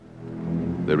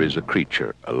There is a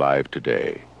creature alive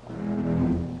today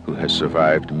who has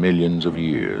survived millions of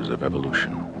years of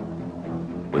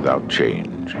evolution without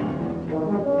change,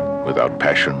 without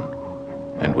passion,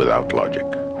 and without logic.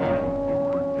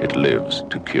 It lives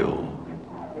to kill.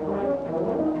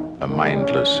 A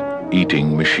mindless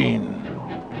eating machine.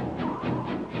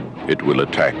 It will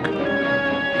attack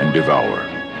and devour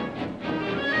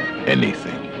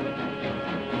anything.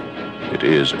 It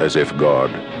is as if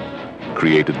God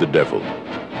created the devil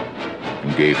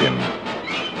and gave him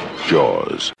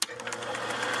jaws.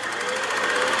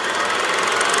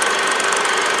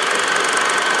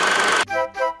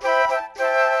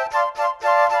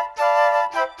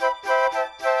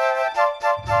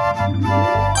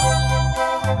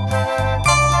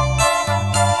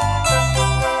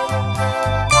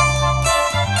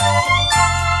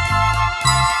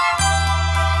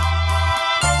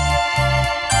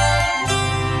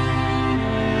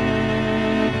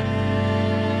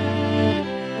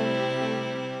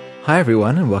 Hi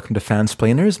everyone, and welcome to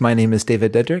Fansplainers. My name is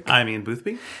David Dedrick. I'm Ian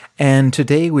Boothby. And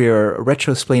today we are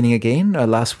retro-splaining again.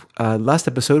 Last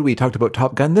episode we talked about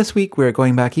Top Gun. This week we're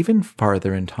going back even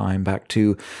farther in time, back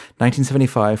to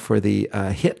 1975 for the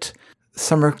hit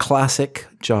summer classic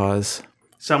Jaws.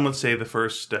 Some would say the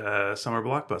first summer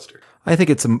blockbuster. I think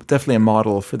it's definitely a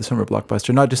model for the summer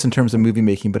blockbuster, not just in terms of movie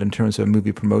making, but in terms of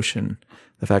movie promotion.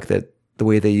 The fact that the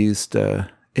way they used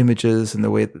images and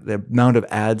the amount of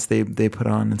ads they put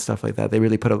on and stuff like that. They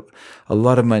really put a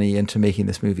lot of money into making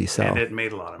this movie sell. And it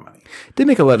made a lot of money. It did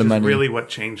make a lot of money. Really what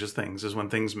changes things is when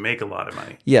things make a lot of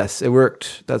money. Yes, it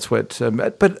worked. That's what,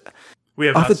 but... We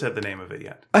have not said the name of it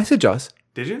yet. I said Jaws.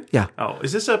 Did you? Yeah. Oh,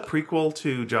 is this a prequel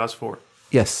to Jaws 4?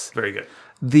 Yes. Very good.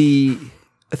 The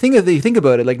thing that you think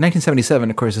about it, like 1977,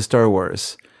 of course, is Star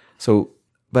Wars. So...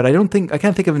 But I can't think of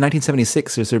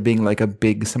 1976 as there being like a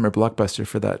big summer blockbuster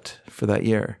for that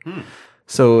year.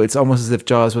 So it's almost as if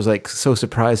Jaws was like so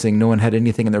surprising. No one had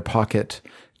anything in their pocket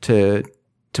to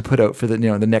put out for the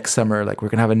next summer. Like, we're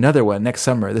gonna have another one next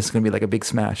summer. This is gonna be like a big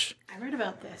smash. I read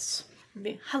about this.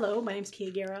 Hello, my name's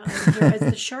Pia Guerra. I'm here as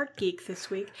the Shark Geek this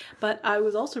week. But I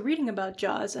was also reading about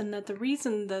Jaws, and that the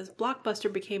reason the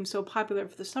blockbuster became so popular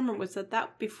for the summer was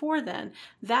that before then,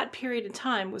 that period of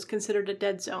time was considered a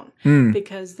dead zone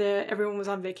because everyone was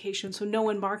on vacation, so no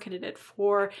one marketed it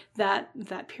for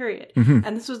that period. Mm-hmm.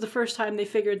 And this was the first time they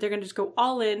figured they're going to just go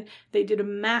all in. They did a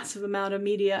massive amount of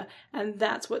media, and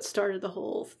that's what started the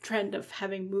whole trend of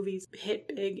having movies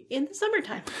hit big in the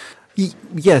summertime.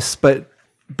 Yes, but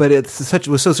it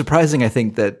was so surprising, I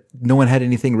think, that no one had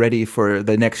anything ready for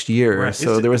the next year. Right.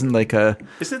 So there wasn't like a...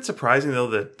 Isn't it surprising, though,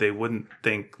 that they wouldn't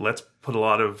think, let's put a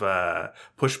lot of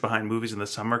push behind movies in the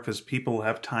summer because people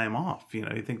have time off?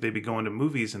 You think they'd be going to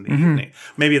movies in the evening.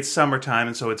 Maybe it's summertime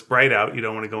and so it's bright out. You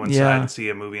don't want to go inside and see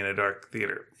a movie in a dark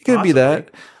theater. It could be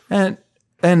that. And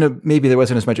maybe there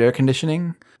wasn't as much air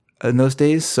conditioning in those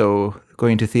days, so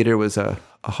going to theater was a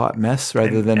hot mess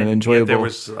rather than an enjoyable, there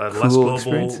was less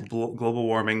global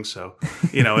warming, so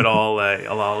it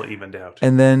all evened out.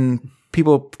 And then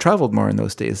people traveled more in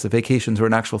those days. The vacations were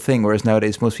an actual thing, whereas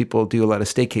nowadays most people do a lot of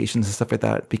staycations and stuff like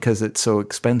that because it's so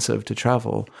expensive to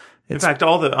travel. In fact,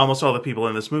 almost all the people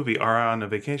in this movie are on a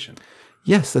vacation.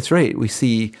 Yes, that's right. We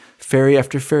see ferry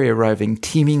after ferry arriving,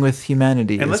 teeming with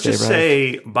humanity. And let's just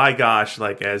say, by gosh,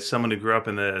 like as someone who grew up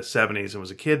in the 70s and was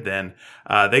a kid then,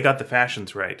 they got the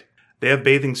fashions right. They have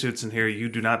bathing suits in here you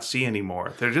do not see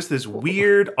anymore. They're just this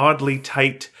weird, oddly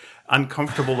tight,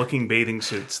 uncomfortable-looking bathing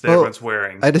suits that everyone's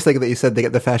wearing. I just like that you said they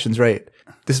get the fashions right.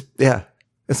 It's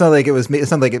not like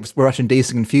we're watching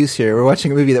Dazed and Confused here. We're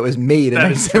watching a movie that was made in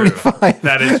 1975.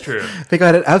 That is true. They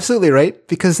got it absolutely right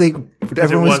because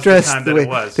everyone was dressed the way.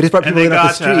 They just brought people in off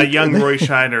the street. A young Roy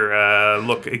Scheider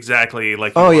look exactly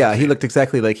like. He looked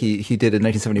exactly like he did in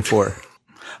 1974.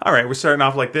 All right, we're starting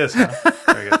off like this, huh?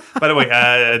 Very good. By the way,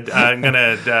 I'm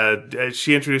gonna.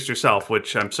 She introduced herself,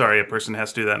 which I'm sorry, a person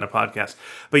has to do that in a podcast.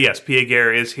 But yes, Pia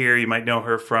Guerra is here. You might know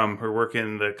her from her work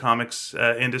in the comics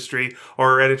industry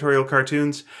or her editorial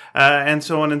cartoons, and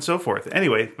so on and so forth.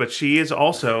 Anyway, but she is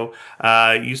also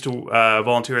used to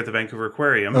volunteer at the Vancouver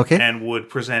Aquarium and would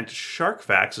present shark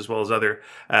facts as well as other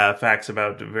facts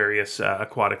about various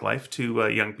aquatic life to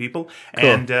young people. Cool.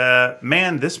 And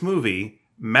man, this movie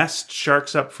messed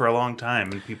sharks up for a long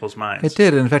time in people's minds. It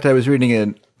did. In fact, I was reading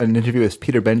an interview with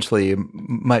Peter Benchley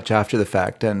much after the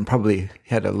fact, and probably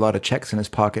had a lot of checks in his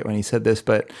pocket when he said this,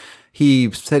 but he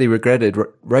said he regretted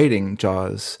writing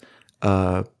Jaws.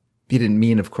 He didn't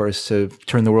mean, of course, to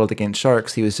turn the world against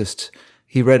sharks.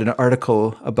 He read an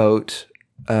article about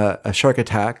a shark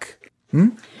attack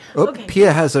Oh, Okay.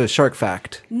 Pia has a shark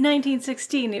fact.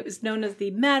 1916, it was known as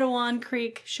the Matawan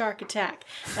Creek Shark Attack.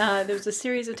 There was a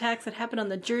series of attacks that happened on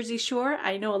the Jersey Shore.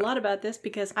 I know a lot about this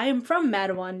because I am from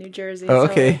Matawan, New Jersey. Oh,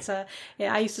 okay. So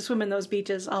I used to swim in those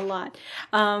beaches a lot.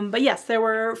 But yes, there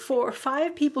were 4 or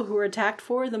 5 people who were attacked.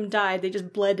 4 of them died. They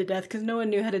just bled to death because no one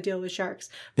knew how to deal with sharks.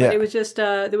 But Yeah. it was just,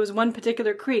 there was one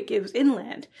particular creek. It was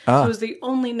inland. So it was the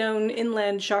only known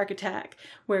inland shark attack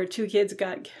where 2 kids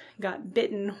got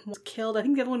bitten, was killed. I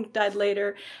think the other one died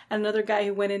later, and another guy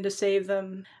who went in to save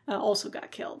them also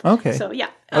got killed. Okay. So yeah.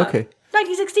 Okay.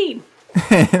 1916.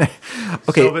 Okay.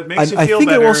 So if it makes you I feel think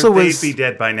better, it also they'd was, be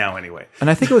dead by now anyway. and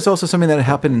I think it was also something that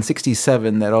happened in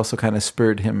 '67 that also kind of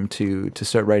spurred him to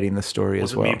start writing the story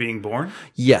Was as it well. me being born?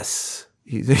 Yes.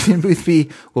 Boothby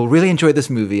will really enjoy this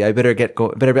movie. I better get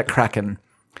cracking.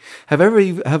 Have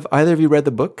either of you read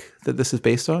the book that this is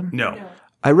based on? No.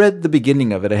 I read the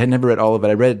beginning of it. I had never read all of it.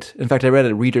 I read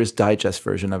a Reader's Digest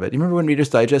version of it. You remember when Reader's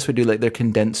Digest would do like their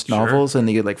condensed novels and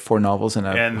they get like 4 novels in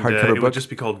a And hardcover it book? would just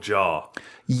be called Jaw.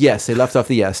 Yes, they left off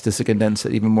the S just to condense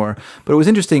it even more. But it was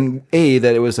interesting,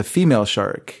 that it was a female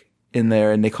shark in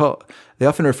there, and they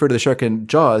often refer to the shark in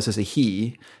Jaws as a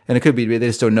he, and it could be they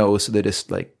just don't know, so they just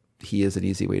like he is an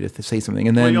easy way to say something.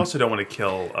 And then Well, you also don't want to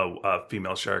kill a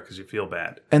female shark because you feel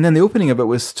bad. and then the opening of it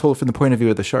was told from the point of view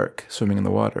of the shark swimming in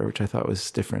the water, which I thought was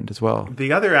different as well.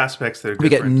 The other aspects that are We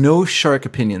get different. no shark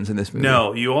opinions in this movie.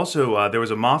 No, you also there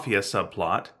was a mafia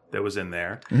subplot that was in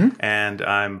there, Mm-hmm. and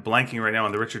I'm blanking right now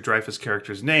on the Richard Dreyfuss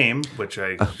character's name, which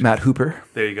Matt Hooper.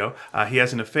 there you go. He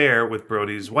has an affair with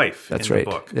Brody's wife That's in right.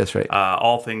 the book. That's right.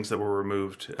 All things that were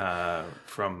removed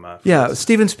from. Yeah, this.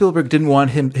 Steven Spielberg didn't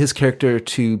want his character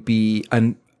to be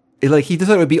he just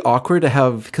thought it would be awkward to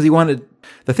have, because he wanted,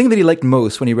 the thing that he liked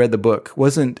most when he read the book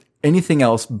wasn't anything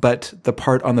else but the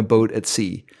part on the boat at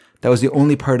sea. That was the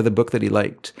only part of the book that he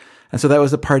liked. And so that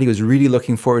was the part he was really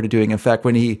looking forward to doing. In fact,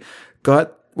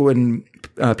 when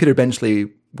Peter Benchley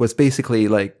was basically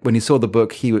like, when he sold the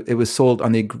book, it was sold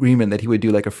on the agreement that he would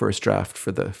do like a first draft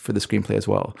for the screenplay as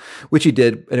well, which he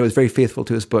did, and it was very faithful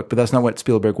to his book. But that's not what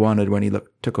Spielberg wanted when he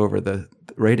took over the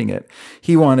writing it.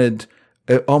 He wanted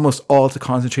almost all to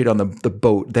concentrate on the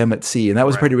boat, them at sea, and that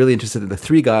was pretty really interested in the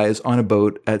 3 guys on a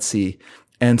boat at sea,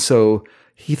 and so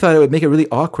he thought it would make it really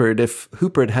awkward if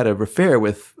Hooper had an affair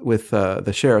with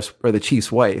the sheriff's or the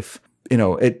chief's wife.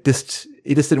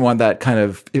 He just didn't want that kind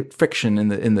of friction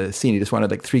in the scene. He just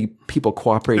wanted like 3 people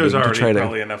cooperating There's to already try to.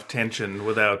 probably enough tension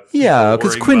without. Because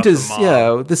worrying Quint about is the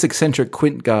mom. this eccentric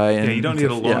Quint guy, and Yeah, you don't need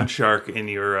a lone yeah. shark in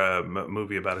your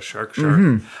movie about a shark.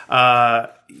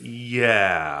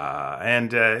 Yeah,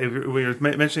 and we were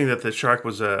mentioning that the shark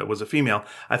was a female.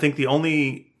 I think the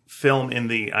only film in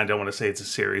I don't want to say it's a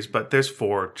series, but there's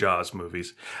 4 Jaws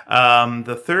movies.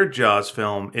 The 3rd Jaws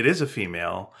film, it is a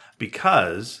female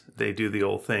because they do the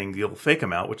old fake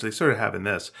 'em out, which they sort of have in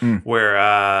this,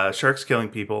 where sharks killing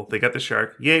people. They got the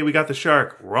shark. Yay, we got the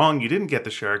shark. Wrong, you didn't get the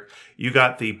shark. You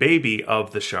got the baby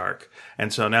of the shark.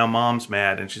 And so now mom's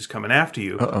mad and she's coming after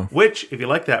you. Which, if you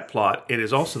like that plot, it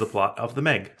is also the plot of The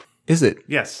Meg. Is it?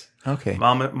 Yes. Okay.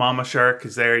 Mama shark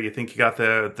is there. You think you got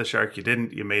the shark. You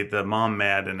didn't. You made the mom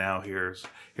mad, and now here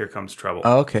comes trouble.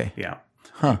 Oh, okay. Yeah.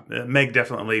 Meg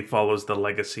definitely follows the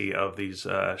legacy of these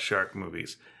shark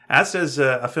movies. As does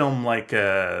a film like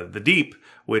The Deep,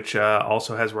 which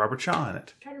also has Robert Shaw in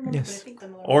it. I'm trying to remember, Yes. but I think the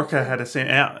Orca had a same.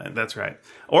 Yeah, that's right.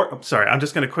 Sorry, I'm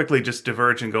just going to quickly just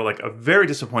diverge and go like, I'm very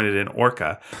disappointed in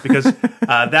Orca because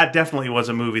that definitely was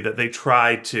a movie that they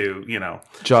tried to,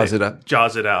 Jaws it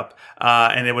up.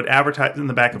 And they would advertise in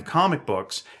the back of comic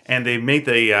books, and they made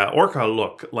the Orca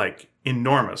look like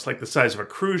enormous, like the size of a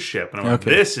cruise ship. And I'm like,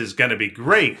 this is going to be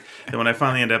great. And when I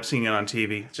finally end up seeing it on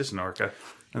TV, it's just an Orca.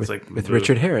 And it's like With boo.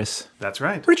 Richard Harris. That's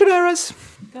right. Richard Harris.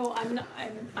 No,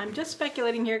 I'm just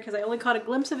speculating here because I only caught a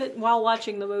glimpse of it while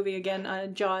watching the movie again,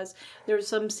 Jaws. There's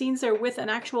some scenes there with an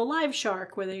actual live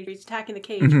shark where he's attacking the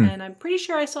cage, and I'm pretty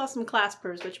sure I saw some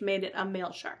claspers, which made it a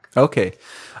male shark. Okay.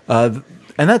 And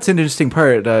that's an interesting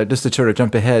part. Just to sort of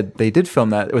jump ahead, they did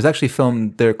film that. It was actually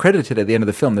filmed, they're credited at the end of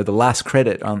the film. They're the last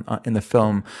credit in the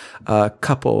film. A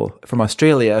couple from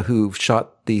Australia who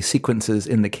shot the sequences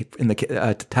in the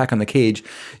attack on the cage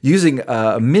using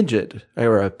a midget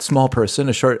or a small person,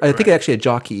 I think actually a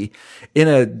jockey in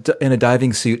a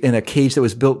diving suit in a cage that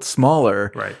was built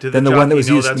smaller than the one that was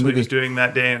used that's in the what he movie. was doing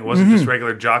that day, and it wasn't just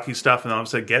regular jockey stuff. And then I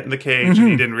said, "Get in the cage," and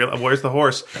he didn't realize. Where's the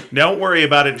horse? Don't worry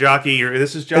about it, jockey.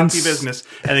 This is jockey business.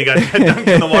 And he got dunked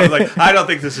in the water. Like, I don't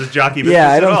think this is jockey business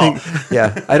I don't at all.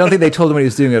 think. I don't think they told him what he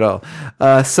was doing at all.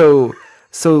 So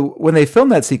when they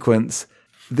filmed that sequence,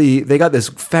 they got this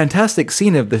fantastic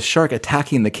scene of the shark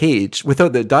attacking the cage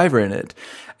without the diver in it.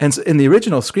 And so in the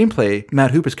original screenplay,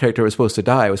 Matt Hooper's character was supposed to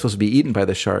die. Was supposed to be eaten by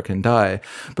the shark and die.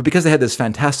 But because they had this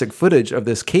fantastic footage of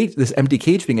this cage, this empty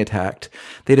cage being attacked,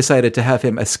 they decided to have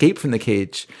him escape from the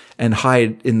cage and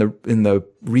hide in the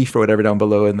reef or whatever down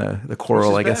below in the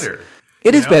coral. I guess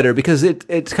it is better because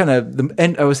it's kind of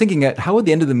and I was thinking how would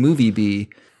the end of the movie be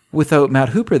without Matt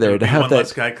Hooper there to have one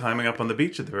less guy climbing up on the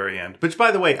beach at the very end. Which,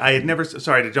 by the way, I had never.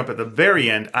 Sorry to jump at the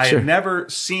very end. I had never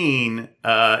seen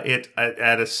it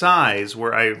at a size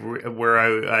where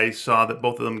I saw that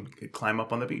both of them climb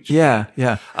up on the beach. Yeah.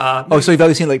 So you've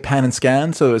always seen like pan and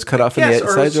scan, so it was cut off on the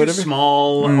sides or whatever.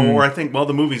 Small, or I think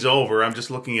the movie's over. I'm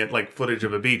just looking at like footage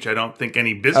of a beach. I don't think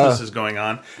any business is going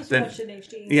on. Then watched it in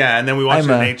HD. Yeah, and then we watched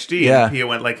it in HD, and Pia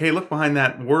went like, "Hey, look behind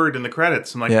that word in the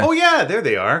credits." I'm like, "Oh yeah, there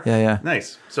they are." Yeah.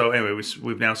 Nice. So anyway,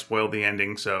 we've now spoiled the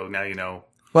ending, so now you know.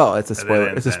 Well, it's a spoiler.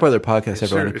 It's a spoiler podcast,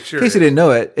 everyone. Sure in case you didn't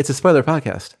know it, it's a spoiler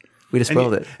podcast. We just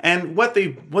spoiled it. And what they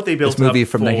built this movie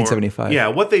from 1975. Yeah,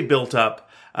 what they built up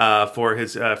for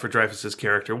Dreyfuss's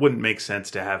character wouldn't make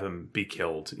sense to have him be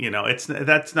killed.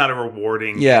 That's not a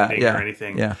rewarding ending or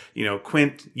anything. Yeah.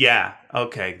 Quint. Yeah.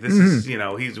 Okay. This is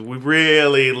we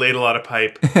really laid a lot of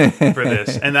pipe for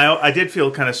this, and I did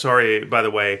feel kind of sorry. By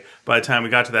the way, by the time we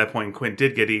got to that point, Quint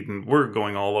did get eaten. We're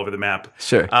going all over the map.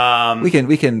 Sure.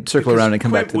 We can circle around and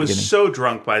come back to the beginning. Quint was so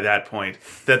drunk by that point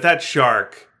that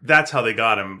shark. That's how they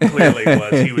got him. Clearly,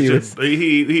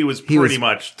 he was pretty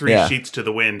much three sheets to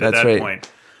the wind at that point.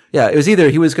 Yeah, it was either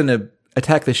he was going to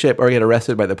attack the ship or get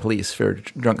arrested by the police for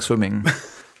drunk swimming.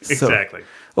 Exactly.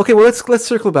 Okay, well let's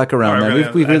circle back around.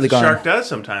 Then. We've really gone. Shark does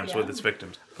sometimes with its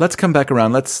victims. Let's come back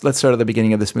around. Let's start at the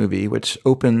beginning of this movie, which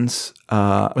opens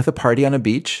with a party on a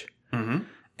beach,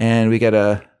 and we get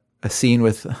a scene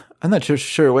with. I'm not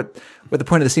sure what the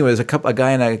point of the scene was. A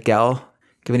guy and a gal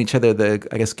giving each other the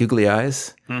googly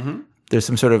eyes. Mm-hmm. There's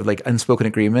some sort of like unspoken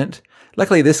agreement.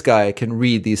 Luckily, this guy can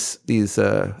read these.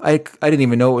 I didn't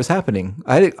even know what was happening.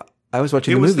 I was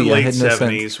watching the movie. It was the late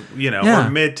 70s, or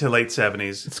mid to late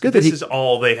 70s. It's good this is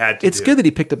all they had to do. It's good that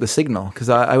he picked up the signal because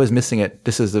I was missing it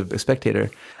just as a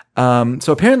spectator.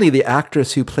 So apparently, the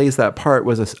actress who plays that part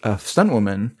was a stunt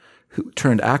woman who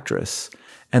turned actress.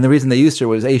 And the reason they used her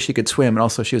was she could swim, and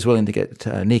also she was willing to get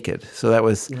naked. So that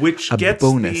was which a gets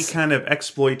bonus. The kind of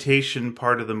exploitation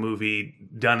part of the movie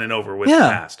done and over with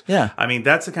fast. Yeah, I mean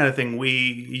that's the kind of thing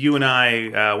you and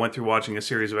I went through watching a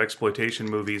series of exploitation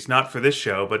movies, not for this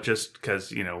show, but just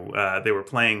because they were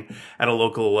playing at a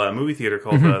local movie theater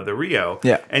called the Rio.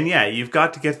 Yeah, and you've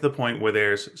got to get to the point where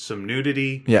there's some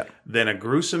nudity, then a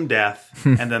gruesome death,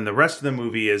 and then the rest of the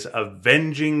movie is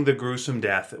avenging the gruesome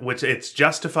death, which it's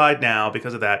justified now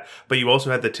because of that, but you also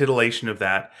had the titillation of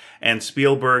that, and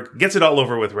Spielberg gets it all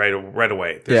over with right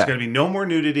away. There's going to be no more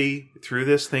nudity through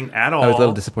this thing at all. I was a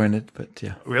little disappointed, but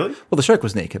yeah. Really? Well, the shark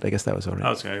was naked. I guess that was all right. I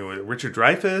was going to Richard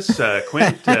Dreyfuss,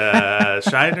 Quint,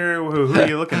 Scheider. Who are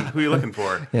you looking? Who are you looking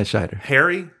for? Yeah, Scheider.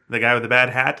 Harry, the guy with the bad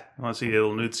hat. I want to see a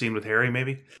little nude scene with Harry,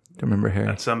 maybe. Don't remember Harry.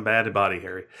 That's some bad body,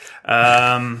 Harry.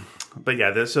 But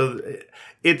yeah, so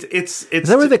it's. Is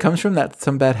that where that comes from? That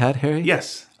some bad hat, Harry?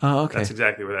 Yes. Oh, okay. That's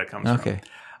exactly where that comes from. Okay.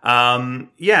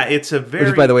 It's a very.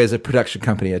 Which, by the way, is a production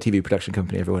company, a TV production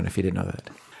company. Everyone, if you didn't know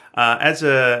that. As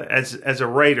a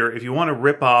writer, if you want to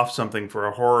rip off something for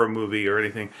a horror movie or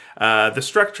anything, the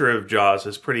structure of Jaws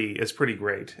is pretty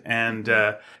great. And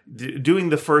doing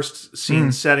the first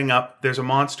scene, setting up, there's a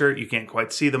monster, you can't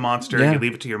quite see the monster, you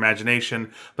leave it to your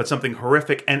imagination, but something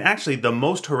horrific, and actually the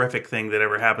most horrific thing that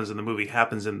ever happens in the movie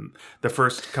happens in the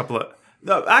first couple of.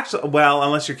 No, actually, well,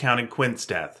 unless you're counting Quint's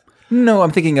death. No,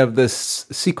 I'm thinking of this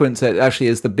sequence that actually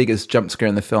is the biggest jump scare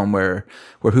in the film where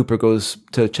Hooper goes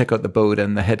to check out the boat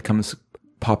and the head comes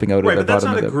popping out of the bottom of the... Right, but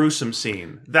that's not a gruesome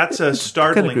scene. That's a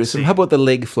startling kind of gruesome scene. How about the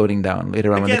leg floating down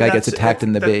later on when the guy gets attacked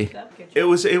in the bay? It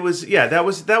was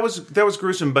that was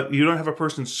gruesome, but you don't have a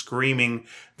person screaming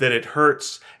that it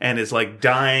hurts and is like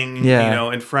dying,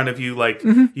 in front of you, like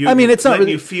I mean, it's not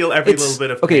really, you feel every little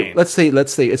bit of pain. Okay, let's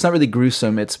say it's not really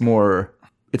gruesome. It's more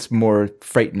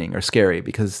frightening or scary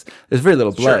because there's very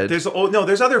little blood. Sure.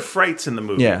 There's other frights in the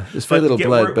movie. Yeah, there's very little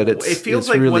blood, but it feels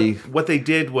like really what they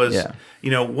did was,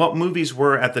 what movies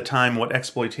were at the time, what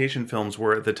exploitation films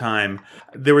were at the time.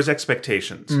 There was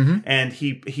expectations, and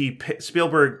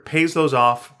Spielberg pays those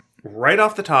off right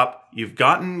off the top. You've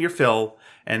gotten your fill,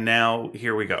 and now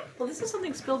here we go. Well, this is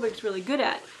something Spielberg's really good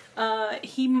at.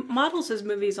 He models his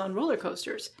movies on roller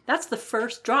coasters. That's the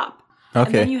first drop. Okay.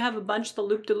 And then you have a bunch of the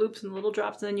loop-de-loops and the little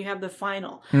drops, and then you have the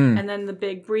final. And then the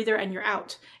big breather, and you're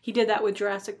out. He did that with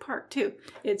Jurassic Park, too.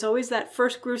 It's always that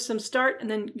first gruesome start,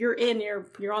 and then you're in,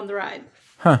 you're on the ride.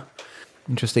 Huh.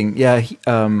 Interesting. Yeah,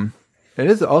 It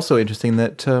is also interesting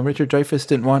that Richard Dreyfuss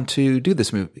didn't want to do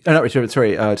this movie. Not Richard,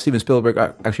 sorry, Steven Spielberg.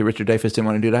 Actually, Richard Dreyfuss didn't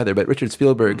want to do it either, but Richard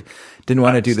Spielberg didn't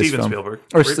want to do this Steven film. Spielberg.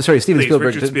 Or, sorry, Steven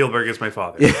Spielberg. Richard Spielberg is my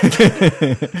father.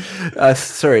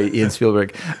 Sorry, Ian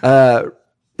Spielberg.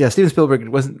 Steven Spielberg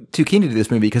wasn't too keen to do this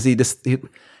movie because he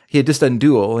had just done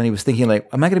Duel, and he was thinking like,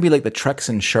 am I going to be like the trucks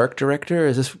and shark director?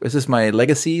 Is this my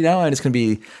legacy now? I'm just going to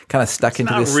be kind of stuck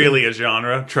into this. Not really a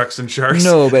genre, trucks and sharks.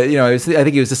 No, but I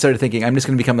think he was just started thinking, I'm just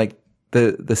going to become like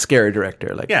the scary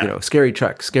director, like scary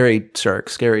trucks, scary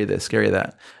sharks, scary this, scary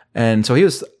that. And so he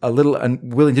was a little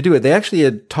unwilling to do it. They actually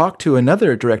had talked to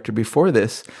another director before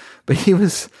this, but he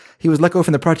was let go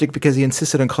from the project because he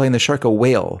insisted on calling the shark a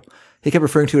whale. He kept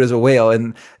referring to it as a whale,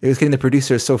 and it was getting the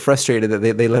producers so frustrated that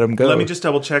they let him go. Let me just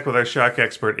double check with our shark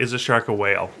expert. Is a shark a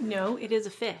whale? No, it is a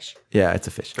fish. Yeah, it's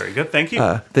a fish. Very good. Thank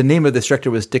you. The name of this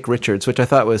director was Dick Richards, which I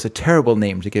thought was a terrible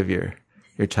name to give your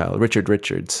child. Richard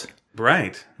Richards.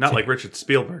 Right. Not like Richard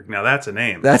Spielberg. Now that's a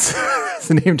name. That's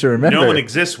a name to remember. No one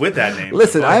exists with that name.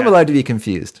 Listen, I'm allowed to be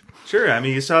confused. Sure. I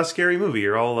mean, you saw a scary movie.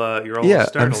 You're all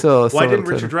startled. I'm still Why didn't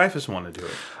Richard Dreyfuss want to do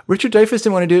it? Richard Dreyfuss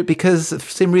didn't want to do it because the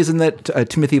same reason that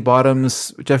Timothy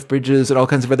Bottoms, Jeff Bridges, and all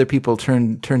kinds of other people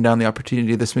turned down the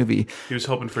opportunity of this movie. He was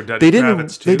hoping for Dudley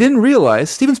Kravitz, too. They didn't realize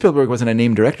Steven Spielberg wasn't a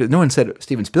named director. No one said,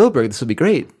 Steven Spielberg, this will be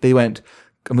great. They went,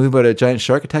 a movie about a giant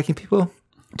shark attacking people?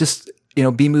 Just,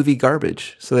 B-movie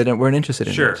garbage. So they weren't interested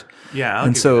in it. Sure.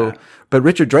 Yeah, but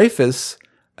Richard Dreyfuss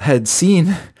had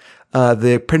seen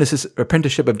the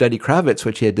apprenticeship of Dudley Kravitz,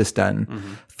 which he had just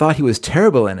done, thought he was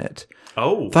terrible in it.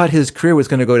 Oh. Thought his career was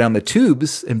going to go down the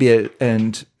tubes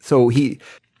and so he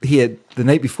had, the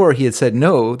night before he had said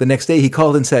no. The next day he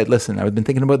called and said, listen, I've been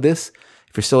thinking about this.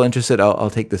 If you're still interested, I'll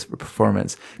take this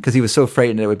performance. Because he was so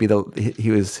frightened it would be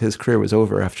his career was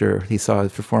over after he saw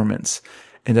his performance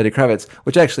in Dudley Kravitz,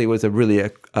 which actually was a really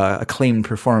acclaimed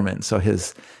performance. So he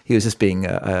was just being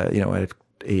a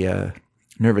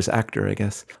nervous actor, I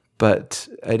guess. But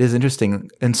it is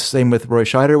interesting, and same with Roy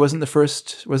Scheider wasn't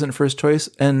first choice,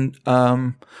 and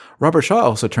Robert Shaw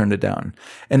also turned it down,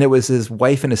 and it was his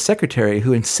wife and his secretary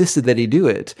who insisted that he do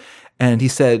it, and he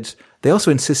said they also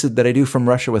insisted that I do From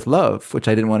Russia with Love, which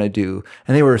I didn't want to do,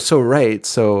 and they were so right,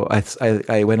 so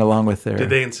I went along with their. Did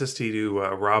they insist he do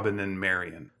Robin and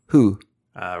Marion? Who?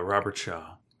 Robert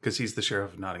Shaw, because he's the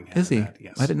sheriff of Nottingham. Is he?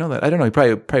 Yes. I didn't know that. I don't know. He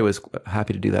probably was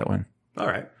happy to do that one. All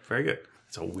right, very good.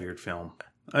 It's a weird film.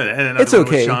 And it's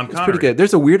okay. Sean It's Connery. pretty good.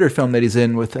 There's a weirder film that he's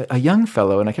in with a young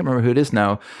fellow, and I can't remember who it is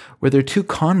now, where they're two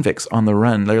convicts on the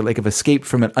run. They're like have escaped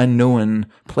from an unknown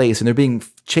place, and they're being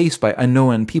chased by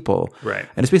unknown people. Right.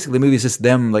 And it's basically the movie's just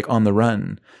them like on the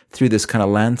run through this kind of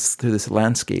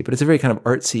landscape. But it's a very kind of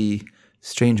artsy,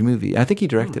 strange movie. I think he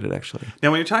directed it actually.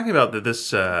 Now, when you're talking about that,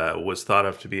 this was thought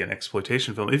of to be an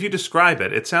exploitation film. If you describe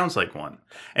it, it sounds like one.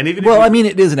 And even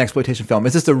it is an exploitation film.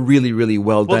 It's just a really, really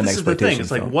well done exploitation film. Well, this is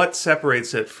the thing. It's like what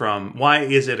separates it from why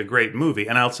is it a great movie?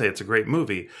 And I'll say it's a great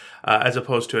movie as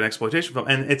opposed to an exploitation film.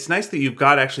 And it's nice that you've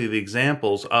got actually the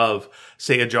examples of,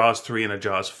 say, a Jaws 3 and a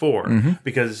Jaws 4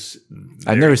 because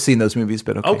I've never seen those movies,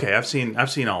 but okay. Okay, I've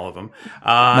seen all of them.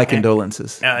 My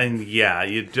condolences. And yeah,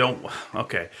 you don't.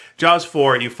 Okay, Jaws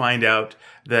 4, you find out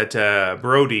that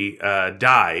Brody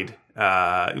died,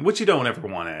 which you don't ever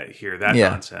want to hear that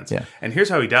nonsense. Yeah. And here's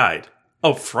how he died: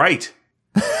 fright.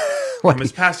 From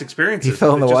his past experiences. He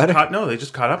fell in the water? They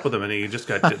just caught up with him, and he just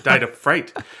died of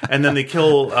fright. And then they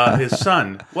kill his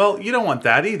son. Well, you don't want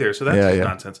that either, so that's just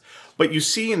nonsense. But you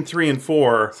see in 3 and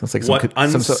 4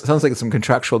 sounds like some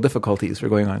contractual difficulties are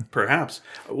going on. Perhaps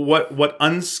what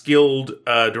unskilled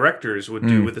directors would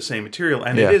do with the same material,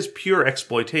 and it is pure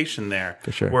exploitation there.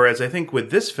 For sure. Whereas I think with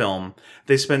this film,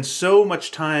 they spend so much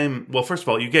time. Well, first of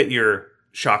all, you get your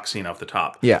shock scene off the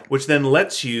top, which then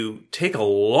lets you take a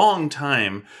long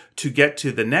time to get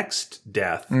to the next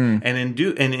death, and in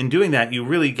doing that, you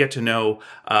really get to know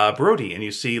Brody, and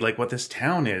you see like what this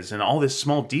town is, and all this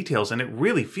small details, and it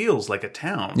really feels like a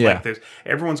town. Yeah. Like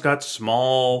everyone's got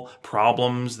small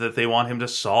problems that they want him to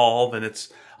solve, and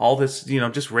it's all this,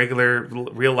 just regular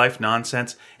real life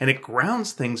nonsense, and it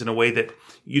grounds things in a way that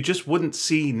you just wouldn't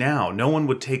see now. No one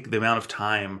would take the amount of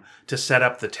time to set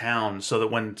up the town so that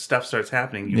when stuff starts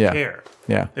happening, you care.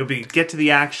 Yeah. It would be get to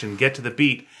the action, get to the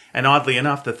beat. And oddly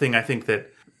enough, the thing I think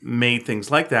that made things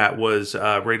like that was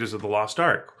Raiders of the Lost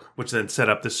Ark, which then set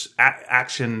up this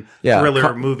action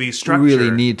thriller movie structure. You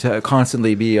really need to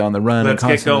constantly be on the run. Let's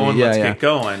get going. Get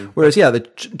going. Whereas, the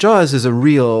Jaws is a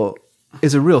real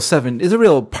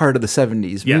part of the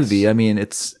 70s movie. I mean,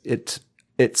 it's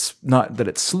not that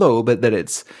it's slow, but that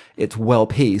it's well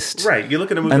paced. Right. You look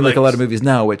at a movie unlike a lot of movies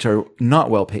now, which are not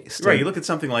well paced. Right. You look at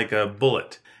something like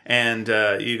Bullet, And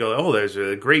you go, oh, there's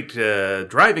a great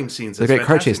driving scenes. The great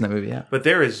car chase in that movie, yeah. But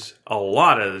there is a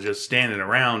lot of just standing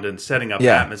around and setting up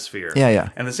Yeah. atmosphere. Yeah.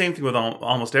 And the same thing with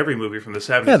almost every movie from the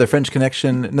 70s. Yeah, The French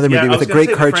Connection, another Yeah, movie I with was a gonna great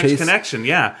say car the French chase. Connection,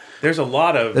 yeah. There's a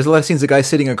lot of scenes of guys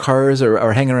sitting in cars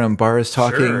or hanging around bars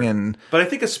talking. Sure. And But I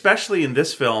think especially in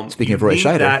this film, Speaking you of Roy need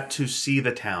Scheider. that to see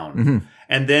the town.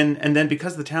 And then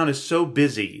because the town is so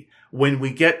busy, when we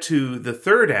get to the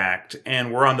third act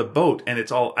and we're on the boat and it's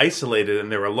all isolated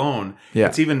and they're alone, Yeah.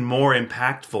 it's even more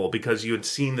impactful because you had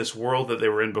seen this world that they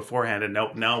were in beforehand, and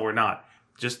now we're not.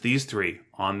 Just these three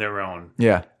on their own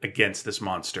yeah. against this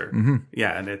monster.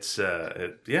 Yeah, and it's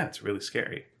really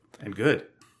scary and good.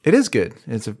 It is good.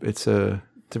 It's a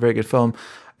very good film,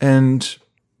 and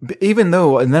even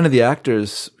though none of the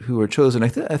actors who were chosen, I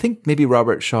think maybe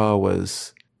Robert Shaw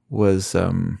was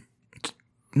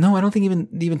no, I don't think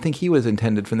even think he was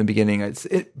intended from the beginning.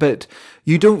 But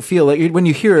you don't feel like when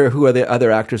you hear who are the other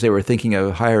actors they were thinking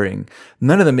of hiring,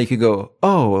 none of them make you go,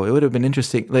 oh, it would have been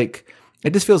interesting. Like,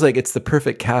 it just feels like it's the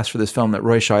perfect cast for this film, that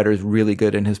Roy Scheider is really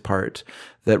good in his part,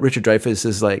 that Richard Dreyfuss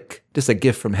is like just a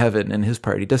gift from heaven in his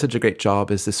part. He does such a great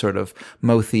job as this sort of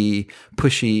mouthy,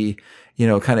 pushy,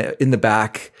 kind of in the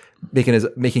back, making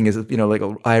his like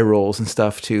eye rolls and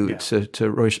stuff to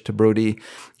Brody.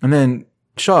 And then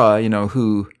Shaw,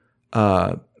 who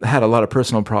had a lot of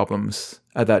personal problems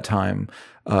at that time,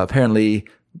 apparently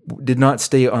did not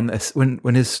stay on this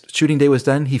when his shooting day was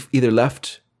done. He either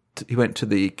left. He went to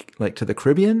the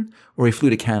Caribbean, or he flew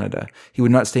to Canada. He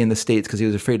would not stay in the States because he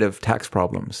was afraid of tax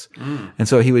problems. And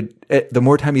so he would, the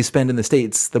more time he spent in the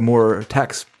States, the more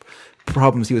tax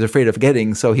problems he was afraid of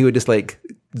getting. So he would just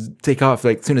take off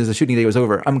as soon as the shooting day was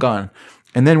over. I'm gone.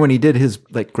 And then when he did his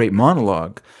great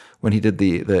monologue, when he did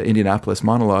the Indianapolis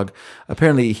monologue,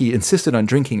 apparently he insisted on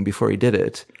drinking before he did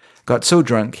it. Got so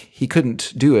drunk he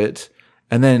couldn't do it,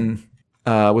 and then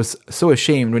was so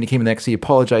ashamed when he came in the next day. He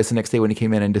apologized the next day when he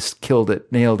came in and just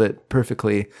nailed it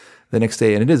perfectly the next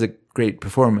day. And it is a great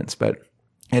performance, but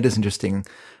it is interesting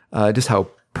just how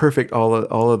perfect all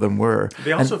of them were.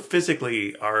 They also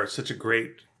physically are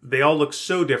they all look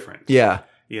so different. Yeah.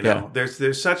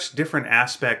 There's such different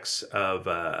aspects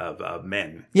of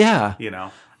men. Yeah.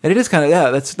 And it is kind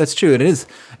of, that's true. And it's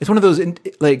one of those,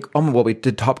 what we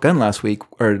did Top Gun last week,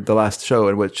 or the last show,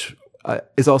 in which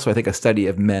is also, I think, a study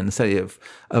of men, a study of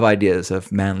ideas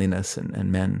of manliness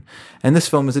and men. And this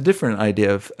film is a different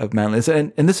idea of manliness.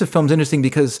 And this film's interesting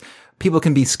because people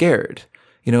can be scared.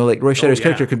 Roy Scheider's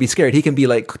character could be scared. He can be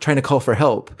trying to call for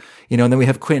help, and then we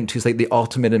have Quint, who's the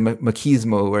ultimate in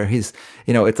machismo, where he's,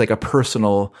 it's like a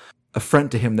personal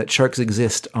affront to him that sharks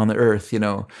exist on the earth,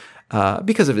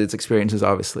 because of his experiences,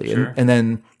 obviously. Sure. And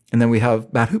then we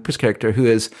have Matt Hooper's character, who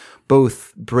is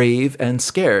both brave and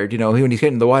scared. When he's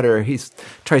getting in the water, he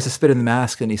tries to spit in the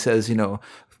mask and he says,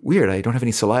 weird, I don't have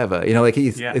any saliva. I like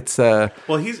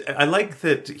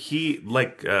that he,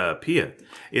 Pia,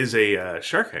 is a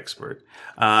shark expert.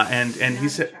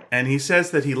 And he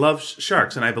says that he loves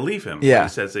sharks, and I believe him when he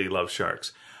says that he loves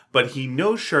sharks. But he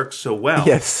knows sharks so well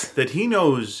that he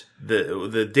knows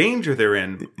the danger they're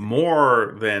in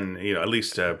more than at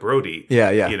least Brody. He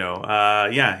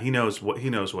knows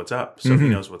what's up, so he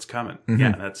knows what's coming.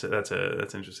 Yeah, that's an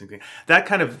interesting thing. That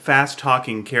kind of fast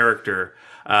talking character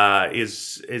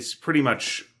is pretty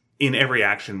much in every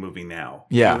action movie now.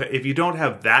 Yeah. If you don't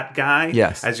have that guy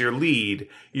as your lead,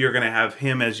 you're going to have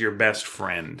him as your best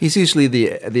friend. He's usually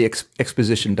the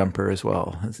exposition dumper as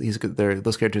well. He's good.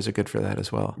 Those characters are good for that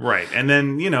as well. Right. And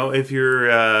then, if you're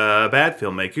a bad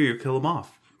filmmaker, you kill him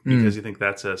off because you think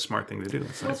that's a smart thing to do.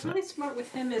 What's really smart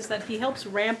with him is that he helps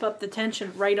ramp up the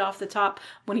tension right off the top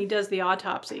when he does the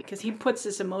autopsy, because he puts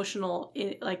this emotional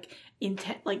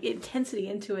intensity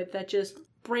into it that just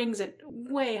brings it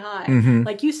way high.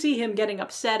 You see him getting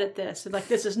upset at this, and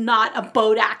this is not a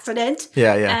boat accident.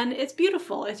 Yeah. And it's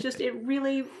beautiful. It's just, it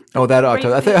really. Oh, that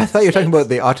autopsy! I thought you were talking about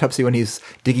the autopsy when he's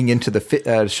digging into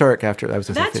the shark after that was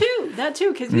that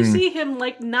too, because you see him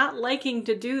not liking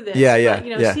to do this.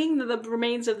 Seeing the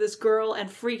remains of this girl and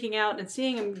freaking out, and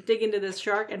seeing him dig into this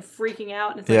shark and freaking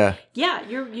out. And it's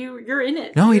you're in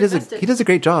it. No, he does a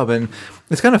great job, and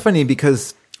it's kind of funny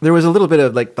because there was a little bit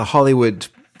of the Hollywood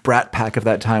brat pack of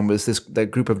that time was that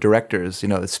group of directors,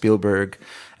 Spielberg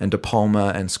and De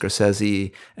Palma and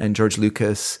Scorsese and George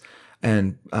Lucas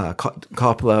and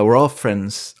Coppola. We're all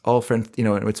friends,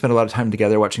 and we'd spend a lot of time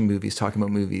together watching movies, talking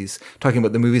about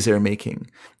the movies they were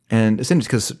making. And it's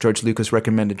interesting because George Lucas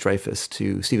recommended Dreyfuss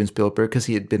to Steven Spielberg because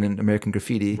he had been in American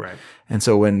Graffiti. Right. And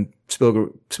so when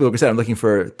Spielberg said, I'm looking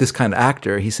for this kind of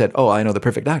actor, he said, oh, I know the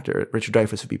perfect actor. Richard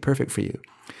Dreyfuss would be perfect for you.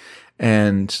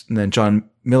 And then John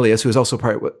Milius, who was also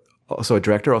also a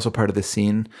director, also part of this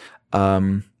scene.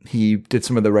 He did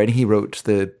some of the writing. He wrote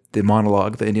the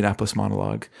monologue, the Indianapolis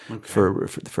monologue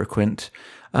for Quint.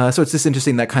 So it's just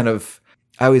interesting that kind of.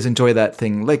 I always enjoy that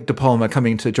thing, like De Palma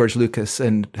coming to George Lucas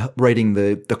and writing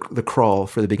the crawl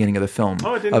for the beginning of the film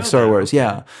of Star Wars.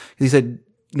 Yeah, he said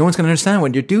no one's going to understand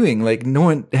what you're doing. Like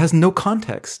it has no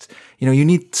context. You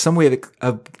need some way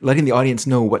of letting the audience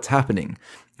know what's happening.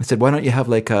 I said, why don't you have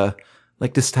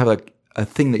just have a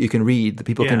thing that you can read, that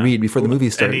people can read before the movie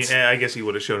starts. And I guess he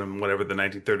would have shown him whatever the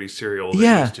 1930s serial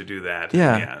they used to do that.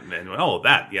 Yeah.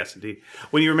 Yes, indeed.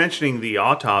 When you were mentioning the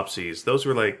autopsies, those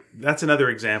were that's another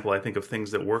example, I think, of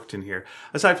things that worked in here.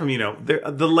 Aside from,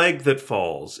 the leg that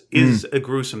falls is a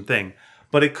gruesome thing.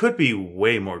 But it could be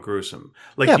way more gruesome.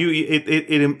 They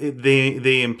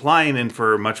imply and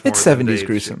infer much more. It's 70s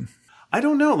gruesome. I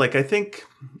don't know. I think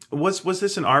was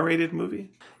this an R-rated movie?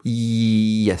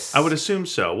 Yes. I would assume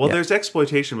so. Well, there's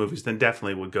exploitation movies that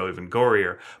definitely would go even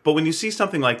gorier. But when you see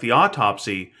something like The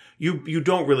Autopsy, you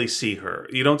don't really see her.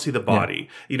 You don't see the body.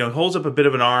 Holds up a bit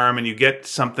of an arm and you get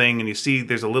something and you see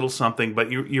there's a little something,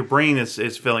 but your brain is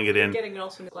filling it in. You're getting it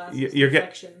also in the glasses. You're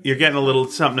getting a little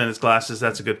something in his glasses.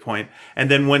 That's a good point. And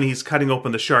then when he's cutting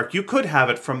open the shark, you could have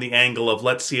it from the angle of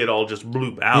let's see it all just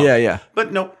bloop out. Yeah.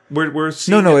 But no, we're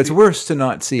seeing it's worse to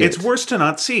not see it. It's worse to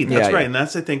not see. That's right. And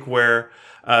that's, I think, where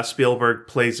Spielberg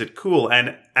plays it cool.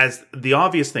 And as the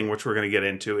obvious thing, which we're going to get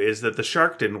into, is that the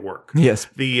shark didn't work. Yes.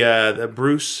 The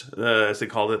Bruce, as they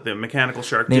called it, the mechanical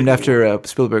shark. Named after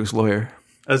Spielberg's lawyer.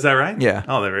 Is that right? Yeah.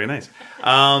 Oh, they're very nice.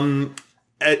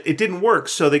 It didn't work,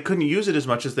 so they couldn't use it as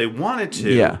much as they wanted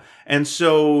to. Yeah. And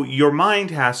so your mind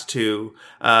has to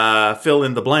fill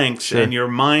in the blanks, and your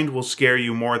mind will scare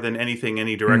you more than anything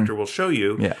any director will show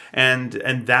you. Yeah. And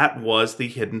that was the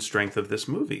hidden strength of this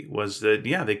movie, was that,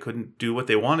 they couldn't do what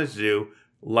they wanted to do.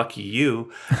 Lucky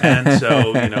you. And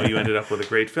so, you ended up with a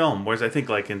great film. Whereas I think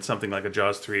in something like a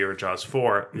Jaws 3 or a Jaws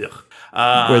 4,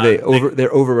 where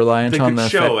they're over-reliant on the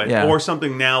show it. Yeah. Or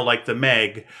something now like the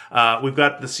Meg. We've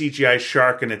got the CGI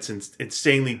shark and it's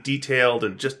insanely detailed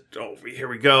and just, here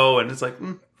we go. And it's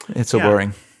it's so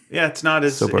boring. Yeah, it's not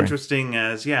as interesting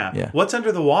as, What's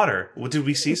under the water? Did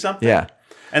we see something? Yeah.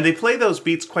 And they play those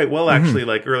beats quite well, actually,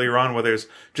 earlier on, where there's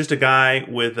just a guy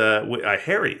with a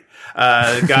hairy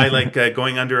guy,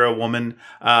 going under a woman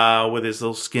with his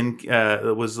little skin,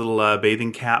 with his little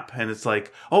bathing cap. And it's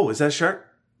is that a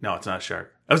shark? No, it's not a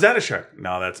shark. Oh, is that a shark?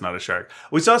 No, that's not a shark.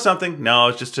 We saw something. No,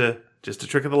 it's just a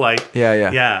trick of the light.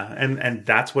 Yeah. And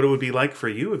that's what it would be like for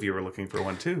you if you were looking for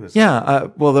one, too.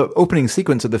 Well, the opening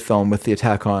sequence of the film with the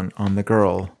attack on the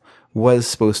girl was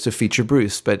supposed to feature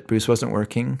Bruce, but Bruce wasn't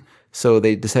working. So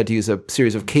they decided to use a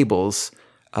series of cables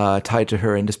tied to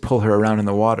her and just pull her around in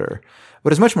the water.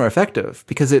 But it's much more effective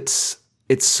because it's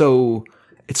so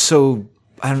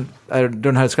I don't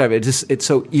know how to describe it. It's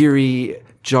so eerie,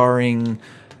 jarring.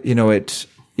 Your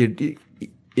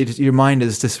mind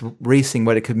is just racing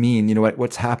what it could mean.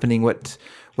 What's happening. What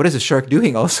is a shark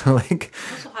doing? Also, It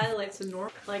also highlights the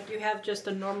normal. You have just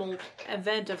a normal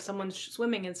event of someone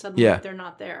swimming and suddenly they're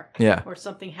not there. Yeah. Or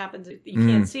something happens. You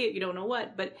can't see it. You don't know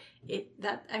what. But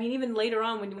even later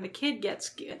on when the kid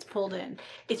gets pulled in,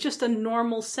 it's just a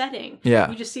normal setting. Yeah.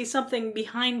 You just see something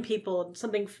behind people.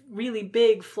 Something really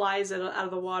big flies out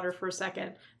of the water for a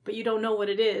second. But you don't know what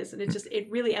it is. And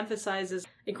it really emphasizes,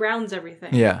 it grounds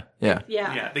everything. Yeah.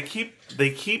 They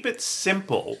keep it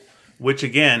simple, which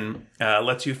again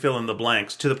lets you fill in the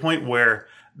blanks to the point where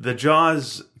the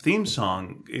Jaws theme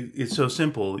song is so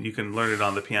simple you can learn it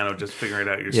on the piano, just figure it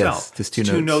out yourself. Yes, just two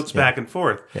notes. notes back and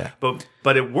forth. Yeah.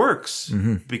 But it works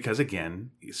because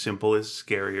again, simple is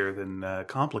scarier than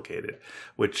complicated,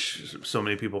 which so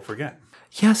many people forget.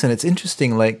 Yes, and it's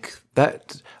interesting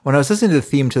that when I was listening to the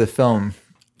theme to the film,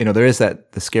 there is the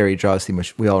scary Jaws theme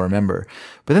which we all remember,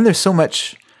 but then there's so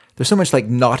much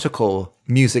nautical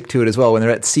music to it as well. When they're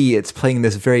at sea, it's playing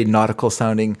this very nautical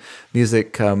sounding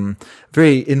music,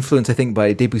 very influenced, I think,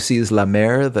 by Debussy's La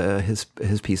Mer, his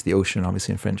piece, The Ocean,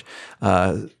 obviously in French.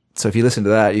 So if you listen to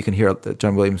that, you can hear that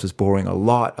John Williams was borrowing a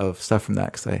lot of stuff from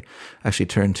that, because I actually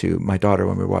turned to my daughter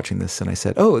when we were watching this and I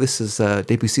said, "Oh, this is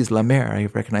Debussy's La Mer. I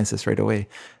recognize this right away."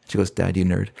 She goes, "Dad, you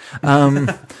nerd."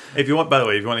 If you want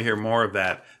to hear more of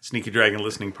that Sneaky Dragon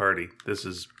listening party, this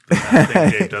is the kind of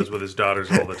thing Dave does with his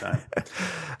daughters all the time.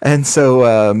 And so,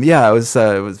 I was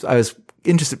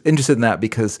interested in that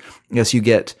because, yes, you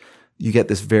get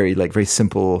this very very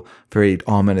simple, very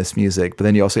ominous music, but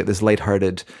then you also get this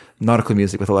lighthearted nautical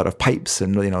music with a lot of pipes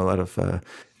and a lot of.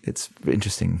 It's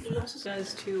interesting. It also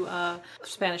does to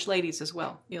Spanish ladies as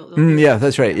well. Yeah,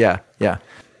 that's right. Yeah.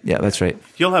 Yeah, that's right.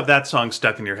 You'll have that song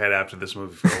stuck in your head after this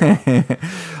movie for a while.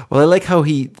 Well, I like how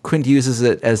Quint uses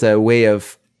it as a way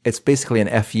of, it's basically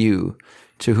an FU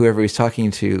to whoever he's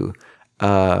talking to.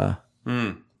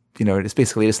 You know, it's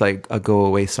basically just like a go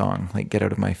away song, like get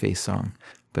out of my face song.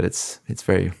 But it's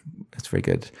very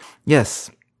good.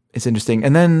 Yes, it's interesting.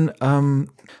 And then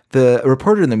the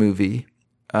reporter in the movie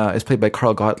is played by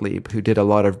Carl Gottlieb, who did a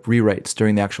lot of rewrites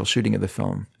during the actual shooting of the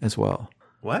film as well.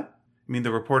 What? You mean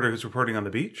the reporter who's reporting on the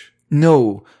beach?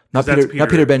 No, not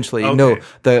Peter Benchley. Okay. No,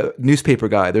 the newspaper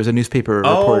guy. There's a newspaper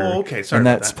reporter. Oh, okay. Sorry and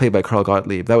about that's that. played by Carl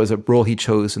Gottlieb. That was a role he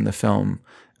chose in the film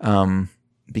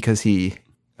because he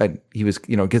was,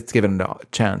 you know, gets given a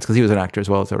chance because he was an actor as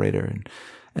well as a writer.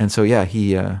 And so, yeah,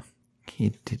 he I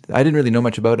didn't really know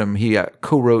much about him. He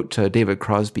co-wrote David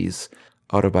Crosby's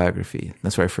autobiography.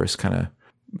 That's where I first kind of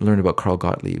learned about Carl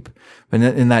Gottlieb. And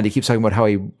in that, he keeps talking about how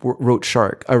he wrote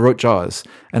Jaws.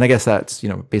 And I guess that's, you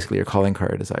know, basically your calling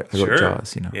card is I wrote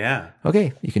Jaws, you know. Yeah.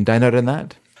 Okay, you can dine out on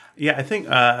that. Yeah, I think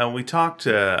we talked,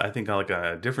 I think, on like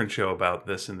a different show about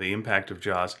this and the impact of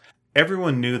Jaws.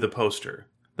 Everyone knew the poster.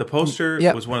 The poster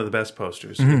was one of the best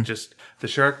posters. It just, the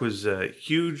shark was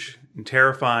huge and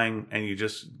terrifying, and you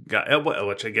just got,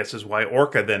 which I guess is why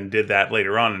Orca then did that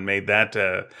later on and made that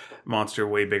monster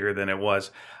way bigger than it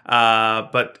was.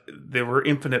 But there were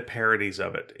infinite parodies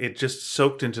of it. It just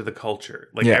soaked into the culture.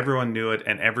 Like everyone knew it,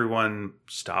 and everyone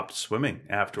stopped swimming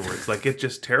afterwards. Like it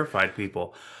just terrified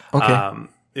people. Okay.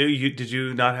 Did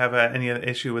you not have any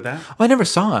issue with that? Well, I never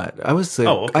saw it. I was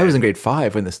I was in grade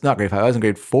 5 when this, not grade 5. I was in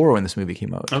grade 4 when this movie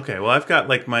came out. Okay, well, I've got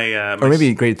like my or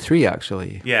maybe grade 3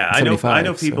 actually. Yeah, I know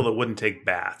people that wouldn't take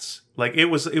baths. Like it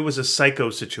was a psycho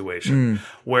situation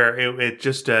where it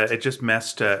just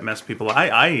messed people.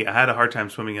 I had a hard time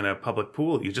swimming in a public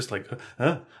pool. You just like,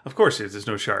 of course there's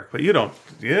no shark, but you don't.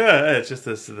 Yeah, it's just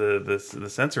the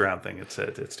sense around thing. It's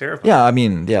terrifying. Yeah, I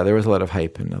mean, yeah, there was a lot of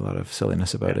hype and a lot of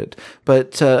silliness about it.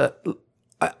 But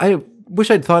I wish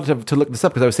I'd thought to look this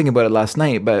up because I was thinking about it last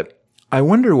night. But I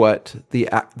wonder what the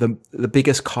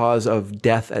biggest cause of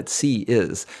death at sea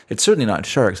is. It's certainly not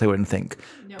sharks, I wouldn't think.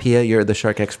 No. Pia, you're the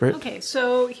shark expert. Okay,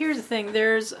 so here's the thing.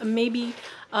 There's maybe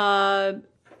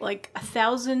like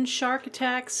 1,000 shark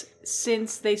attacks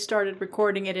since they started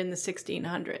recording it in the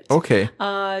 1600s. Okay.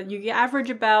 You average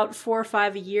about 4 or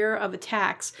 5 a year of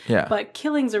attacks. Yeah. But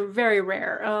killings are very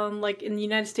rare. Like in the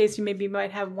United States, you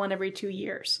might have one every 2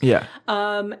 years. Yeah.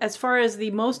 As far as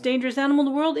the most dangerous animal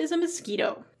in the world is a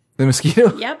mosquito. The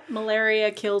mosquito? Yep.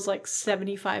 Malaria kills like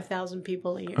 75,000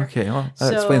 people a year. Okay, well,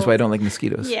 that explains why I don't like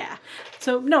mosquitoes. Yeah.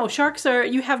 So, no, sharks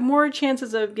you have more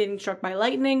chances of getting struck by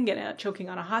lightning, choking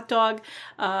on a hot dog.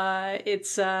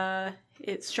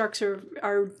 Sharks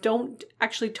don't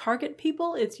actually target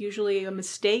people. It's usually a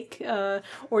mistake,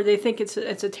 or they think it's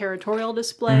a territorial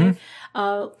display.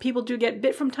 People do get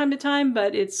bit from time to time,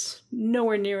 but it's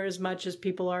nowhere near as much as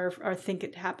people think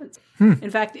it happens.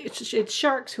 In fact, it's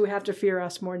sharks who have to fear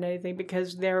us more than anything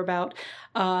because they're about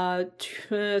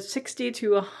 60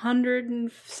 to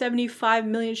 175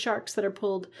 million sharks that are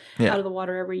pulled out of the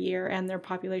water every year, and their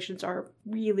populations are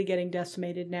really getting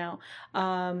decimated now.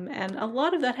 And a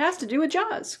lot of that has to do with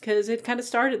Jaws, because it kind of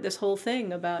started this whole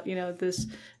thing about,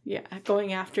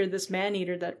 going after this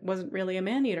man-eater that wasn't really a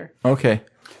man-eater. Okay.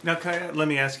 Now, let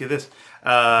me ask you this.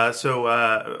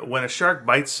 So when a shark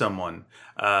bites someone,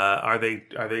 are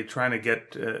they trying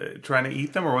to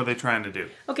eat them, or what are they trying to do?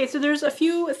 Okay, so there's a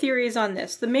few theories on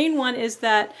this. The main one is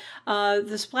that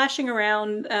the splashing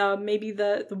around, maybe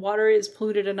the water is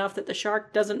polluted enough that the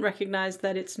shark doesn't recognize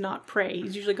that it's not prey.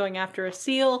 He's usually going after a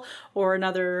seal or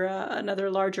another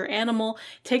larger animal.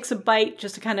 Takes a bite,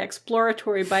 just a kind of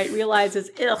exploratory bite, realizes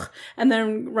ugh, and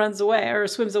then runs away or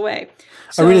swims away.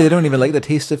 So, really? They don't even like the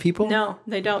taste of people? No,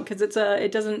 they don't, because it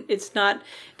doesn't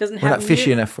We're not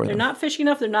fishy enough for them. They're not fishy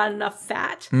enough. They're not enough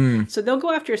fat. So they'll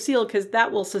go after a seal because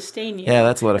that will sustain you. Yeah,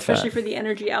 that's a lot of especially fat. for the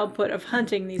energy output of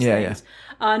hunting these things.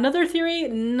 Another theory,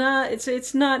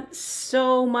 it's not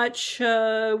so much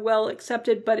well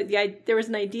accepted, but there was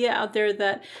an idea out there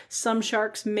that some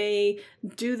sharks may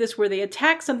do this where they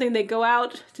attack something, they go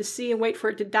out to sea and wait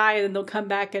for it to die, and then they'll come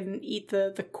back and eat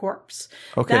the corpse.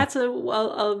 Okay. That's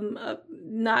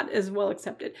not as well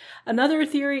accepted. Another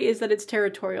theory is that it's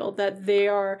territorial, that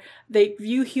they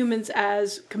view humans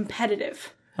as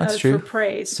competitive. That's true. For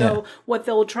prey. So what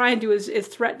they'll try and do is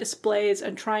threat displays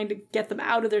and trying to get them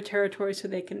out of their territory so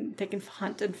they can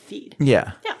hunt and feed.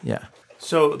 Yeah.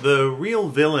 So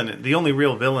the only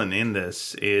real villain in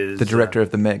this is the director of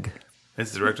the Meg.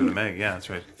 It's the director of the Meg. Yeah, that's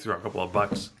right. Threw a couple of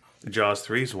bucks. The Jaws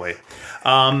 3's way.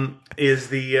 Is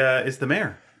the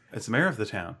mayor. It's the mayor of the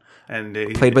town, and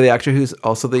Played by the actor who's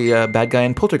also the bad guy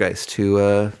in Poltergeist,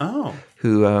 who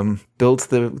builds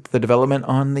the development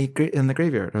in the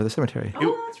graveyard or the cemetery.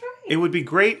 Oh, that's right. It would be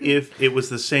great if it was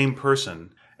the same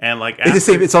person, and like It's the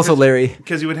same. It's also Larry,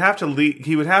 because he would have to leave.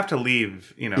 He would have to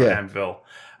leave, Anvil.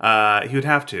 He would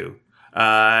have to,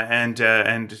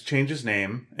 and change his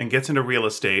name, and gets into real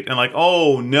estate, and like,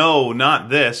 oh no, not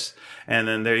this, and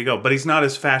then there you go. But he's not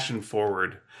as fashion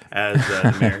forward as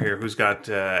the mayor here, who's got,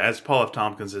 as Paul F.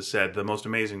 Tompkins has said, the most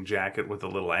amazing jacket with the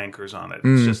little anchors on it.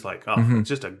 It's just like, it's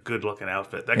just a good looking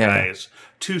outfit. That guy is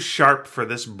too sharp for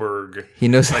this burg. He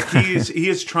knows, like he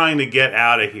is trying to get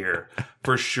out of here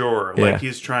for sure. Like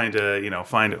he's trying to,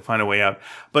 find a way out.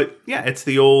 But yeah, it's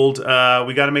the old,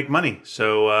 we got to make money.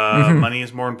 So money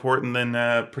is more important than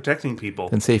protecting people.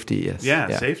 And safety, yes.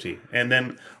 Yeah, safety. And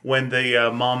then when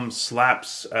the mom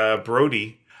slaps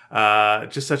Brody.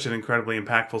 Just such an incredibly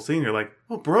impactful scene. You're like,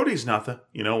 well, Brody's not the.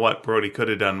 You know what? Brody could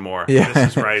have done more. Yeah. This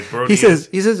is right. Brody. He says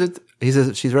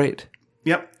she's right.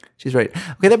 Yep. She's right.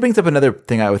 Okay, that brings up another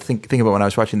thing I would think about when I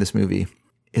was watching this movie,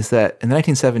 is that in the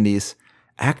 1970s,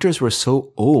 actors were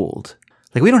so old.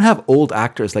 Like, we don't have old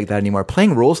actors like that anymore.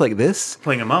 Playing roles like this.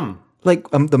 Playing a mum. Like,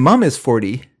 the mum is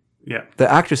 40. Yeah. The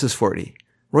actress is 40.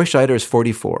 Roy Scheider is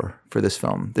 44 for this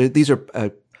film. These are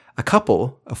a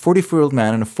couple, a 44-year-old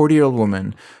man and a 40-year-old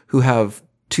woman who have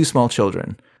 2 small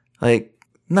children. Like,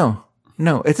 no.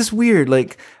 It's just weird.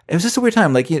 Like, it was just a weird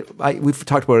time. Like, we've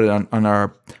talked about it on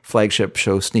our flagship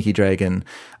show, Sneaky Dragon,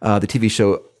 the TV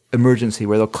show Emergency,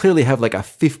 where they'll clearly have like a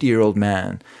 50-year-old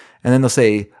man. And then they'll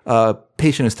say,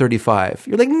 patient is 35.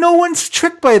 You're like, no one's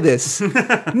tricked by this.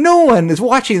 No one is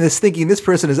watching this thinking this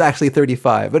person is actually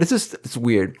 35. But it's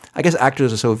weird. I guess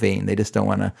actors are so vain. They just don't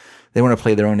want to, they want to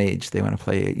play their own age. They want to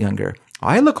play younger.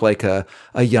 I look like a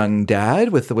young dad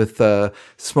with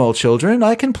small children.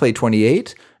 I can play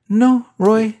 28. No,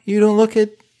 Roy, you don't look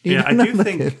it.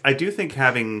 I do think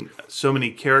having so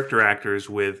many character actors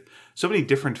with so many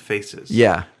different faces.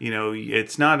 Yeah.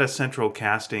 It's not a central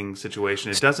casting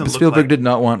situation. It doesn't look Spielberg like... did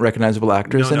not want recognizable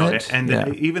actors in it.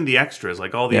 And even the extras,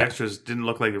 like all the extras didn't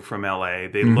look like they're from LA.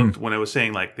 They looked, when I was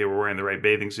saying like they were wearing the right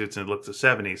bathing suits and it looked the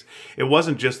 70s, it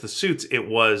wasn't just the suits, it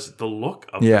was the look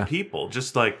of the people.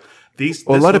 Just like these...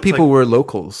 Well, a lot of people were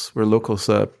locals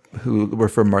who were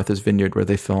from Martha's Vineyard where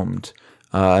they filmed.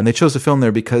 And they chose to film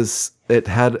there because it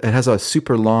has a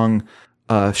super long,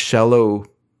 shallow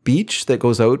beach that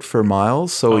goes out for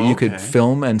miles, so you could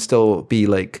film and still be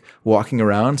like walking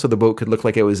around, so the boat could look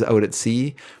like it was out at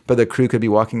sea, but the crew could be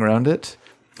walking around it.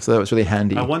 So that was really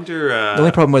handy. I wonder. The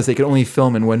only problem was they could only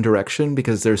film in one direction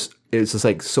because it's just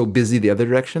like so busy the other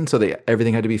direction, so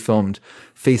everything had to be filmed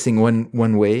facing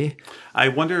one way. I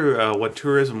wonder what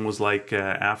tourism was like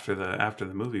after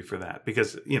the movie for that,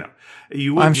 because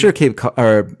I'm sure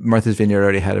Martha's Vineyard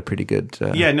already had a pretty good.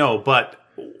 But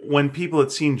when people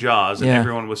had seen Jaws and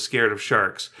everyone was scared of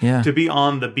sharks, to be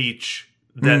on the beach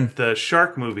that the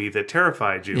shark movie that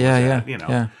terrified you was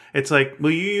at, it's like,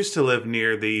 well, you used to live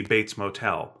near the Bates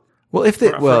Motel. Well, if they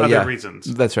for other reasons,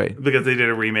 that's right, because they did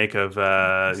a remake of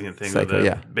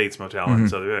Bates Motel, mm-hmm. and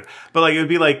so. But like it would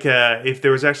be like if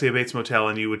there was actually a Bates Motel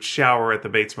and you would shower at the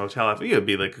Bates Motel, it would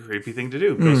be like a creepy thing to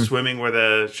do. Go swimming where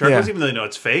the shark was, even though you know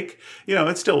it's fake.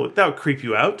 It's still, that would creep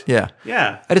you out. Yeah.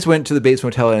 I just went to the Bates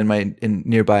Motel in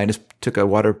nearby and just took a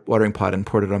watering pot and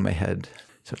poured it on my head.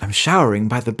 So I'm showering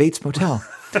by the Bates Motel.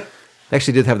 They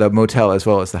actually did have the motel as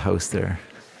well as the house there.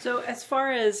 So as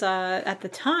far as at the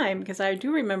time, because I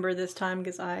do remember this time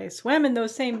because I swam in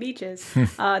those same beaches,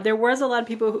 there were a lot of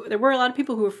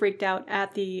people who were freaked out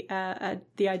at the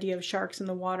idea of sharks in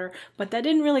the water, but that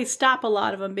didn't really stop a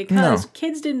lot of them because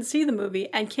kids didn't see the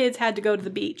movie and kids had to go to the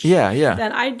beach. Yeah.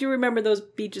 And I do remember those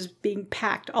beaches being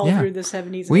packed all through the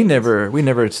 70s. We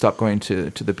never stopped going to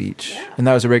the beach, and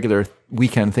that was a regular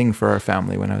weekend thing for our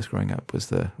family when I was growing up. Was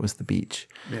the beach?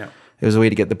 Yeah, it was a way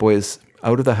to get the boys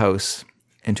out of the house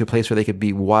into a place where they could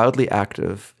be wildly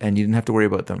active, and you didn't have to worry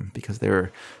about them because they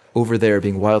were over there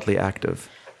being wildly active.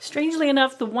 Strangely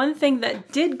enough, the one thing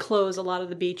that did close a lot of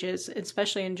the beaches,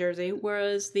 especially in Jersey,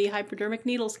 was the hypodermic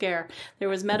needle scare. There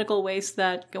was medical waste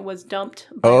that was dumped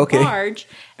by a barge,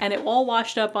 and it all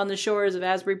washed up on the shores of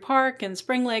Asbury Park and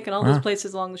Spring Lake and all those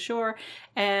places along the shore,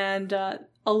 and a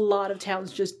lot of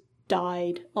towns just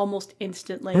died almost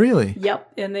instantly. Really?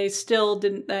 Yep. And they still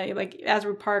didn't, like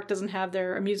Asbury Park doesn't have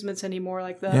their amusements anymore.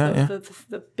 Like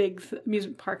the big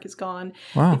amusement park is gone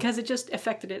because it just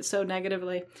affected it so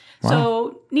negatively. Wow.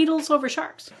 So needles over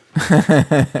sharks.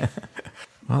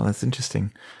 Well, that's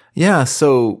interesting. Yeah.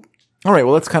 So, all right.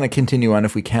 Well, let's kind of continue on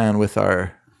if we can with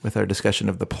our discussion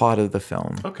of the plot of the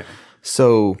film. Okay.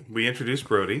 So we introduced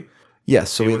Brody.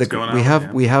 Yes, so See what's going on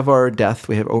with we have our death.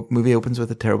 We have movie opens with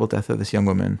a terrible death of this young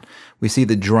woman. We see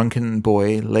the drunken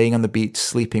boy laying on the beach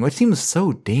sleeping, which seems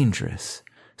so dangerous.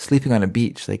 Sleeping on a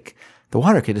beach, like the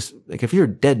water could just like if you're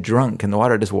dead drunk and the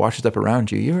water just washes up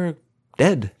around you, you're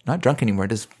dead, not drunk anymore,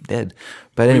 just dead.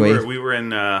 But anyway, we were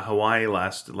in Hawaii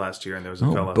last year, and there was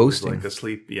a fellow who was like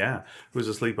asleep. Yeah, who was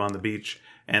asleep on the beach.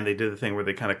 And they did the thing where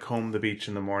they kind of combed the beach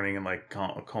in the morning and like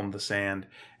combed the sand,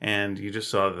 and you just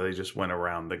saw that they just went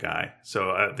around the guy.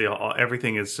 So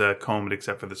everything is combed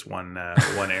except for this one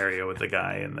area with the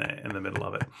guy in the middle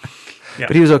of it. Yeah.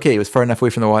 But he was okay. He was far enough away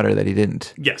from the water that he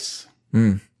didn't. Yes.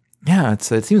 Yeah, it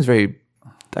seems very,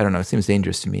 I don't know. It seems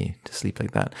dangerous to me to sleep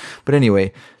like that. But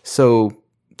anyway, so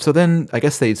then I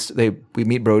guess we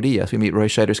meet Brody. Yes, we meet Roy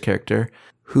Scheider's character,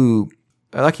 who.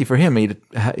 Lucky for him,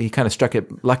 he kind of struck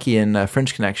it lucky in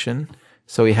French Connection,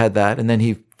 so he had that, and then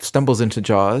he stumbles into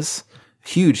Jaws,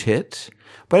 huge hit.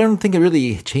 But I don't think it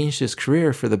really changed his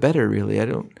career for the better. Really,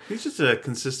 He's just a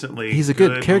consistently. He's a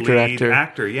good character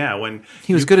actor. Yeah, when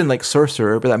he was good in like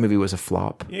Sorcerer, but that movie was a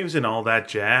flop. He was in All That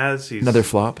Jazz. Another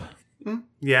flop.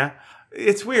 Yeah.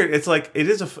 It's weird. It's like it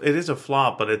is a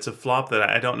flop, but it's a flop that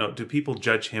I don't know. Do people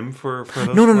judge him for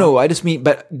those? No. I just mean,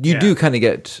 but you do kind of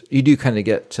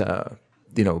get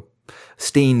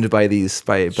stained by these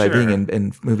by being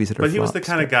in movies that are. But he was the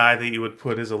kind of guy that you would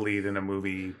put as a lead in a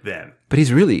movie then. But he's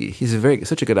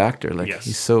such a good actor. Like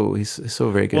he's so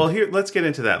very good. Well, here let's get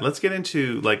into that. Let's get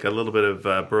into like a little bit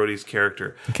of Brody's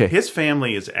character. Okay, his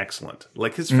family is excellent.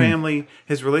 Like his family,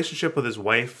 his relationship with his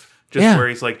wife. Just where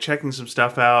he's like checking some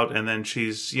stuff out, and then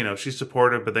she's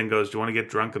supportive, but then goes, "Do you want to get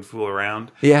drunk and fool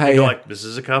around?" Yeah, and you're like, "This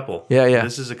is a couple. Yeah.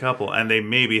 This is a couple, and they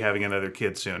may be having another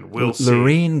kid soon. We'll see."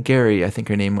 Lorraine Gary, I think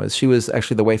her name was. She was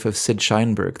actually the wife of Sid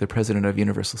Sheinberg, the president of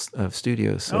Universal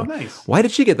Studios. So nice. Why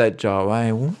did she get that job?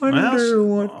 I wonder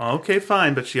what. Okay,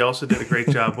 fine, but she also did a great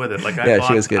job with it. Like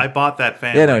she was good. I bought that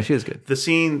family. Yeah, no, she was good. The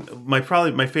scene, my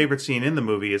favorite scene in the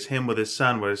movie is him with his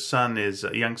son, where his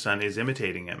young son is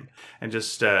imitating him and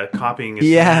just copying his.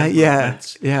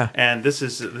 Yeah. And this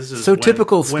is so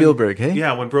typical Spielberg, hey?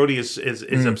 Yeah, when Brody is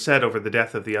upset over the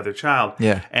death of the other child.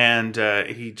 Yeah. And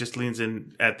he just leans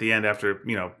in at the end after,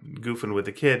 goofing with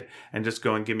the kid and just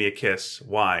going, "Give me a kiss."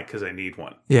 Why? Because I need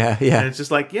one. Yeah. And it's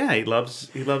just like, he loves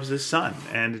his son.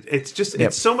 And it's just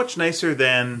it's so much nicer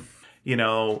than,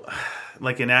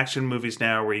 like in action movies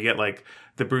now where you get like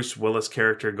the Bruce Willis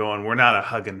character going, "We're not a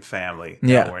hugging family."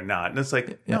 No, we're not. And it's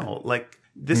like, no, like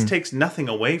this takes nothing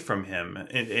away from him.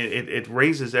 It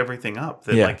raises everything up.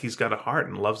 That like he's got a heart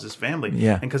and loves his family.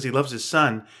 Yeah. And because he loves his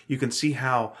son, you can see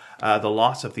how the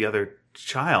loss of the other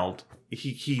child,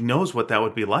 he knows what that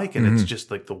would be like, and it's just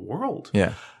like the world.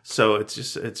 Yeah. So it's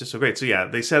just so great. So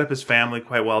they set up his family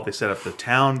quite well. They set up the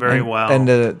town very well.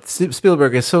 And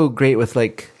Spielberg is so great with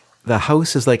like the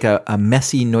house is like a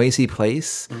messy, noisy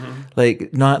place,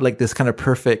 like not like this kind of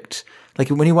perfect. Like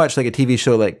when you watch like a TV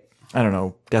show like, I don't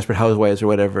know, Desperate Housewives or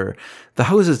whatever, the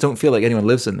houses don't feel like anyone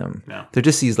lives in them. No. They're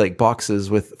just these like boxes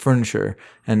with furniture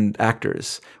and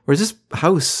actors. Whereas this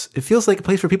house, it feels like a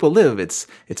place where people live. It's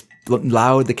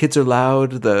loud. The kids are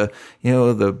loud. The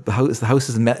house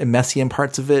is messy in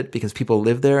parts of it because people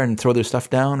live there and throw their stuff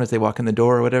down as they walk in the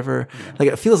door or whatever. Yeah. Like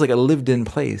it feels like a lived-in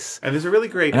place. And there's a really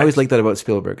great. I always like that about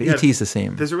Spielberg. Yeah, E.T. is the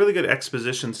same. There's a really good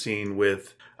exposition scene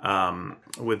with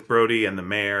Brody and the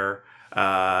mayor.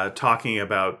 Talking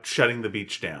about shutting the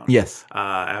beach down. Yes.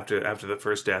 After the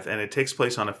first death, and it takes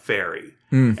place on a ferry,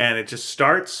 and it just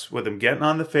starts with them getting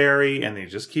on the ferry, and they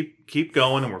just keep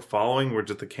going, and we're following.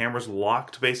 The camera's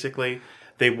locked basically.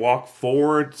 They walk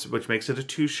forward, which makes it a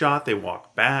 2-shot. They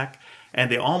walk back,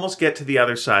 and they almost get to the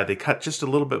other side. They cut just a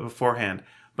little bit beforehand,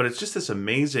 but it's just this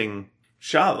amazing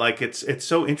shot. Like it's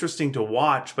so interesting to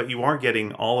watch, but you are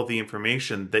getting all of the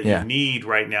information that you need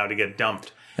right now to get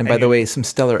dumped. And by the way, some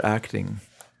stellar acting.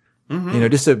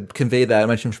 Just to convey that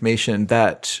much information,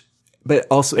 but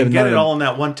also and get it all in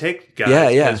that one take, guys.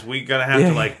 Yeah. Because we gotta have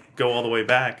to like go all the way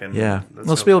back. And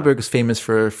well, Spielberg is famous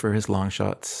for his long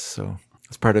shots, so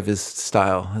it's part of his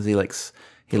style. As he likes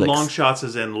long shots,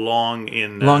 as in long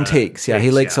takes. Yeah,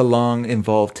 he likes a long,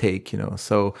 involved take.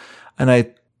 So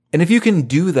and if you can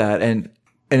do that and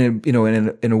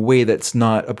in a way that's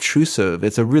not obtrusive,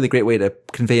 it's a really great way to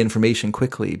convey information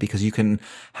quickly because you can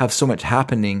have so much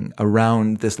happening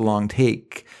around this long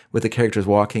take with the characters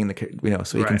walking,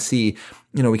 so you can see,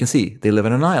 we can see they live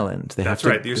on an island. That's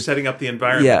right. You're setting up the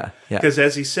environment. Yeah. Because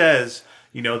as he says,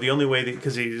 the only way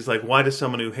because he's like, why does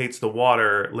someone who hates the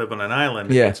water live on an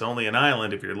island? Yeah. It's only an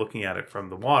island if you're looking at it from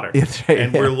the water. That's right,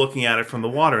 and we're looking at it from the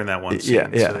water in that one scene.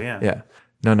 Yeah.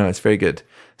 No, it's very good.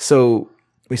 So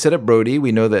we set up Brody.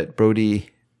 We know that Brody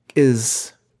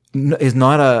is He's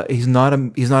not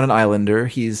an islander.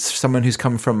 He's someone who's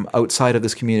come from outside of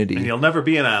this community. And he'll never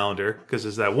be an islander because,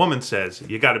 as that woman says,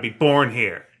 you got to be born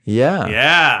here. Yeah.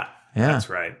 Yeah. That's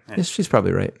right. Yeah. She's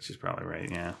probably right. She's probably right,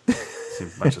 yeah.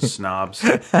 Seems a bunch of snobs.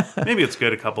 Maybe it's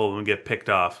good a couple of them get picked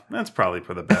off. That's probably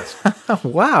for the best.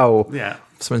 Wow. Yeah.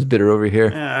 Someone's bitter over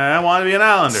here. Yeah, I want to be an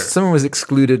islander. Someone was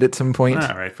excluded at some point.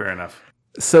 All right, fair enough.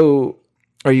 So,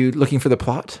 are you looking for the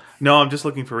plot? No, I'm just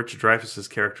looking for Richard Dreyfuss's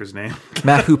character's name.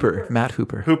 Matt Hooper. Matt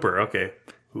Hooper. Hooper, okay.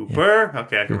 Hooper? Yeah.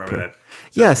 Okay, I can remember that.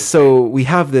 Yes, so we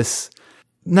have this...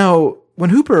 Now, when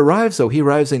Hooper arrives, though, he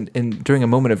arrives in during a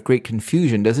moment of great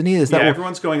confusion, doesn't he? Is that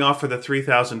everyone's going off for the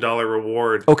 $3,000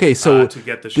 reward. Okay, so to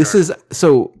get the shark. This is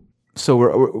so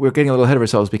we're getting a little ahead of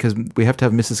ourselves because we have to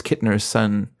have Mrs. Kittner's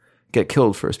son get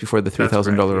killed first before the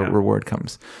 $3,000 reward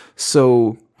comes.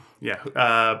 So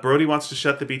Brody wants to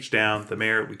shut the beach down. The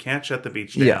mayor, we can't shut the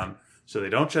beach down. Yeah. So they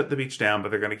don't shut the beach down,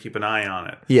 but they're going to keep an eye on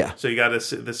it. Yeah. So you got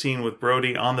the scene with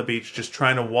Brody on the beach just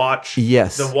trying to watch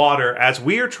Yes. the water as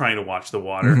we're trying to watch the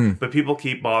water, but people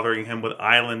keep bothering him with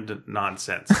island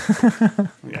nonsense.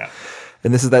 Yeah.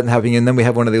 And this is that happening, and then we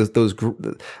have one of those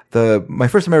my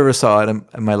first time I ever saw it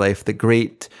in my life, that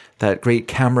great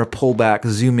camera pullback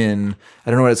zoom in.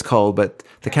 I don't know what it's called, but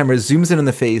the camera zooms in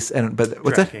the face, but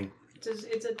what's Tracking.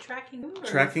 It's a tracking zoom?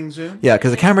 Tracking zoom? Yeah,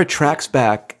 because the camera tracks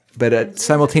back, but it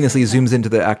simultaneously zooms into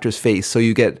the actor's face, so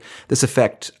you get this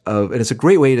effect of, and it's a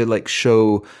great way to like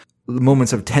show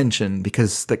moments of tension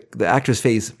because the actor's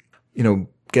face,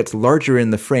 gets larger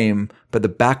in the frame, but the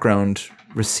background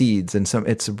recedes, and so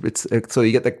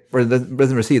you get it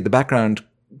doesn't recede. The background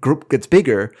group gets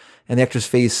bigger, and the actor's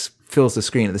face fills the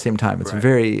screen at the same time. It's a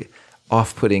very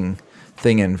off-putting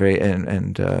thing, and very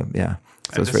yeah.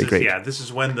 So it's very great. Yeah, this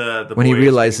is when the when he boy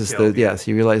realizes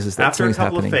he realizes that after something's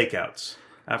happening.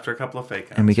 After a couple of fake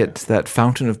outs. And we get that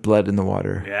fountain of blood in the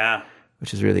water. Yeah.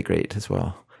 Which is really great as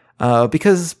well.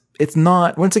 Because it's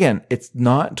not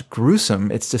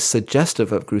gruesome. It's just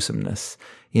suggestive of gruesomeness.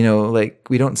 Like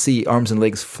we don't see arms and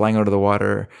legs flying out of the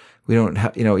water. We don't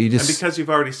have, you just... And because you've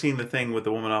already seen the thing with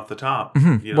the woman off the top.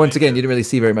 Once again, you didn't really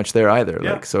see very much there either.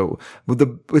 Yeah. Like, so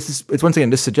it's once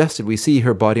again just suggested. We see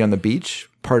her body on the beach,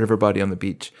 part of her body on the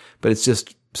beach, but it's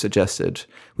just suggested.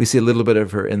 We see a little bit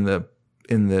of her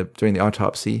during the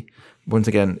autopsy. Once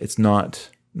again, it's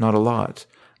not a lot.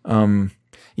 So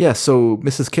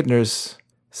Mrs. Kittner's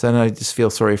son, I just feel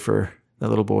sorry for that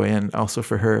little boy and also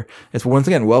for her. It's once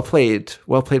again well played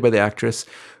by the actress,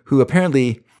 who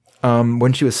apparently,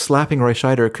 when she was slapping Roy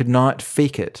Scheider, could not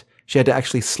fake it. She had to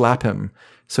actually slap him.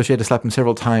 So she had to slap him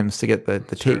several times to get the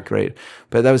take, right?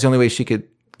 But that was the only way she could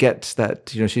get that,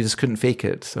 she just couldn't fake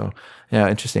it. So, yeah,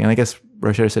 interesting. And I guess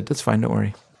Roy Scheider said, that's fine, don't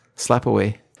worry. Slap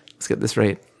away. Let's get this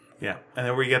right. Yeah. And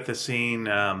then we get the scene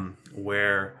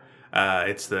where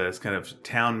it's kind of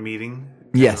town meeting.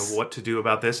 Yes. Of what to do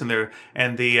about this, and the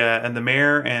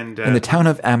mayor and in the town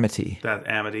of Amity. That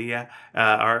Amity, yeah.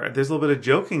 There's a little bit of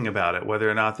joking about it,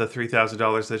 whether or not the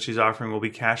 $3,000 that she's offering will be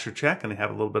cash or check, and they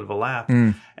have a little bit of a laugh.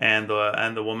 And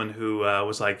the woman who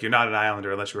was like, "You're not an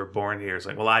islander unless you were born here," is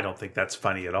like, "Well, I don't think that's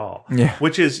funny at all." Yeah.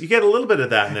 Which is, you get a little bit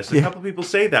of that in this. A couple of people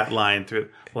say that line through.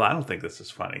 Well, I don't think this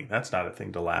is funny. That's not a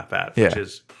thing to laugh at. Which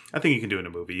is, I think you can do in a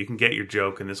movie. You can get your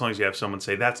joke, and as long as you have someone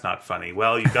say that's not funny,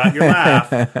 well, you got your laugh,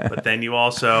 but then you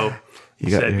also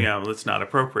said, it's not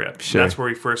appropriate. Sure. That's where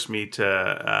we first meet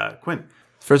Quint.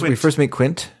 We first meet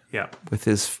Quint. Yeah. With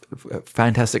his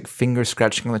fantastic finger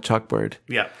scratching on the chalkboard.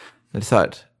 Yeah. I just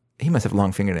thought, he must have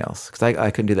long fingernails, because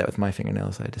I couldn't do that with my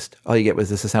fingernails. All you get was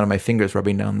the sound of my fingers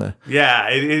rubbing down the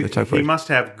chalkboard. He must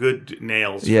have good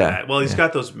nails for that. Well, he's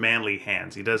got those manly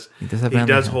hands. He does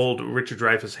hold Richard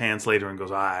Dreyfuss' hands later and goes,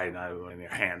 your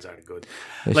hands aren't good.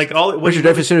 Richard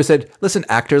Dreyfuss should have said, listen,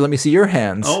 actor, let me see your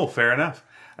hands. Oh, fair enough.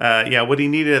 What he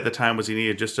needed at the time was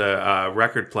just a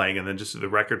record playing and then just the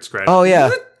record scratch. Oh,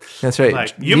 yeah. That's right.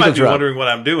 Like, you might be wondering what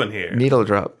I'm doing here. Needle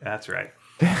drop. That's right.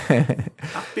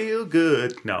 I feel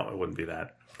good. No, it wouldn't be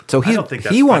that. So I don't think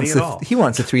that's he funny wants at all. He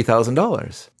wants the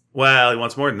 $3,000. Well, he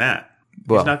wants more than that.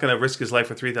 Well, he's not going to risk his life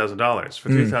for $3,000. For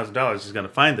 $3,000, he's going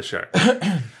to find the shark.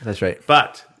 That's right.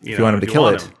 But if you want him to kill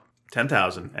it,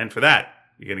 $10,000, and for that,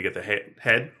 you're going to get the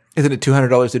head. Isn't it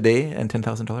 $200 a day and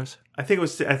 $10,000? I think it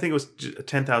was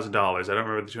 $10,000. I don't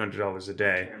remember the $200 a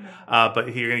day.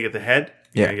 But you're going to get the head.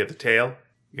 You're going to get the tail.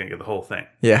 You're going to get the whole thing.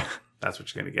 Yeah, that's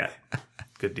what you're going to get.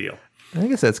 Good deal. I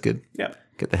guess that's good. Yeah.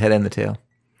 Get the head and the tail.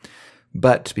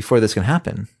 But before this can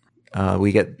happen,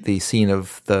 we get the scene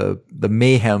of the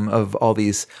mayhem of all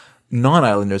these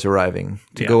non-islanders arriving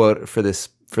to go out for this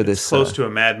close to a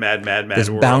mad this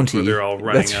world bounty. where they're all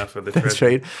running out for the treasure. That's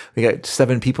right. We got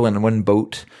 7 people in one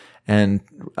boat, and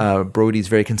Brody's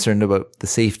very concerned about the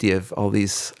safety of all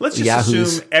these Let's just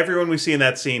yahoos. assume everyone we see in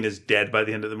that scene is dead by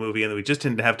the end of the movie, and that we just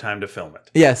didn't have time to film it.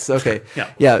 Yes, okay.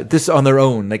 Yeah. Yeah, this on their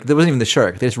own. Like, there wasn't even the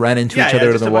shark. They just ran into each other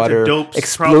in just the a bunch water, of dopes,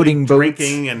 exploding probably boats.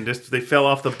 drinking, and just they fell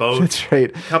off the boat. That's right.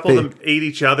 A couple of them ate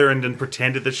each other and then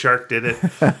pretended the shark did it.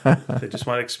 They just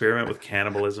want to experiment with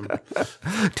cannibalism.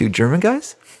 Two German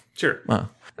guys? Sure.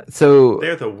 So,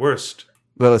 They're the worst.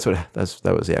 well, that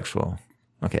was the actual.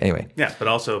 Okay, anyway. Yeah, but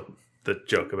also the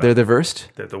joke about They're the worst?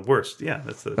 they're the worst. Yeah,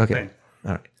 that's the Okay. thing.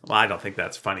 All right. Well, I don't think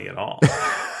that's funny at all.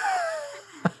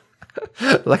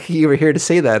 Lucky you were here to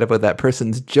say that about that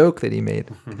person's joke that he made.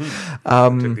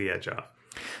 Took the edge off.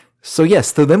 So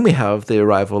yes, so then we have the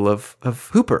arrival of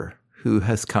Hooper, who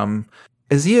has come.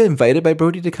 Is he invited by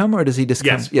Brody to come, or does he just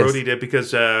Yes, come? Yes, Brody did,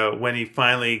 because when he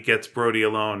finally gets Brody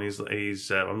alone, he's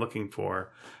I'm looking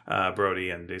for Brody,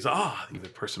 and he's you're the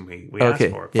person we asked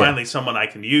for. yeah. Finally, someone I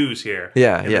can use here.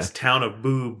 Yeah, in yeah. this town of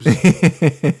boobs.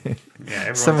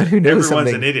 Yeah, Someone who knows everyone's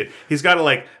something. an idiot. He's got to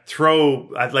like throw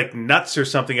like nuts or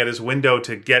something at his window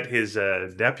to get his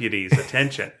deputy's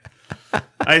attention.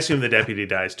 I assume the deputy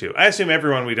dies too. I assume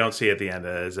everyone we don't see at the end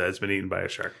has been eaten by a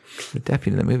shark. The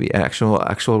deputy in the movie, actual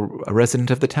resident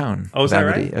of the town. Oh, is that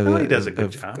Vanity, right? He does a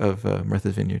good job. Of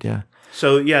Martha's Vineyard. Yeah.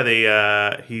 So yeah, they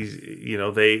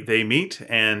meet,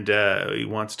 and he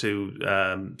wants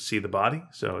to see the body.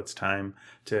 So it's time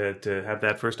to have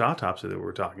that first autopsy that we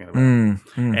were talking about.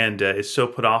 And is so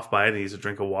put off by it. He needs a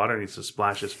drink of water. He needs to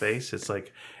splash his face. It's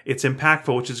like it's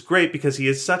impactful, which is great because he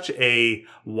is such a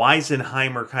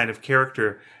Weisenheimer kind of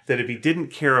character that if he didn't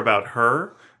care about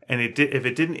her. And if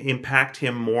it didn't impact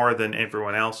him more than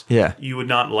everyone else, you would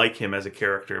not like him as a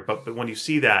character. But when you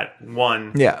see that,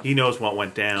 he knows what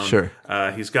went down. Sure.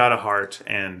 He's got a heart,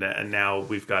 and now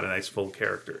we've got a nice full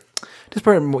character. Just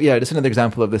just another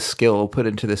example of the skill put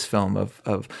into this film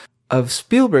of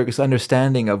Spielberg's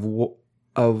understanding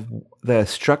of the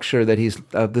structure that he's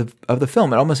of the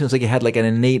film. It almost seems like he had like an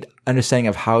innate understanding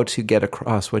of how to get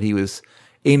across what he was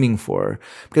aiming for,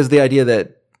 because the idea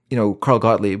that Carl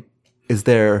Gottlieb is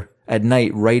there at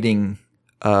night writing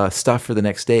stuff for the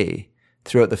next day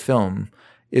throughout the film.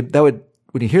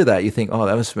 When you hear that, you think, oh,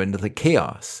 that must have been like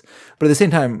chaos. But at the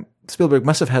same time, Spielberg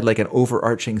must have had like an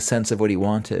overarching sense of what he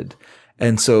wanted.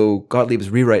 And so Gottlieb's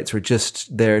rewrites were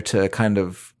just there to kind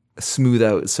of smooth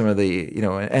out some of the,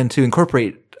 and to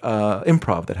incorporate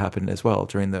improv that happened as well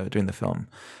during the film.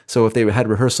 So if they had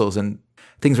rehearsals and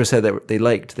things were said that they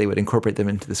liked, they would incorporate them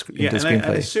into the screenplay.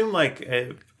 I assume like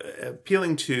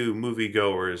appealing to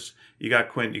moviegoers, you got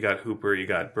Quint, you got Hooper, you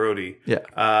got Brody. Yeah.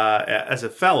 As a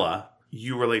fella,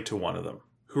 you relate to one of them.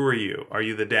 Who are you? Are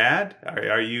you the dad?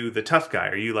 Are you the tough guy?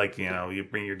 Are you like, you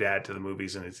bring your dad to the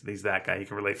movies and he's that guy? You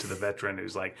can relate to the veteran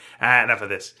who's like, enough of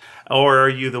this. Or are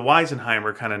you the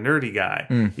Weisenheimer kind of nerdy guy?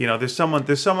 There's someone.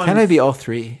 Can I be all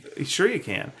three? Sure you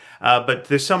can. But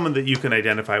there's someone that you can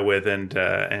identify with and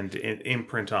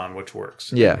imprint on, which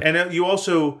works. Yeah. And you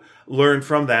also learn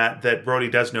from that Brody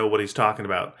does know what he's talking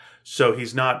about. So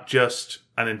he's not just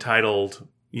an entitled,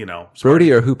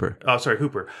 Brody or Hooper? Oh, sorry,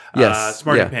 Hooper. Yes.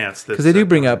 Smarty pants. Because they do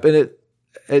bring up, and it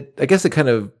I guess it kind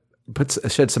of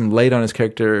sheds some light on his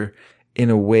character in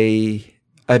a way.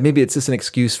 Maybe it's just an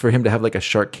excuse for him to have like a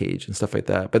shark cage and stuff like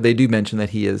that. But they do mention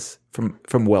that he is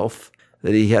from wealth,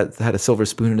 that he had a silver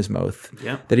spoon in his mouth,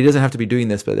 that he doesn't have to be doing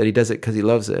this, but that he does it because he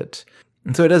loves it.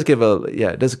 And so it does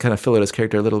it does kind of fill out his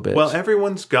character a little bit. Well,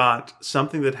 everyone's got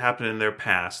something that happened in their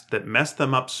past that messed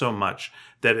them up so much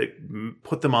that it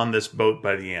put them on this boat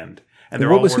by the end. And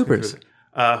what was Hooper's?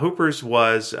 Hooper's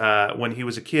was, when he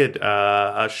was a kid,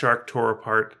 a shark tore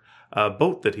apart a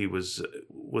boat that he was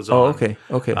on. Oh, okay.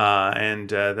 And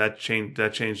that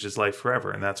changed his life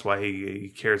forever, and that's why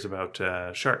he cares about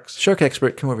sharks. Shark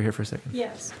expert, come over here for a second.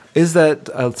 Yes. Is that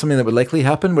something that would likely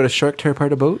happen? Would a shark tear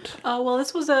apart a boat? Well,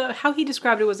 this was how he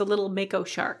described it was a little mako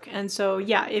shark, and so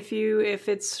if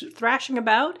it's thrashing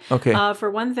about, for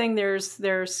one thing, their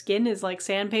skin is like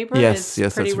sandpaper. Yes,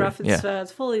 it's pretty that's rough. right.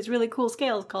 It's full of these really cool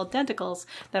scales called tentacles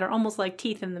that are almost like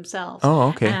teeth in themselves. Oh,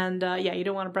 okay. And you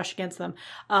don't want to brush against them.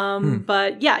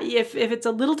 But if it's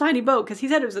a little tiny boat, because he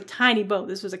said it was a tiny boat.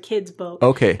 This was a kid's boat.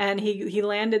 Okay. And he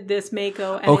landed this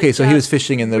mako. And so he was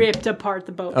fishing in the ripped apart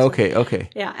the boat. Okay.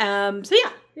 Yeah.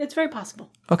 It's very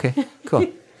possible. Okay.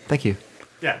 Cool. Thank you.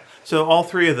 Yeah. So all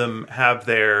three of them have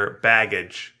their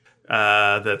baggage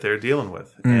that they're dealing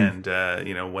with, and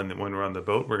when we're on the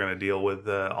boat, we're going to deal with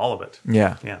all of it.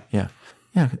 Yeah.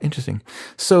 Interesting.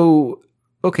 So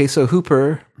so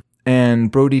Hooper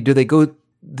and Brody, do they go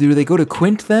to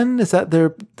Quint then? Is that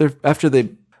their after they?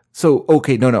 So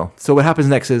no. So what happens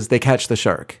next is they catch the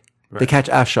shark. Right. They catch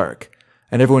a shark,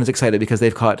 and everyone's excited because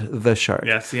they've caught the shark.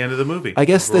 Yeah, it's the end of the movie. I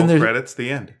guess Roll then there's credits,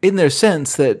 the end. in their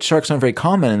sense that sharks aren't very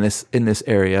common in this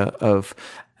area of,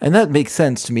 and that makes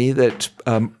sense to me that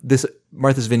this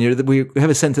Martha's Vineyard, that we have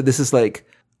a sense that this is like,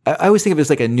 I always think of it as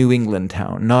like a New England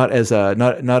town, not as a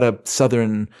not a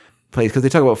southern place, because they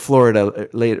talk about Florida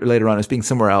later on as being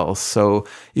somewhere else. So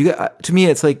to me,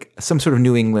 it's like some sort of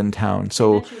New England town.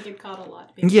 So They've caught a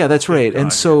lot. yeah, that's right.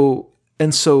 And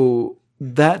so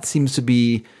that seems to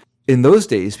be in those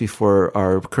days before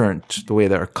the way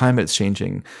that our climate's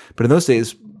changing. But in those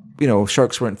days,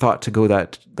 sharks weren't thought to go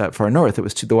that far north. It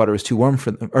was the water was too warm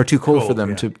for them, or too cold for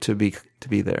them to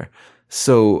be there.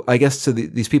 So I guess to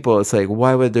these people, it's like,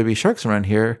 why would there be sharks around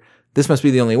here? This must be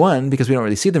the only one because we don't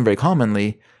really see them very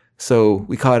commonly. So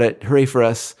we caught it. Hooray for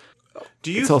us.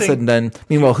 It's all said and done.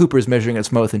 Meanwhile, Hooper's measuring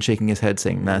its mouth and shaking his head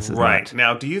saying, "This is right."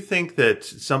 Now, do you think that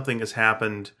something has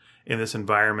happened in this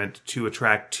environment to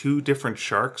attract two different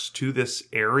sharks to this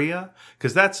area?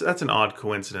 Because that's an odd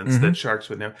coincidence that sharks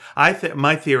would never.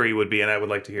 My theory would be, and I would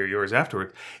like to hear yours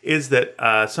afterwards, is that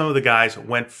some of the guys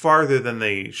went farther than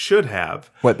they should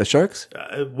have. What, the sharks?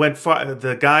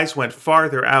 The guys went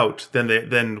farther out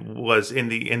than was in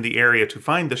the area to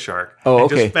find the shark. Oh, and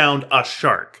okay. Just found a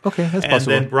shark. Okay, that's and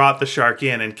possible. And then brought the shark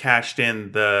in and cashed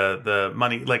in the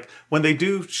money. Like when they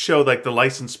do show like the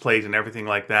license plate and everything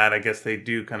like that, I guess they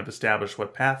do kind of establish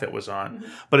what path it was on.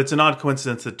 But it's an odd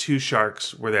coincidence that two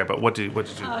sharks were there. But what did you do?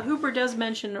 Hooper does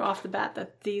mention off the bat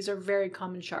that these are very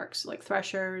common sharks, like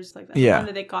threshers, like that. Yeah. The one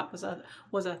that they caught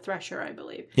was a thresher, I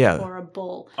believe. Yeah. Or a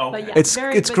bull. Okay. But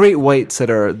yeah, It's great whites that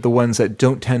are the ones that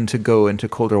don't tend to go into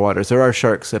colder waters. There are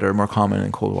sharks that are more common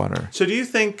in cold water. So do you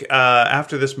think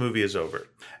after this movie is over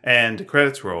and the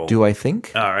credits roll? Do I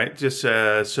think? All right. Just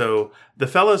so the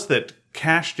fellas that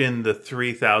cashed in the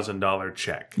 $3,000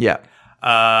 check. Yeah.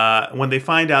 When they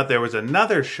find out there was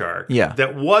another shark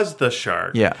that was the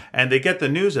shark, and they get the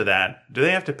news of that, do they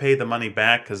have to pay the money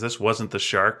back because this wasn't the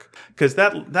shark? Because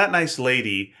that nice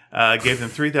lady gave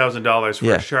them $3,000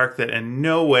 for a shark that in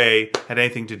no way had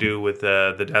anything to do with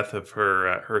the death of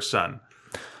her son.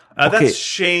 That's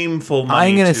shameful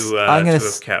money to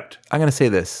have kept. I'm going to say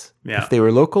this. Yeah. If they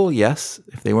were local, yes.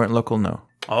 If they weren't local, no.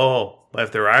 Oh,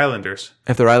 if they're Islanders.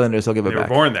 If they're Islanders, they'll give it They back.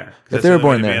 were born there. If they were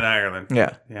born there. In Ireland.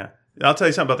 Yeah. Yeah. I'll tell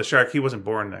you something about the shark. He wasn't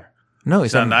born there. No,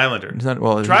 He's not an Islander. He's not.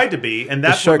 Well, tried to be, and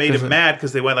that's what made him mad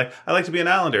because they went like, "I like to be an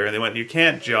Islander," and they went, "You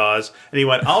can't, Jaws." And he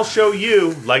went, "I'll show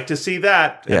you. Like to see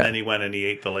that." And then he went and he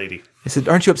ate the lady. I said,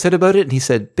 "Aren't you upset about it?" And he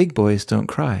said, "Big boys don't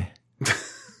cry."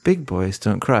 Big boys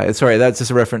don't cry. Sorry, that's just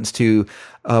a reference to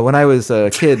when I was a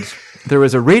kid. There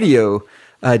was a radio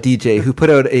DJ who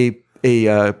put out a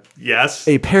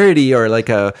parody or like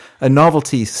a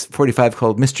novelty 45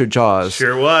 called Mr. Jaws.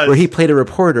 Sure was. Where he played a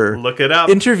reporter. Look it up.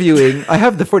 Interviewing. I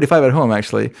have the 45 at home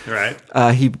actually. Right.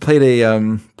 He played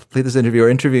this interviewer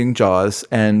interviewing Jaws,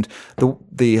 and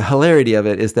the hilarity of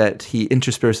it is that he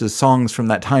intersperses songs from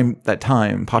that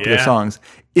time, popular songs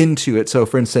into it. So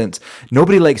for instance,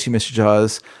 "Nobody Likes You, Mr.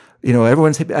 Jaws."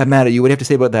 Everyone's mad at you. What do you have to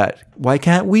say about that? Why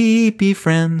can't we be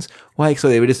friends? Why? So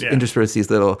they would just intersperse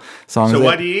these little songs. So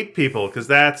why do you eat people? Because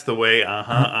that's the way.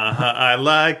 I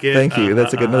like it. Thank you.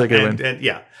 That's another good one.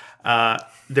 And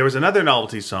there was another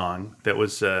novelty song that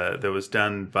was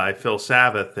done by Phil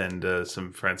Savath and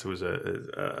some friends. Who was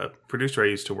a producer I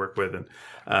used to work with and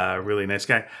a really nice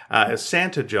guy.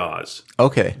 Santa Jaws.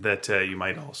 Okay. That you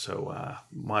might also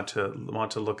want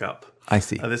to look up. I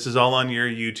see. This is all on your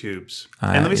YouTubes.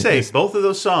 And let me say, both of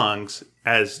those songs,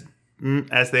 as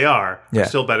they are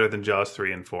still better than Jaws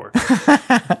 3 and 4.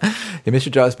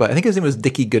 Mr. Jaws, but I think his name was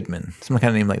Dickie Goodman, some kind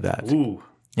of name like that. Ooh.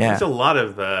 Yeah. There's a lot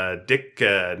of Dick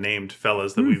named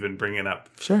fellas that we've been bringing up.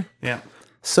 Sure. Yeah.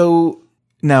 So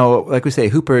now, like we say,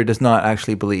 Hooper does not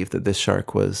actually believe that this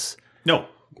shark was. No.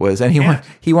 And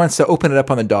he wants to open it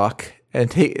up on the dock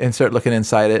and start looking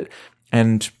inside it.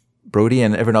 And Brody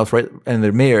and everyone else, and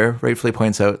the mayor rightfully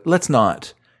points out, let's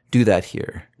not do that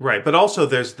here. Right, but also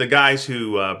there's the guys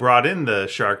who brought in the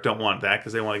shark don't want that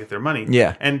because they want to get their money.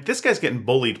 Yeah, and this guy's getting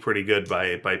bullied pretty good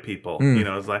by people.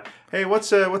 It's like, hey,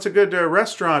 what's a good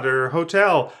restaurant or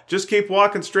hotel? Just keep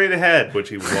walking straight ahead. Which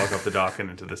he would walk up the dock and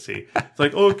into the sea. It's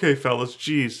like, okay, fellas,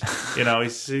 geez,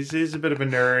 he's a bit of a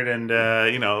nerd, and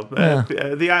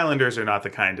the Islanders are not the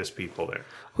kindest people there.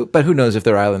 But who knows if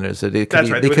they're Islanders? That's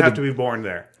right. They would have to be born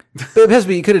there. But it has to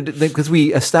be because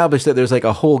we established that there's like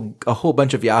a whole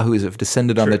bunch of yahoos have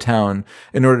descended on the town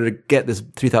in order to get this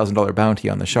 $3,000 bounty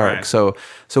on the shark. Right. So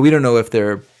we don't know if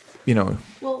they're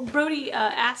Well, Brody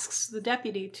asks the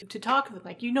deputy to talk to them.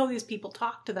 Like, these people,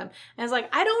 talk to them. And it's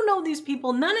like, I don't know these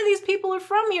people. None of these people are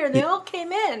from here. They all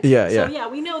came in. Yeah, So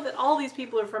we know that all these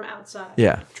people are from outside.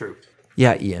 Yeah. True.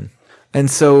 Yeah, Ian. And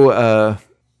so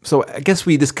I guess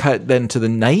we just cut then to the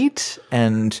night,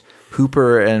 and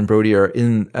Hooper and Brody are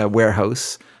in a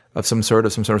warehouse of some sort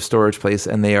of storage place,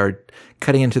 and they are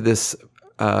cutting into this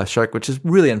shark, which is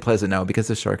really unpleasant now because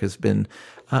the shark has been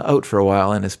out for a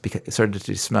while and has started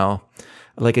to smell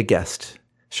like a guest.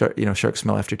 Shark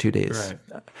smell after 2 days.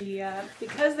 Right. Yeah,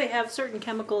 because they have certain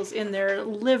chemicals in their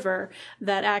liver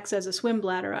that acts as a swim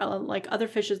bladder, like other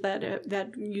fishes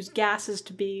that use gases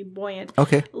to be buoyant.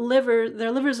 Okay.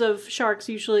 Their livers of sharks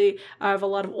usually have a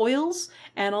lot of oils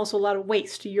and also a lot of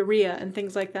waste, urea and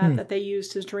things like that, that they use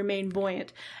to remain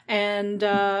buoyant. And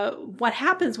what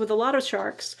happens with a lot of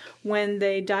sharks when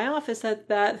they die off is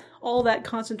that all that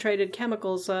concentrated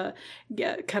chemicals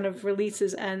kind of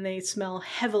releases, and they smell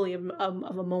heavily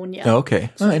of ammonia. Oh, okay.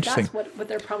 So Interesting. that's what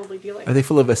they're probably feeling. Are they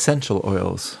full of essential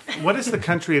oils? What is the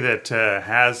country that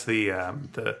has the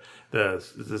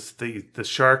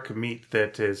shark meat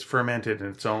that is fermented in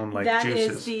its own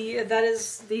juices? That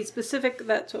is the specific,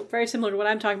 that's very similar to what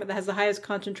I'm talking about, that has the highest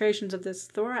concentrations of this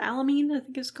thoralamine, I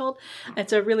think it's called.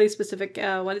 It's a really specific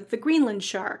one. It's the Greenland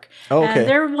shark. Oh, okay. And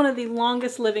they're one of the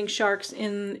longest living sharks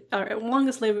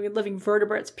longest living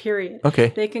vertebrates, period.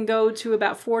 Okay. They can go to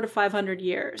about 400 to 500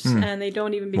 years, and they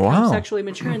don't even become sexually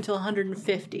mature until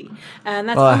 150. And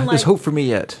that's unlike... There's hope for me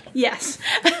yet. Yes.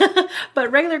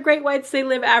 But regular great whites, they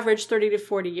live average 30 to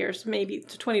 40 years, maybe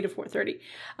 20 to 30.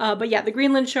 But yeah, the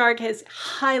Greenland shark is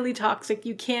highly toxic.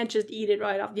 You can't just eat it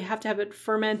right off. You have to have it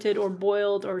fermented or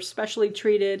boiled or specially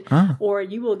treated, or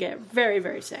you will get very,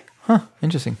 very sick. Huh,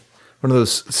 interesting. One of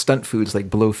those stunt foods like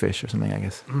blowfish or something, I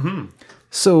guess. Mm-hmm.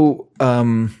 So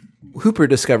Hooper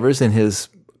discovers in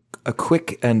a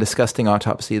quick and disgusting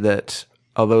autopsy that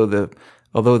although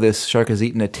this shark has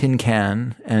eaten a tin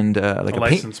can and a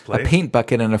paint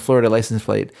bucket and a Florida license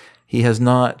plate, he has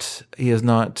not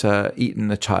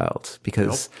eaten a child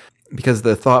because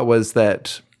the thought was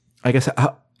that, I guess,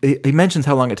 he mentions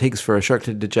how long it takes for a shark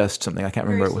to digest something. I can't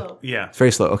remember. Very slow. Yeah. It's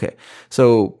very slow. Okay.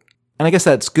 So, and I guess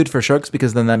that's good for sharks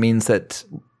because then that means that,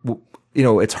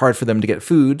 it's hard for them to get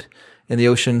food in the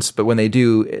oceans, but when they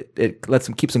do, it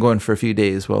keeps them going for a few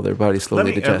days while their body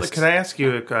slowly digests. Could I ask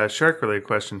you a shark-related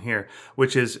question here,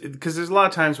 which is, because there's a lot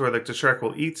of times where the shark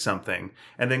will eat something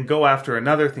and then go after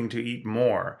another thing to eat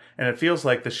more, and it feels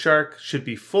like the shark should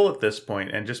be full at this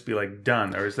point and just be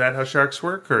done. Or is that how sharks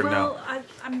work, or no? Well,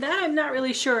 I'm not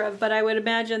really sure of, but I would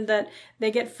imagine that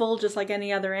they get full just like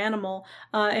any other animal.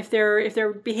 If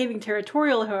they're behaving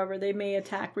territorial, however, they may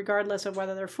attack regardless of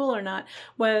whether they're full or not.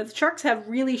 Well, sharks have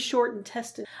really short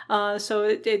intestines, so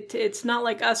it's not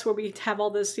like us where we have all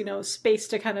this space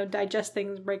to kind of digest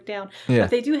things, break down. Yeah.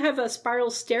 But they do have a spiral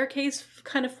staircase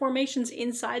kind of formations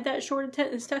inside that short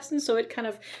intestine, so it kind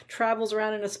of travels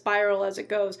around in a spiral as it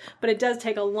goes. But it does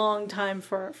take a long time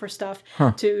for stuff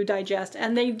to digest,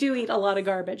 and they do eat a lot of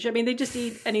garbage. I mean, they just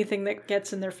eat anything that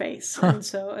gets in their face, and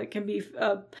so it can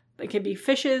be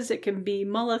fishes, it can be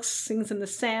mollusks, things in the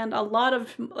sand. A lot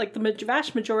of, the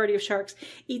vast majority of sharks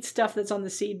eat stuff that's on the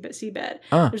seabed.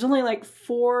 There's only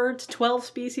 4 to 12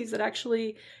 species that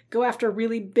actually go after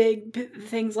really big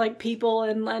things like people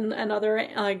and other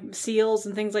seals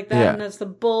and things like that. Yeah. And that's the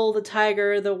bull, the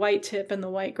tiger, the white tip, and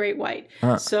the great white.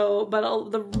 So,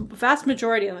 but the vast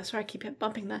majority of sorry, I keep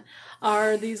bumping that,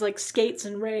 are these skates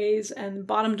and rays and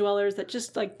bottom dwellers that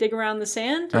just dig around the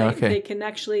sand. Okay. They can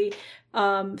actually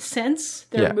sense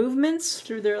their movements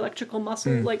through their electrical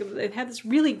muscle. They have this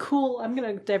really cool, I'm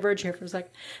going to diverge here for a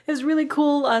second, this really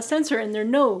cool sensor in their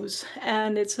nose,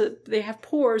 and they have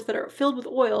pores that are filled with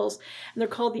oils, and they're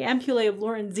called the ampullae of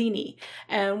Lorenzini.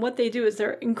 And what they do is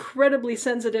they're incredibly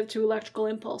sensitive to electrical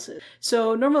impulses.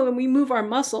 So normally when we move our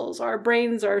muscles, our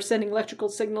brains are sending electrical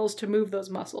signals to move those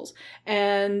muscles.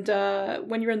 And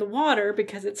when you're in the water,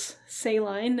 because it's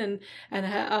saline and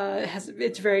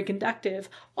it's very conductive,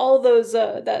 all those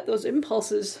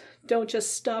impulses don't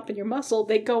just stop in your muscle,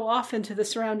 they go off into the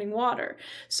surrounding water.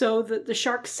 So the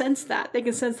sharks sense that. They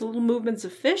can sense the little movements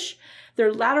of fish.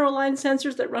 Their lateral line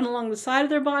sensors that run along the side of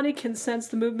their body can sense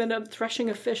the movement of threshing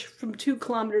a fish from 2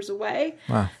 kilometers away.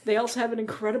 Wow. They also have an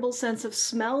incredible sense of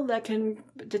smell that can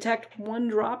detect 1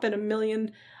 drop in a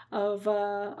million of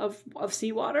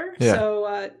seawater. Yeah.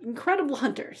 So incredible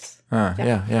hunters.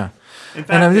 Yeah. In fact,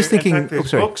 and I'm just thinking,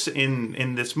 there's books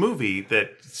in this movie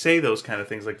that say those kind of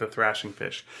things, like the thrashing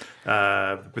fish,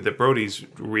 that Brody's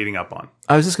reading up on.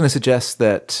 I was just going to suggest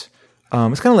that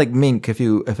it's kind of like mink.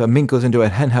 If a mink goes into a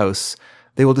hen house,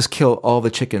 they will just kill all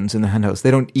the chickens in the hen house.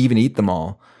 They don't even eat them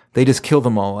all. they just kill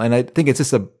them all. And I think it's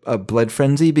just a blood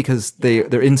frenzy because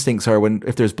their instincts are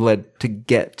if there's blood to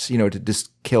get, to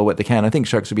just kill what they can. I think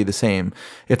sharks would be the same.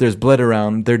 If there's blood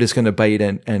around, they're just going to bite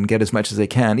and get as much as they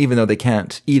can, even though they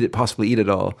can't possibly eat it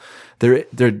all.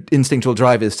 Their instinctual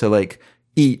drive is to like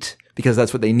eat because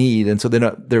that's what they need. And so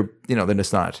they're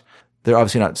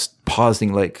obviously not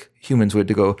pausing like humans would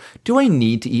to go, do I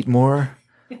need to eat more?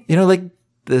 Like,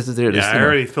 I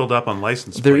already filled up on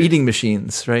license plate. They're eating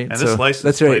machines, right? And this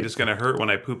license plate is going to hurt when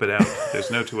I poop it out.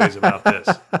 There's no two ways about this.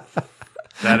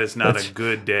 That is not a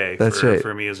good day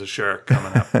for me as a shark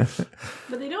coming up.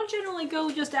 But they don't generally go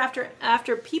just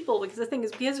after people, because the thing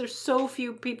is, because there's so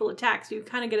few people attacked, so you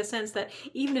kind of get a sense that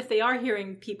even if they are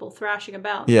hearing people thrashing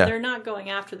about, they're not going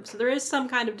after them. So there is some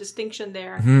kind of distinction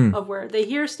there of where they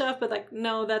hear stuff, but like,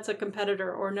 no, that's a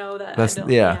competitor, or no, that's I don't.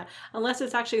 Yeah. Unless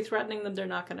it's actually threatening them, they're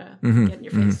not going to get in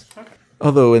your face. Okay.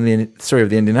 Although in the story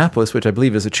of the Indianapolis, which I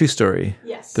believe is a true story,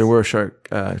 there were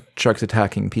sharks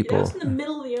attacking people. It was in the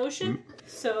middle of the ocean.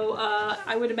 So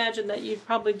I would imagine that you're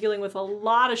probably dealing with a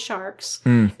lot of sharks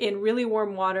in really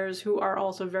warm waters who are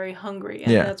also very hungry.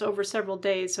 And that's over several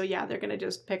days. So they're going to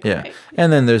just pick away.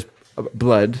 And then there's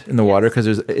blood in the water because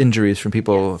there's injuries from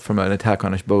people from an attack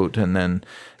on a boat. And then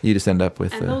you just end up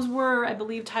with... And those were, I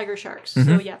believe, tiger sharks. So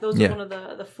those are one of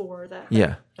the four that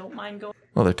don't mind going.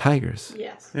 Well, they're tigers.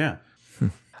 Yes. Yeah.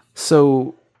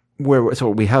 So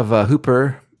we have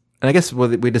Hooper. And I guess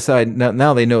we decide...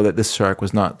 Now they know that this shark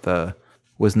was not the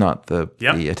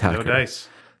attacker. No dice.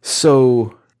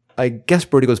 So I guess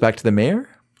Brody goes back to the mayor.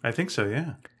 I think so,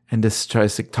 yeah. And just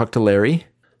tries to talk to Larry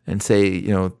and say,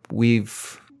 the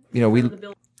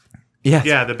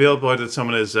billboard that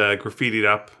someone has graffitied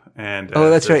up and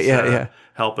that's right,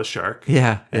 help a shark.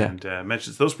 And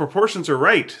mentions those proportions are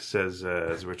right, says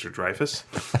Richard Dreyfuss.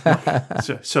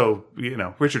 so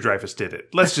Richard Dreyfuss did it.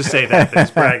 Let's just say that he's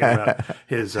bragging about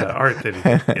his art that he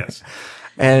did. Yes,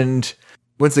 and.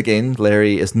 Once again,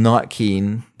 Larry is not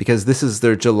keen because this is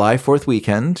their July 4th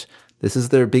weekend. This is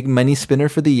their big money spinner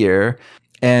for the year.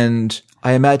 And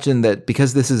I imagine that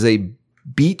because this is a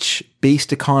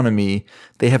beach-based economy,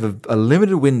 they have a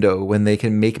limited window when they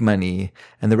can make money.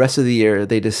 And the rest of the year,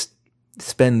 they just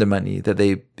spend the money that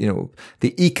they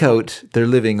eke out their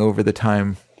living over the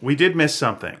time. We did miss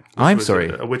something.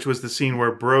 Which was the scene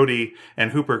where Brody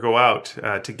and Hooper go out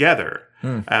together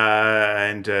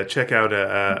and check out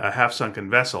a half-sunken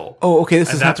vessel. Oh, okay, this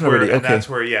has happened already. Okay. And that's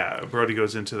where,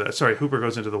 Hooper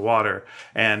goes into the water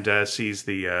and sees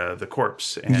the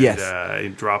corpse and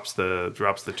it drops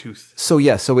the tooth. So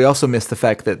we also missed the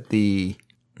fact that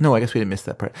I guess we didn't miss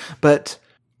that part. But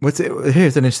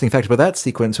here's an interesting fact about that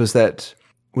sequence was that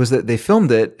they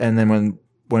filmed it, and then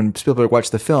when Spielberg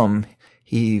watched the film,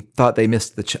 he thought they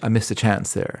missed a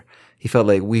chance there. He felt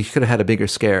like we could have had a bigger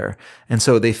scare. And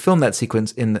so they filmed that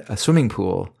sequence in a swimming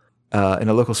pool, in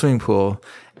a local swimming pool,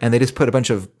 and they just put a bunch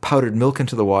of powdered milk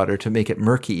into the water to make it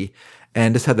murky,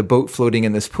 and just had the boat floating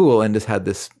in this pool and just had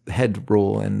this head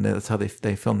roll, and that's how they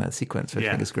filmed that sequence, which I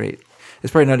think is great.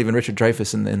 It's probably not even Richard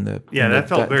Dreyfuss in the that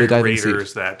felt very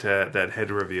Raiders that head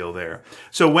reveal there.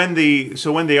 So when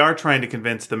they are trying to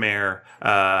convince the mayor,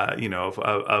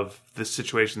 of the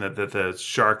situation that the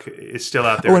shark is still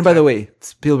out there. Oh, and by the way,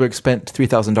 Spielberg spent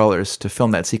 $3,000 to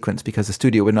film that sequence because the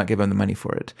studio would not give him the money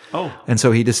for it. Oh, and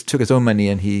so he just took his own money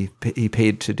and he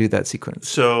paid to do that sequence.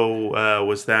 So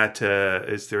was that?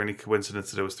 Is there any coincidence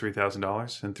that it was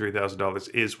 $3,000 and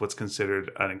 $3,000 is what's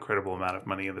considered an incredible amount of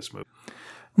money in this movie?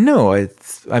 No, I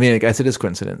guess it is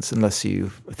coincidence, unless you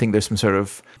think there's some sort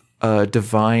of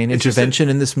divine intervention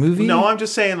in this movie. No, I'm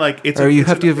just saying, like, do you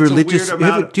have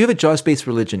a Jaws-based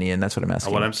religion, Ian? That's what I'm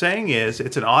asking. What I'm saying is,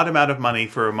 it's an odd amount of money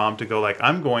for a mom to go, like,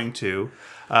 I'm going to.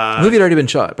 The movie had already been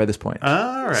shot by this point.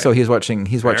 All right. So he's watching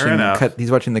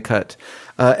the cut.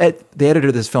 The editor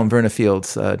of this film, Verna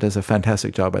Fields, does a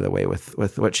fantastic job, by the way,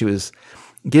 with what she was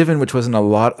given, which wasn't there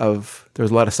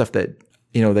was a lot of stuff that,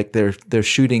 like they're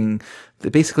shooting.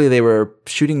 Basically, they were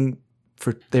shooting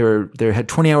they had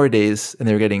 20-hour days, and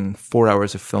they were getting 4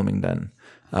 hours of filming done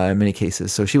in many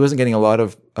cases. So she wasn't getting a lot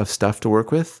of stuff to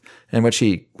work with. And what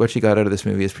she got out of this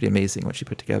movie is pretty amazing. What she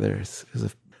put together is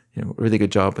a really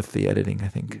good job with the editing, I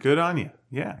think. Good on you.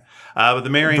 Yeah. But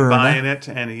the mayor ain't buying it,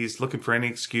 and he's looking for any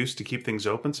excuse to keep things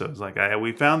open. So it's like,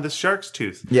 we found this shark's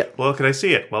tooth. Yeah. Well, could I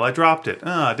see it? Well, I dropped it.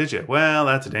 Oh, did you? Well,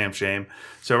 that's a damn shame.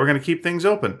 So we're going to keep things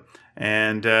open.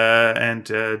 And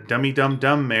dummy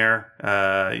dumb mayor,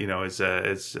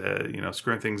 is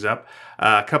screwing things up.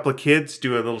 A couple of kids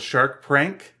do a little shark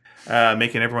prank,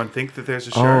 making everyone think that there's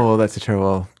a shark. Oh, that's a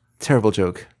terrible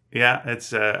joke. Yeah,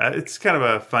 it's kind of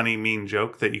a funny, mean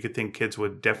joke that you could think kids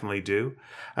would definitely do,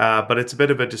 but it's a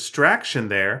bit of a distraction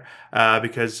there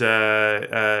because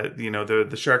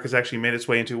the shark has actually made its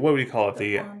way into, what would you call it,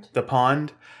 the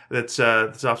pond that's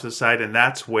off to the side, and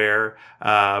that's where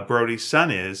Brody's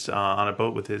son is on a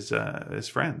boat with his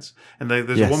friends, and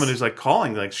there's a woman who's like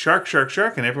calling like shark, shark,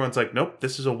 shark, and everyone's like, nope,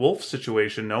 this is a wolf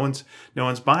situation. No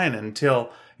one's buying it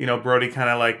until. Brody kind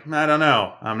of like, I don't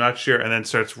know, I'm not sure, and then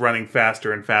starts running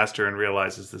faster and faster and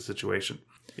realizes the situation.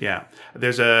 Yeah,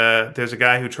 there's a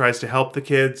guy who tries to help the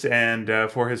kids, and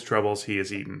for his troubles, he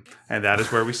is eaten, and that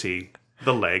is where we see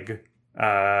the leg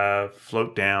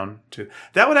float down to.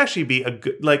 That would actually be a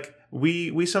good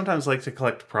we sometimes like to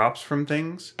collect props from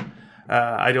things.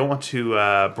 I don't want to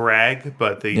brag,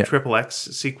 but the Triple X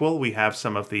sequel, we have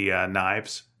some of the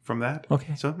knives. From that.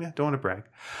 Okay. So, don't want to brag.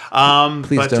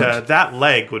 Please don't. That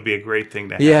leg would be a great thing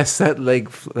to have. Yes, that leg,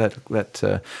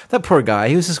 that poor guy.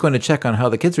 He was just going to check on how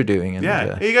the kids were doing. And,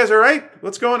 hey, you guys all right?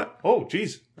 What's going on? Oh,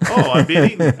 geez. Oh, I'm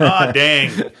being eaten. Ah,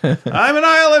 dang. I'm an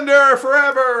islander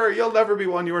forever. You'll never be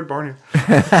one. You weren't born here.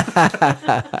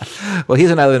 Well,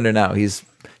 he's an islander now. He's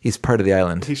part of the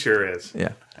island. He sure is.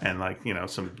 Yeah. And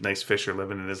some nice fish are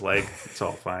living in his leg. It's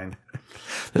all fine.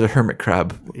 There's a hermit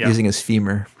crab using his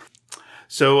femur.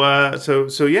 So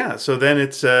then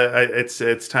it's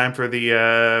time for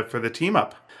the team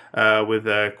up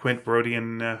with Quint, Brody,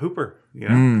 and Hooper.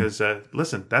 Because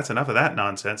listen, that's enough of that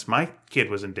nonsense. My kid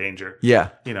was in danger. Yeah,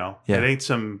 it ain't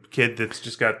some kid that's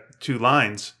just got 2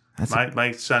 lines.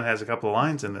 My son has a couple of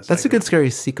lines in this. That's a good scary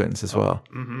sequence as well.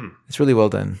 Mm-hmm. It's really well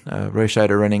done. Roy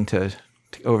Scheider running to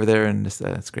over there, and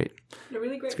that's great. A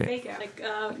really great fake out. Like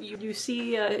you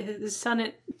see his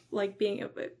son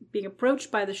being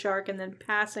approached by the shark and then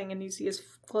passing, and you see his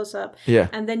close up. Yeah.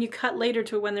 And then you cut later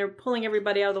to when they're pulling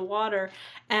everybody out of the water,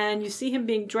 and you see him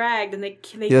being dragged, and they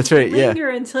that's right. linger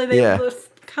until they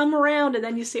come around, and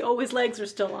then you see his legs are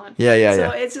still on. Yeah. So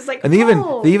it's just like and they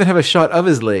even have a shot of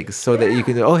his legs so that you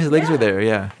can his legs are there.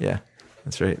 Yeah.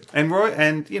 That's right. And Roy,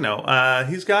 and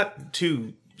he's got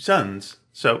 2 sons,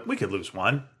 so we could lose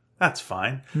one. That's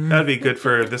fine. That would be good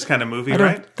for this kind of movie,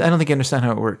 right? I don't think you understand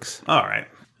how it works. All right.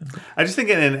 I just think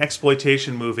in an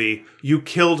exploitation movie, you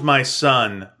killed my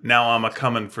son, now I'm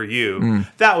a-coming for you.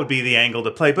 That would be the angle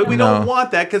to play. But we don't want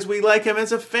that because we like him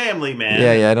as a family man.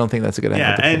 Yeah, I don't think that's a good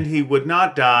angle to play. And he would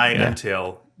not die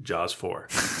until Jaws 4.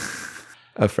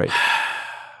 Afraid.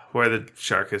 Where the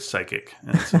shark is psychic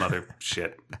and some other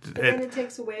shit. But then it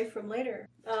takes away from later.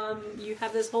 You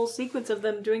have this whole sequence of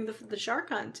them doing the shark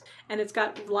hunt, and it's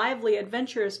got lively,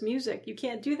 adventurous music. You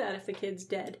can't do that if the kid's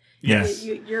dead. Yes.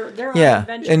 They're on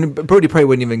adventure. And Brody probably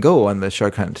wouldn't even go on the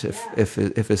shark hunt if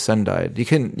his son died. You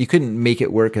couldn't make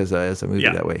it work as a movie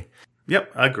that way.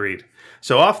 Yep, agreed.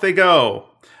 So off they go.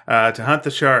 To hunt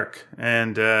the shark,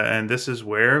 and this is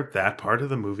where that part of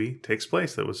the movie takes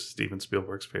place. That was Steven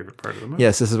Spielberg's favorite part of the movie.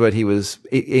 Yes, this is what he was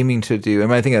aiming to do.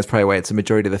 I think that's probably why it's a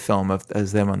majority of the film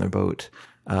as them on their boat.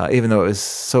 Even though it was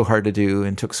so hard to do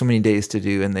and took so many days to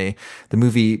do, and the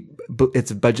movie,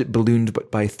 its budget ballooned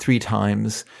by 3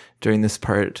 times during this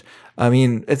part. I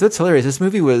mean, it's hilarious. This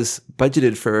movie was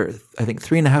budgeted for, I think,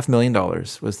 $3.5 million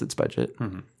was its budget.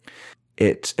 Mm-hmm.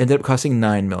 It ended up costing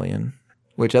 $9 million.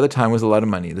 Which at the time was a lot of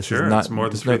money. This is not it's more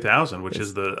than 3,000, which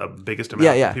is the biggest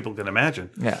amount that people can imagine.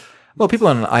 Yeah, well, people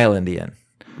on an island, Ian.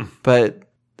 But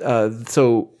I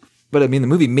mean, the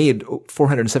movie made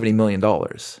 $470 million.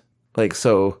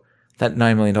 So that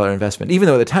 $9 million investment. Even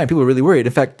though at the time people were really worried.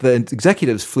 In fact, the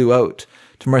executives flew out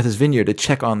to Martha's Vineyard to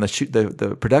check on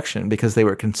the production because they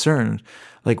were concerned,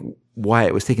 why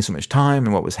it was taking so much time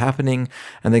and what was happening.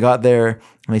 And they got there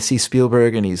and they see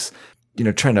Spielberg, and he's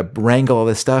trying to wrangle all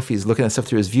this stuff. He's looking at stuff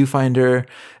through his viewfinder,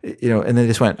 and then they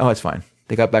just went, oh, it's fine.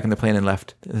 They got back in the plane and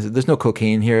left. There's no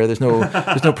cocaine here. There's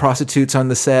no prostitutes on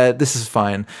the set. This is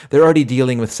fine. They're already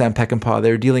dealing with Sam Peckinpah.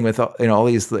 They're dealing with all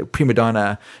these prima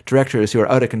donna directors who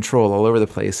are out of control all over the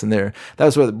place. And that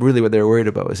was really what they were worried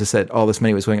about, was just that all this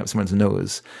money was going up someone's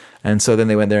nose. And so then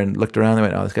they went there and looked around and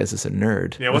went, oh, this guy's just a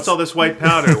nerd. Yeah, what's all this white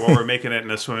powder? Well, we're making it in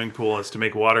a swimming pool. It's to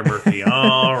make water murky.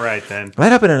 All right, then.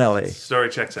 That happened in L.A. Story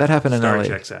checks out. That happened in L.A.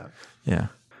 Story checks out. Yeah,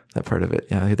 that part of it.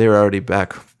 Yeah, they were already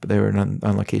back, but they were not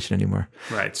on location anymore.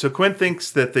 Right. So Quint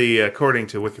thinks that according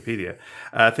to Wikipedia,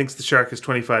 thinks the shark is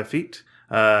 25 feet,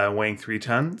 weighing 3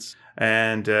 tons.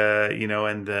 And,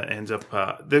 ends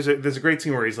up, there's a great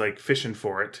scene where he's fishing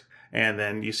for it. And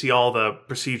then you see all the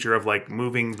procedure of like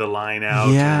moving the line out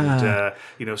Yeah.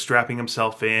 and, strapping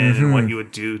himself in and what you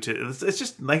would do to, it's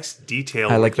just nice detail.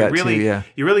 I like that really, too, yeah.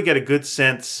 You really get a good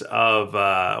sense of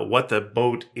what the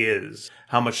boat is,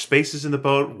 how much space is in the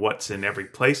boat, what's in every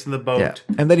place in the boat. Yeah.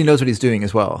 And then he knows what he's doing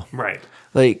as well. Right.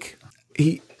 Like,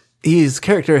 his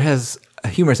character has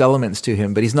humorous elements to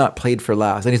him, but he's not played for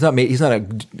laughs. And he's not a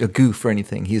goof or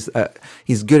anything. He's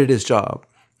good at his job.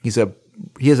 He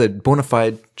is a bona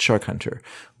fide shark hunter.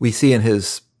 We see in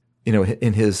his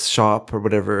shop or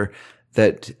whatever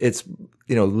that it's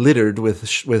littered with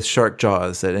shark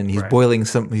jaws, and he's boiling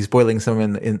some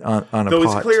on a pot. Though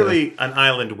he's clearly an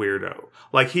island weirdo.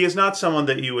 Like, he is not someone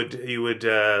that you would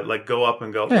like go up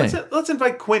and go, let's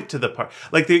invite Quint to the party.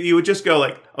 Like, you would just go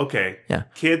like, okay,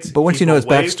 kids. But once you know his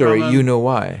backstory, you know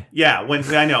why. Yeah,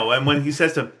 I know. And when he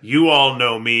says to him, you all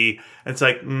know me, it's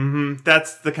like,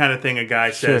 that's the kind of thing a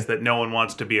guy says that no one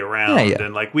wants to be around. Yeah.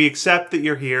 And like, we accept that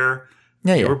you're here.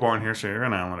 Yeah, you were born here, so you're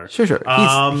an islander. Sure.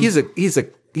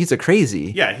 He's a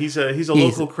crazy. Yeah, he's a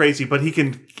local crazy, but he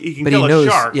can kill a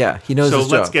shark. Yeah, he knows his job.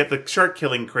 So let's get the shark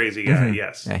killing crazy guy.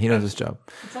 Yes. Yeah, he knows his job.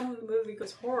 Some of the movie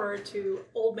goes horror to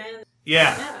old man.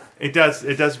 Yeah, it does.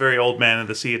 It does very Old Man of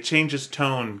the Sea. It changes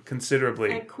tone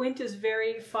considerably. And Quint is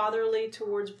very fatherly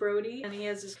towards Brody, and he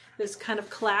has this kind of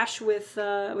clash with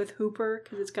Hooper,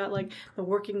 because it's got like the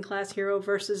working class hero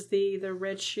versus the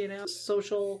rich,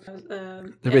 social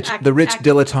the rich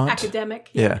dilettante academic.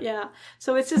 Yeah.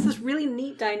 So it's just this really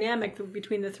neat dynamic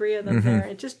between the three of them there.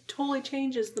 It just totally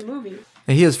changes the movie.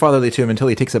 And he is fatherly to him until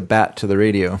he takes a bat to the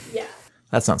radio. Yeah.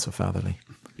 That's not so fatherly.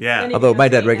 Yeah. Although my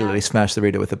dad regularly smashed the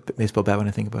radio with a baseball bat when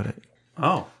I think about it.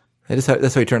 Oh. That's how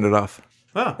he turned it off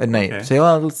at night. Okay. Say,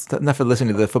 well, enough of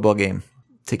listening to the football game.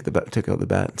 Took out the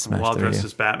bat and smashed the radio. While dressed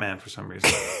as Batman for some reason.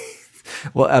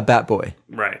 Well, a bat boy.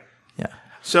 Right. Yeah.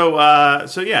 So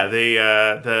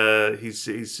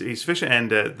he's fishing,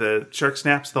 and the shark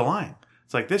snaps the line.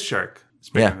 It's like, this shark is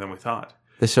bigger than we thought.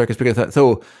 This shark is bigger than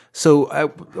thought. I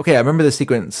remember the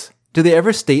sequence. Do they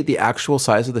ever state the actual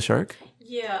size of the shark?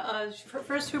 Yeah,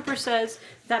 first Hooper says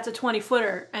that's a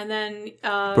 20-footer, and then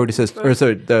Quint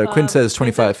says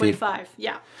 25 feet. 25,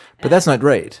 yeah. But that's not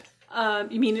right.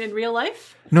 You mean in real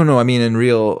life? No, I mean in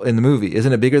the movie.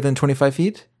 Isn't it bigger than 25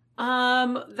 feet?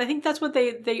 I think that's what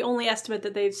they only estimate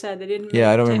that they've said. They didn't.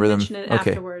 Yeah, I don't remember mention it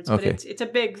afterwards. But Okay. it's a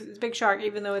big shark,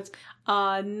 even though it's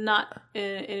not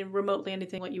in remotely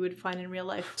anything like you would find in real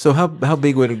life. So how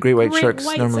big would a great white sharks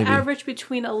normally be? Average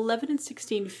between 11 and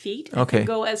 16 feet. Okay. Can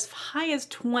go as high as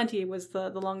 20 was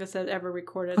the longest that ever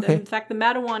recorded. Okay. And in fact, the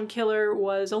Matawan killer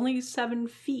was only 7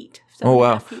 feet. Oh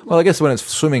wow! Well, I guess when it's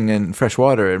swimming in fresh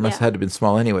water, it must have had to been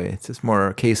small anyway. It's just more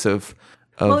a case of.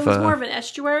 Well, it was more of an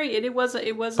estuary. It wasn't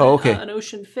an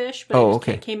ocean fish, but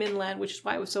it came inland, which is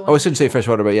why it was so. I shouldn't say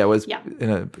freshwater, but it was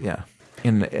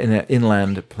in an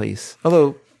inland place.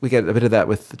 Although we get a bit of that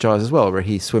with Jaws as well, where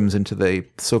he swims into the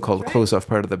so-called closed-off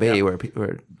part of the bay, where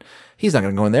he's not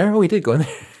going to go in there. Oh, he did go in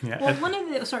there. Yeah. Well, one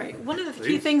of the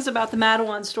key things about the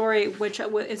Matawan story, which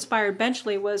inspired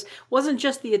Benchley, wasn't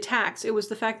just the attacks. It was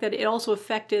the fact that it also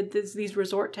affected these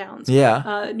resort towns.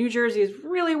 Yeah. New Jersey is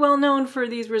really well known for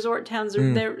these resort towns.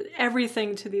 They're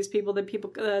everything to these people.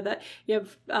 That you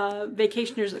have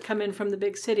vacationers that come in from the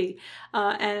big city,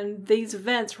 and these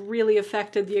events really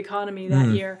affected the economy that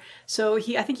year. So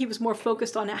I think he was more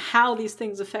focused on how these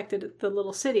things affected the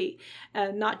little city,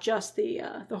 not just the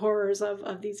horrors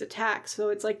of these attacks. So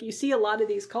it's like you see a lot of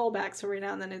these callbacks every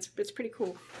now and then. It's pretty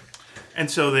cool. And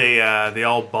so they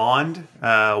all bond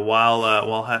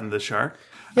while hunting the shark.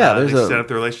 Yeah, they set up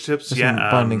the relationships. Some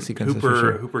bonding sequences.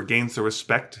 Hooper gains the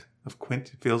respect of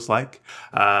Quint. It feels like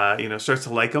starts to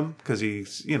like him because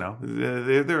he's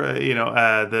the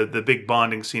big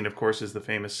bonding scene. Of course, is the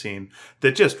famous scene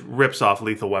that just rips off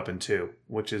Lethal Weapon 2,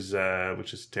 which is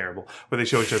terrible, where they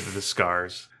show each other the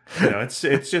scars.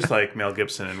 It's just like Mel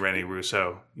Gibson and Rene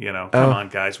Russo. Come on,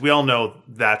 guys. We all know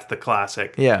that's the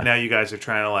classic. Yeah. Now you guys are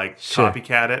trying to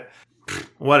copycat it.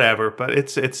 Whatever, but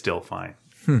it's still fine.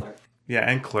 Yeah,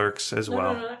 and Clerks as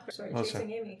well. No, sorry,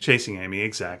 Chasing Amy. Chasing Amy,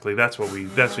 exactly. That's what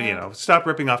stop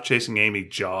ripping off Chasing Amy,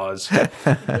 Jaws.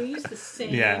 They use the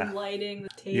same lighting, the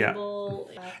table.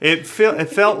 Yeah. It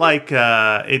felt like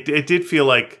it did feel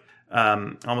like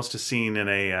almost a scene in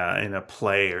a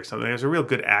play or something. It was a real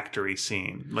good actory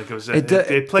scene. Like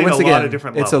it played a lot of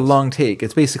different levels. It's a long take.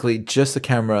 It's basically just the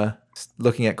camera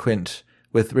looking at Quint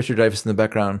with Richard Dreyfuss in the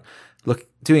background,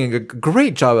 doing a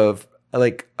great job of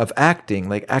acting,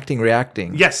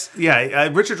 reacting. Yes, yeah.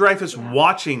 Richard Dreyfuss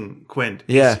watching Quint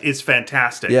is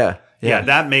fantastic. Yeah,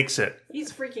 that makes it.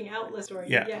 He's freaking out, story.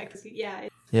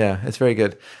 Yeah, it's very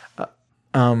good.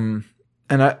 And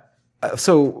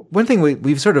So one thing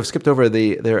we've sort of skipped over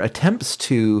their attempts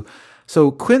to.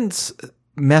 So Quint's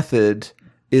method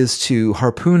is to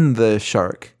harpoon the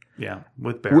shark. Yeah,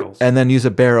 with barrels. And then use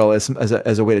a barrel as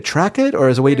a way to track it, or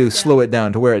as a way to slow it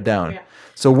down, to wear it down. Yeah.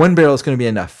 So one barrel is going to be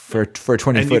enough for a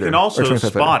 20-footer. And you can also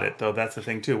spot it, though. That's the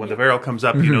thing, too. When the barrel comes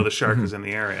up, you know the shark is in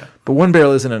the area. But one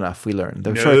barrel isn't enough, we learned.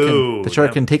 The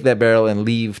shark can take that barrel and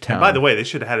leave town. And by the way, they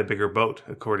should have had a bigger boat,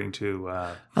 according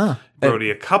to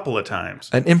Brody a couple of times.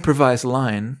 An improvised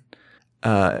line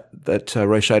that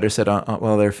Roy Scheider said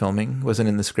while they were filming wasn't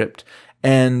in the script.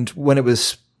 And when it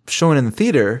was shown in the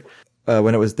theater,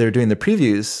 when they were doing the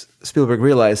previews, Spielberg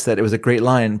realized that it was a great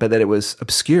line, but that it was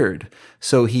obscured.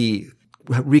 So he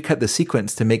recut the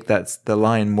sequence to make the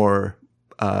line more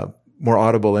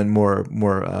audible and more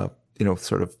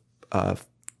sort of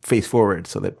face forward,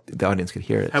 so that the audience could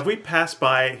hear it. Have we passed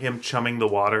by him chumming the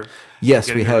water?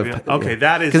 Yes, we have. Okay,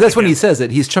 that is because that's when he says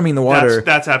it. He's chumming the water.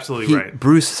 That's absolutely right.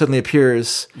 Bruce suddenly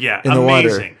appears. In the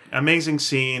water. Amazing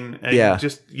scene. Yeah.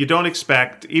 You don't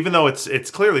expect, even though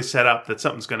it's clearly set up that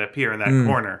something's going to appear in that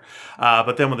corner.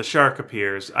 But then when the shark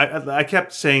appears, I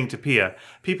kept saying to Pia,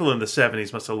 people in the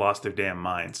 70s must have lost their damn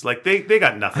minds. Like they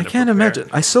got nothing. I can't imagine.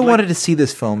 I so wanted to see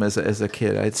this film as a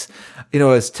kid. It's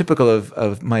as typical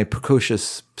of my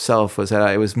precocious self was that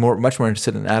I was much more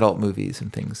interested in adult movies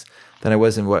and things than I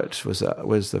was in what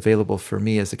was available for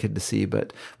me as a kid to see.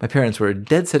 But my parents were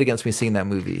dead set against me seeing that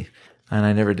movie. And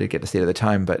I never did get to see it at the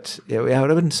time, but it would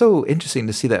have been so interesting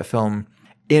to see that film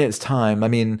in its time. I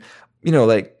mean,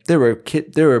 like there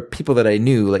were people that I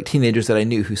knew, like teenagers that I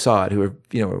knew who saw it, who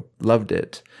were, loved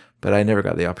it, but I never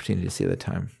got the opportunity to see it at the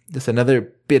time. Just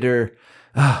another bitter,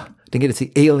 didn't get to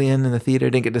see Alien in the theater,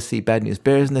 didn't get to see Bad News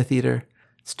Bears in the theater.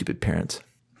 Stupid parents.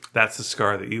 That's the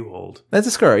scar that you hold. That's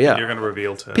a scar, yeah. You're going to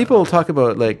reveal to people talk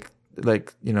about like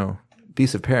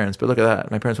abusive parents, but look at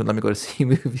that. My parents wouldn't let me go to see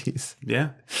movies. Yeah.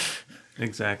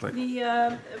 Exactly.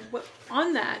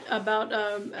 On that, about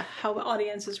how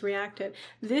audiences reacted,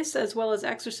 this, as well as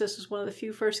Exorcist, is one of the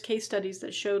few first case studies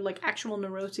that showed like actual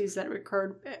neuroses that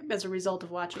occurred as a result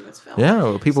of watching this film. Yeah,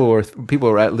 well, people were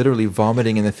literally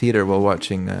vomiting in the theater while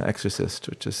watching Exorcist,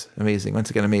 which is amazing.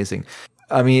 Once again, amazing.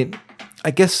 I mean,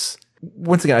 I guess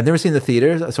once again, I've never seen the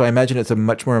theater, so I imagine it's a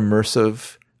much more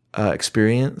immersive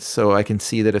experience. So I can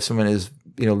see that if someone is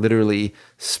literally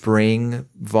spraying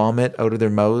vomit out of their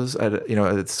mouths at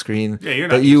the screen. Yeah, you're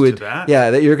not used to that.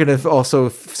 Yeah, that you're going to also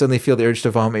suddenly feel the urge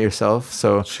to vomit yourself.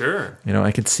 So sure,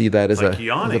 I could see that as a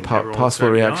possible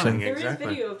reaction. There is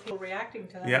video of people reacting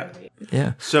to that movie.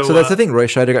 Yeah. So that's the thing. Roy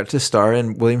Scheider got to star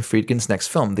in William Friedkin's next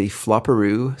film, The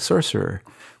Flopperoo Sorcerer,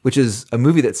 which is a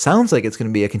movie that sounds like it's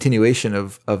going to be a continuation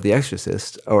of The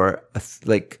Exorcist, or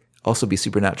also be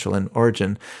supernatural in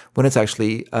origin, when it's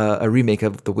actually a remake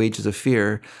of The Wages of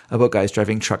Fear, about guys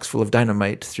driving trucks full of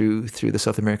dynamite through the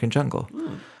South American jungle.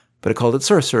 But it called it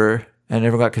Sorcerer, and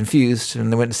everyone got confused,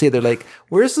 and they went to see it. They're like,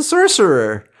 "Where's the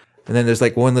sorcerer?" And then there's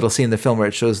like one little scene in the film where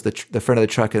it shows the front of the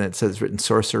truck, and it says written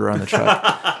 "Sorcerer" on the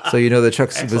truck. So the truck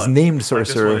was named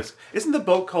Sorcerer. Like isn't the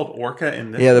boat called Orca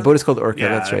in this? Yeah, the boat is called Orca. Yeah,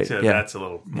 that's right. That's a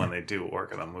little when they do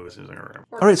Orca the movies.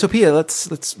 All right, so Pia, let's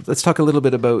talk a little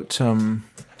bit about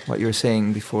what you were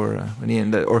saying before when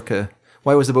Ian, the Orca.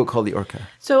 Why was the boat called the Orca?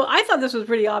 So I thought this was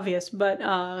pretty obvious, but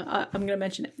I'm going to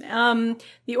mention it.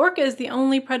 The orca is the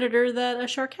only predator that a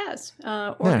shark has.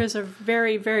 Orcas are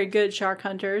very, very good shark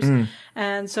hunters.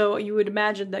 And so you would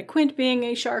imagine that Quint, being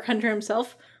a shark hunter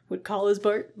himself, would call his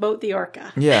boat the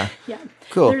Orca. Yeah. Yeah.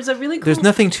 Cool. There's There's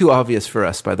nothing too obvious for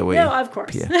us, by the way. No, of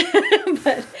course.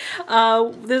 But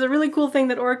there's a really cool thing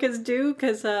that orcas do,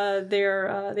 because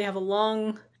they have a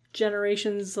long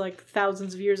generations, like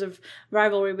thousands of years of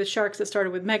rivalry with sharks that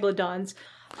started with megalodons.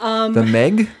 The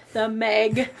Meg? The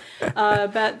Meg.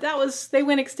 But they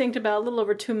went extinct about a little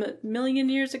over 2 million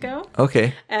years ago.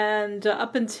 Okay. And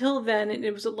up until then,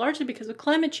 it was largely because of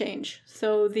climate change.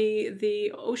 So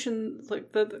the ocean,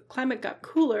 like the climate got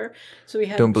cooler. So we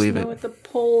had snow at the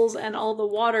poles, and all the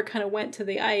water kind of went to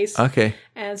the ice. Okay.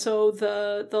 And so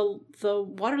the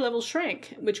water level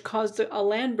shrank, which caused a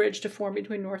land bridge to form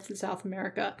between North and South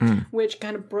America, which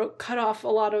kind of cut off a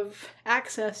lot of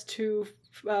access to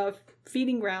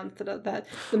feeding grounds that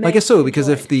I guess so, because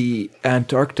if the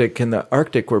Antarctic and the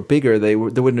Arctic were bigger, there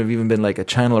wouldn't have even been like a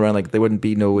channel around, like there wouldn't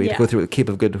be no way to go through the Cape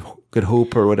of Good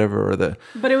Hope or whatever,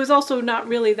 but it was also not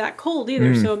really that cold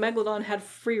either, so Megalodon had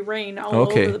free reign all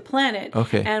over the planet.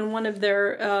 And one of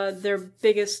their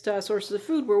biggest sources of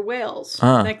food were whales.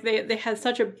 Like they had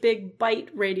such a big bite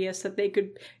radius that they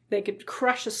could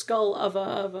crush a skull of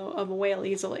a whale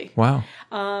easily. Wow.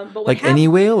 But like any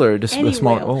whale, or just a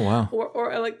small whale. Oh wow.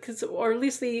 Or at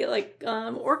least the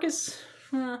orcas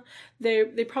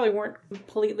they probably weren't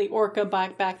completely orca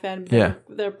back then. Yeah.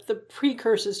 They're the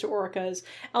precursors to orcas.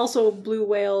 Also, blue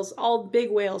whales, all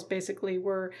big whales basically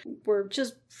were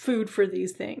just food for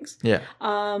these things. Yeah.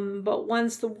 But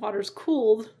once the water's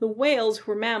cooled, the whales,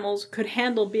 who were mammals, could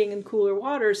handle being in cooler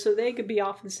waters, so they could be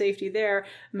off in safety there.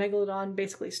 Megalodon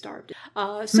basically starved.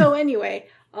 So anyway,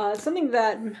 something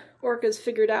that orcas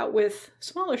figured out with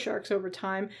smaller sharks over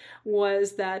time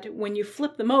was that when you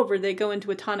flip them over, they go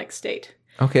into a tonic state.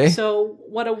 Okay. So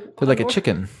They're like a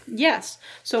chicken. Yes.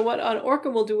 So what an orca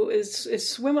will do is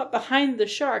swim up behind the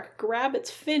shark, grab its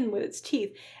fin with its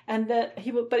teeth, and then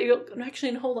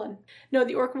hold on. No,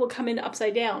 the orca will come in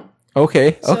upside down.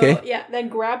 Okay. So, okay. Yeah, then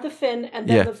grab the fin, and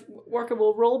then the orca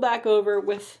will roll back over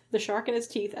with the shark in its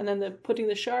teeth, and then putting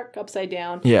the shark upside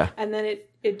down. Yeah. And then it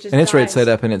just And it's right dies. side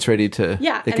up, and it's ready to.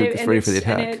 Yeah, it's ready for the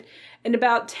attack. And in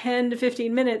about 10 to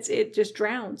 15 minutes, it just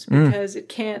drowns because it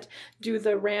can't do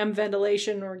the ram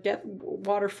ventilation or get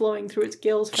water flowing through its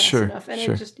gills fast enough, and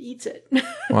it just eats it.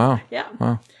 Wow. Yeah.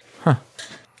 Wow. Huh.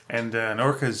 And an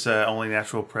orca's only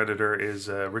natural predator is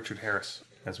Richard Harris,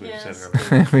 as we said Yes.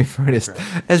 earlier. We've already,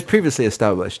 as previously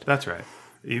established. That's right.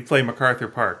 You play MacArthur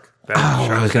Park.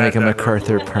 I was going to make a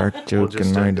MacArthur Park joke,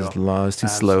 and mine just lost. Too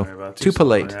slow. Too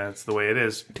polite. That's the way it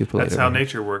is. Too polite. That's how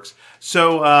nature works.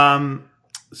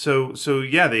 So,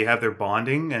 yeah, they have their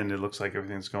bonding, and it looks like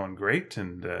everything's going great,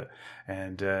 and there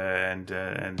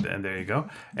you go.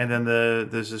 And then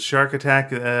there's a shark attack.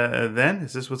 Then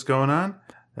is this what's going on?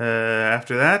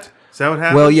 After that, is that what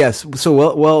happens? Well, yes.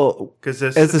 So well, because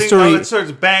as the story it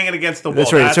starts banging against the wall.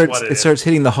 That's right. That's It starts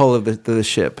hitting the hull of the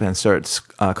ship and starts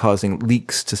causing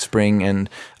leaks to spring and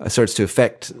starts to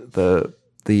affect the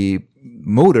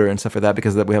motor and stuff like that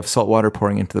because we have salt water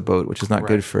pouring into the boat, which is not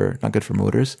good for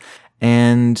motors.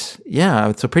 And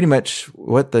yeah, so pretty much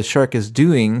what the shark is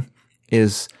doing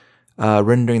is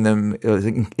rendering them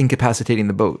incapacitating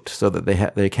the boat so that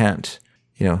they can't,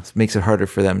 it makes it harder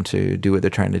for them to do what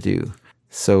they're trying to do.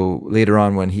 So later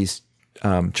on, when he's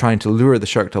trying to lure the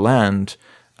shark to land,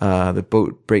 the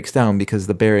boat breaks down because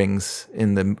the bearings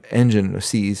in the engine are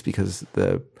seized because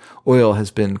the oil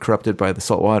has been corrupted by the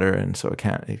salt water, and so it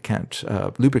can't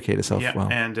lubricate itself well.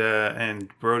 And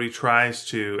Brody tries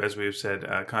to, as we've said,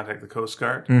 contact the Coast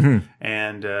Guard,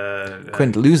 and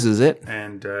Quint loses it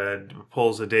and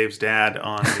pulls a Dave's dad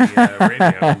on the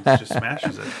radio and just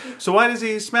smashes it. So why does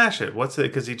he smash it? What's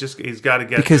it? Because he's got to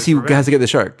get because he has to get the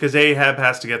shark. Because Ahab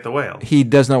has to get the whale. He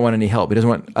does not want any help. He doesn't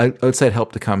want outside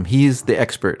help to come. He's the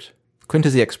expert. Quint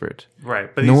is the expert.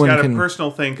 Right, but he's got a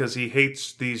personal thing because he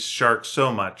hates these sharks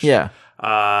so much. Yeah.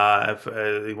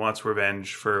 He wants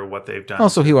revenge for what they've done.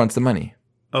 Also, he wants the money.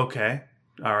 Okay.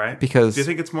 All right. Because do you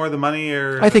think it's more the money,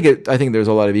 or I think there's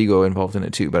a lot of ego involved in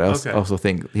it too. But I also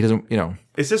think he doesn't.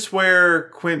 Is this where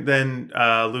Quint then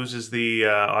loses the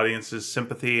audience's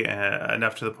sympathy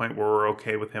enough to the point where we're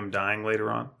okay with him dying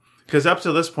later on? Because up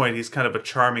to this point, he's kind of a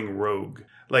charming rogue.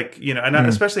 And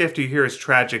especially after you hear his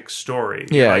tragic story.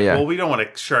 Yeah. Well, we don't want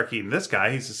a shark eating this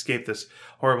guy. He's escaped this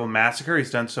horrible massacre.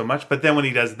 He's done so much. But then when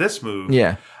he does this move,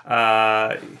 he's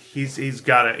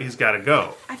got to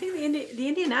go. I think the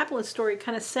Indianapolis story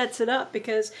kind of sets it up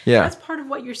because Yeah. that's part of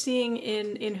what you're seeing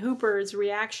in Hooper's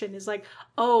reaction is like,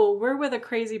 oh, we're with a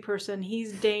crazy person.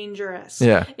 He's dangerous.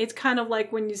 Yeah. It's kind of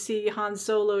like when you see Han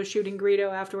Solo shooting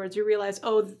Greedo afterwards, you realize,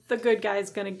 oh, the good guy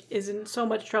is in so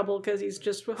much trouble because he's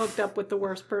just hooked up with the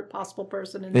worst possible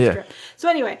person in this trip. So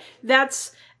anyway,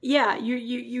 that's,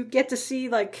 you get to see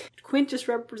like Quint just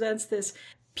represents this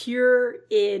pure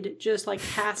id, just like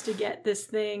has to get this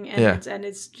thing, and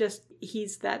it's just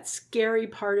he's that scary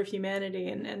part of humanity,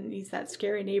 and he's that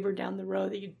scary neighbor down the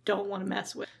road that you don't want to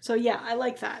mess with. So I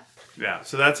like that. Yeah,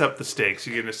 so that's up the stakes.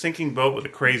 You get a sinking boat with a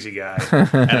crazy guy,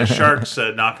 and a shark's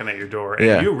knocking at your door,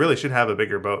 and you really should have a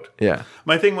bigger boat. Yeah.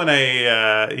 My thing when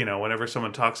whenever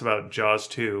someone talks about Jaws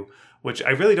 2, which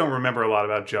I really don't remember a lot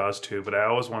about Jaws 2, but I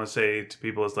always want to say to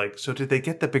people is like, so did they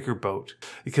get the bigger boat?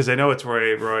 Because I know it's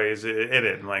Roy is in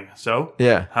it. I'm like, so?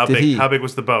 Yeah. How big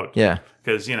was the boat? Yeah.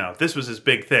 Because, this was his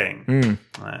big thing.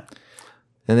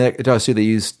 And Jaws 2, they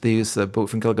used the boat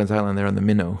from Gilligan's Island there on the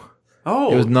Minnow.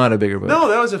 Oh. It was not a bigger boat.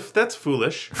 No, that's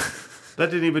foolish.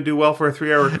 That didn't even do well for a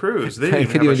 3-hour cruise. They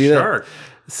didn't even have a shark.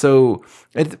 So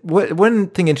one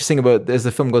thing interesting about as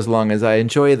the film goes along is I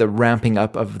enjoy the ramping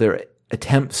up of their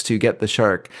attempts to get the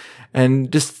shark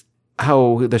and just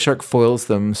how the shark foils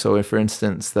them. So for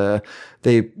instance,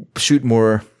 they shoot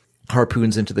more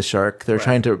harpoons into the shark. They're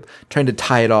trying to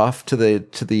tie it off to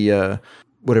the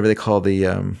whatever they call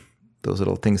the those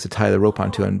little things to tie the rope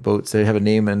onto on boats. They have a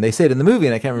name and they say it in the movie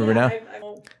and I can't remember now.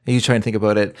 And you try and think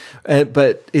about it,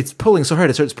 but it's pulling so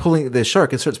hard. It starts pulling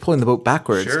the boat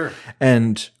backwards. Sure.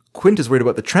 And Quint is worried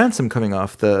about the transom coming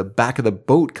off, the back of the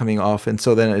boat coming off, and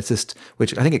so then it's just,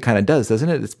 which I think it kind of does, doesn't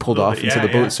it? It's pulled off, bit, and so the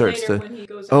boat starts Later to. when he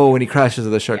goes When he crashes,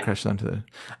 the shark crashes onto the.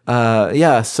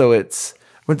 So it's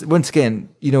once again,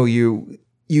 you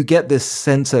get this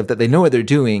sense of that they know what they're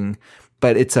doing,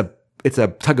 but it's a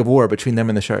tug of war between them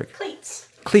and the shark.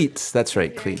 Cleats. That's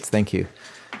right, cleats. Thank you.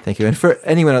 And for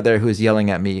anyone out there who is yelling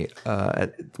at me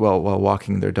while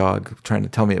walking their dog, trying to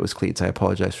tell me it was cleats, I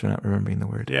apologize for not remembering the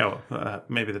word. Yeah,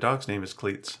 maybe the dog's name is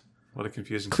Cleats. What a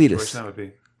confusing Cletus. situation that would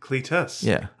be. Cletus.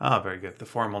 Yeah. Very good. The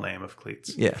formal name of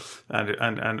Cleats. Yeah.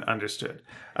 Understood.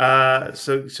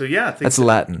 So yeah, I think that's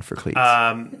Latin for cleats.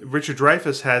 Richard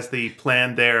Dreyfuss has the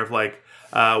plan there of like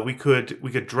we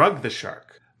could drug the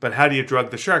shark, but how do you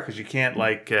drug the shark? Because you can't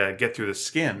get through the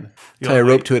skin. Tie a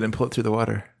rope to it and pull it through the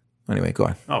water. Anyway, go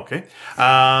on. Okay.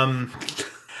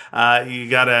 You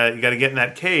gotta get in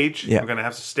that cage. Yeah. We're gonna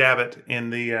have to stab it in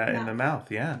the mouth.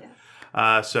 Yeah.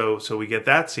 So we get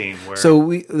that scene where. So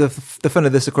the fun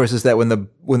of this, of course, is that when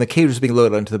the cage was being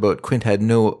loaded onto the boat, Quint had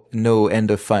no end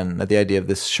of fun at the idea of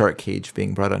this shark cage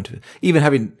being brought onto it.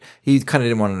 Even he kind of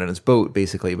didn't want it on his boat,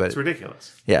 basically. But it's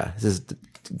ridiculous. Yeah, this is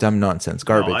dumb nonsense,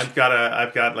 garbage. No,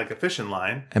 I've got like a fishing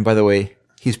line. And by the way,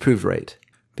 he's proved right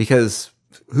because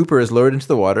Hooper is lowered into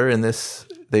the water in this.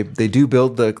 They do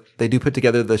put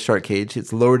together the shark cage.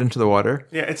 It's lowered into the water.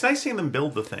 Yeah, it's nice seeing them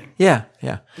build the thing. Yeah.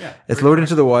 It's lowered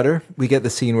into the water. We get the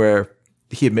scene where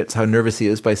he admits how nervous he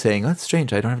is by saying, "Oh, that's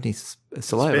strange. I don't have any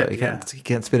saliva. He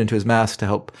can't spit into his mask to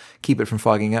help keep it from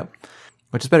fogging up."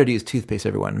 Which is better to use toothpaste,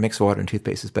 everyone. Mixed water and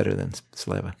toothpaste is better than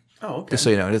saliva. Oh, okay. Just so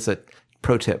you know, it's a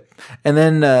pro tip. And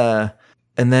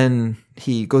then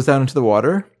he goes down into the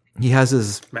water. He has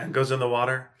his man goes in the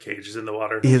water, cage is in the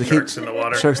water, sharks in the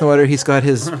water. Sharks in the water. He's got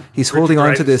he's holding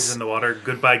on to this. Is in the water.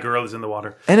 Goodbye girl is in the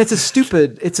water. And it's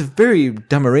a very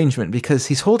dumb arrangement because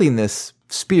he's holding this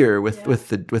spear with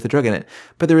the drug in it,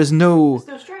 but there's no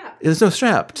strap. There's no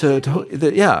strap it's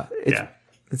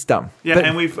dumb. Yeah, but,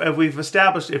 and we've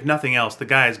established, if nothing else, the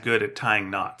guy is good at tying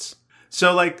knots.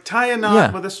 So tie a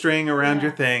knot with a string around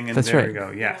your thing, and there you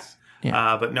go. Yes.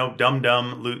 Yeah. But no,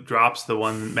 Dum Luke drops the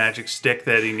one magic stick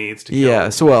that he needs to kill. Yeah,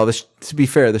 so to be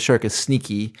fair, the shark is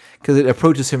sneaky because it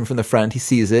approaches him from the front. He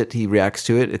sees it. He reacts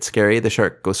to it. It's scary. The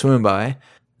shark goes swimming by. And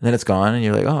then it's gone, and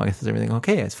you're like, oh, I guess everything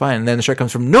okay. It's fine. And then the shark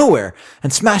comes from nowhere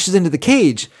and smashes into the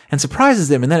cage and surprises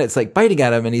him. And then it's like biting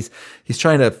at him, and he's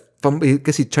trying to I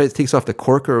guess he takes off the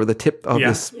cork or the tip of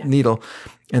this needle.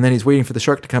 And then he's waiting for the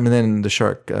shark to come, and then the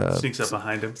shark sneaks up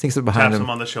behind him. Taps him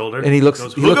on the shoulder. And he looks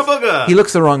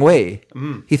the wrong way.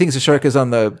 He thinks the shark is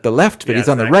on the left, but he's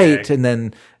on the right. And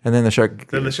then the shark.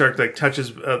 Then the shark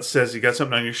touches, says, "You got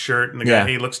something on your shirt." And the guy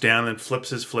he looks down and flips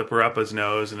his flipper up his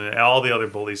nose, and all the other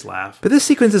bullies laugh. But this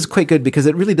sequence is quite good because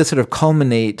it really does sort of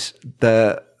culminate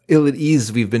the ill at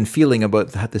ease we've been feeling about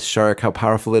this shark, how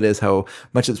powerful it is, how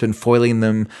much it's been foiling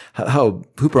them, how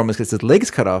Hooper almost gets his legs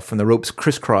cut off when the ropes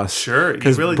crisscross. Sure,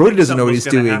 because really Brody doesn't know what he's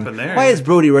doing. Why is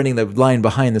Brody running the line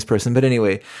behind this person? But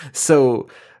anyway, so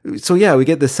yeah, we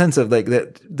get this sense of like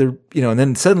that and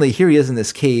then suddenly here he is in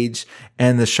this cage,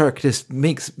 and the shark just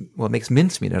makes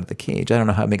mincemeat out of the cage. I don't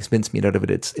know how it makes mincemeat out of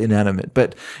it. It's inanimate,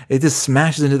 but it just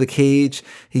smashes into the cage.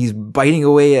 He's biting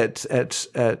away at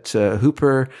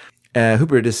Hooper.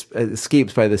 Hooper just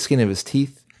escapes by the skin of his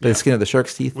teeth, the skin of the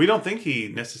shark's teeth. We don't think he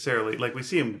necessarily, we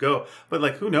see him go,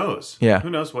 but who knows? Yeah. Who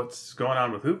knows what's going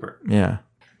on with Hooper? Yeah.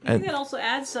 I think that also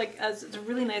adds as a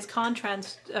really nice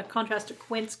contrast to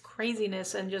Quint's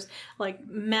craziness and just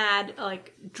mad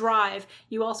drive.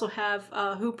 You also have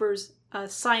Hooper's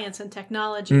science and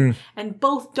technology, and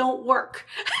both don't work.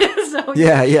 So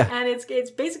yeah. And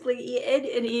it's basically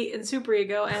id and super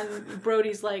ego, and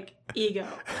Brody's ego.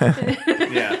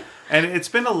 Yeah, and it's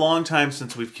been a long time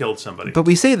since we've killed somebody. But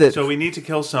we say that, so we need to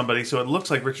kill somebody. So it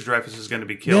looks like Richard Dreyfuss is going to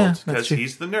be killed because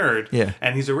he's the nerd. Yeah,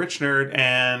 and he's a rich nerd,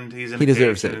 and he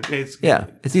deserves it.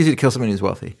 It's easy to kill someone who's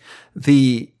wealthy.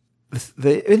 The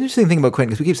interesting thing about Quint,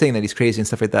 because we keep saying that he's crazy and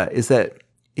stuff like that, is that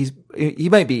he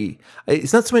might be.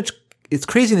 It's not so much. It's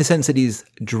crazy in the sense that he's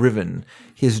driven.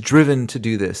 He is driven to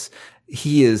do this.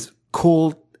 He is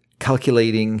cold,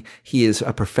 calculating. He is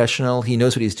a professional. He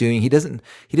knows what he's doing. He doesn't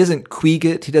queeg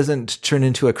it. He doesn't turn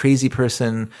into a crazy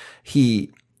person.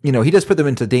 He does put them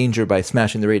into danger by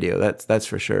smashing the radio. That's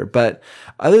for sure. But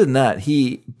other than that,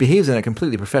 he behaves in a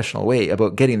completely professional way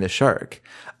about getting the shark.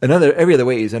 Every other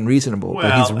way is unreasonable,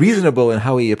 but he's reasonable in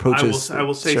how he approaches. I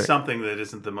will say shark. something that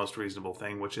isn't the most reasonable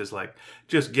thing, which is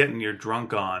just getting your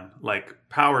drunk on,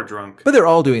 power drunk. But they're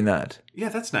all doing that. Yeah,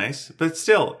 that's nice. But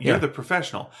still, you're the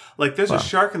professional. Like, there's a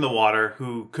shark in the water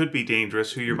who could be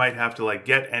dangerous, who you might have to, like,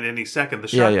 get at any second. The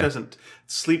shark doesn't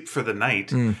sleep for the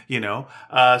night, you know?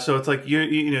 So it's like,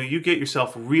 you get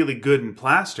yourself really good and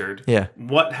plastered. Yeah.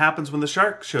 What happens when the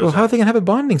shark shows Well, up? how are they going to have a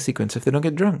bonding sequence if they don't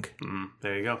get drunk?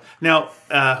 There you go. Now,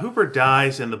 Hooper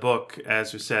dies in the book,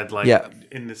 as we said, like,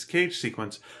 in this cage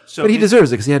sequence. So But he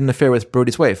deserves it because he had an affair with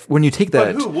Brody's wife. When you take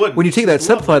that, who wouldn't? when you take that He's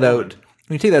a subplot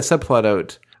lovely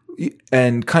out,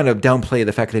 and kind of downplay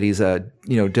the fact that he's a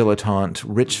dilettante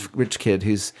rich kid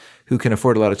who can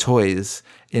afford a lot of toys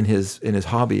in his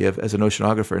hobby as an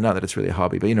oceanographer. Not that it's really a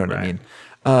hobby, but you know what I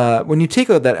mean. When you take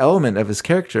out that element of his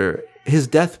character, his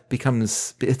death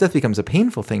becomes a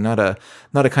painful thing, not a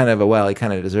kind of he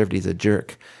kind of deserved it, he's a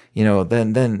jerk.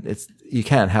 Then it's you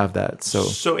can't have that.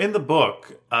 So in the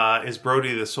book, is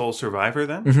Brody the sole survivor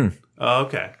then? Mm-hmm. Oh,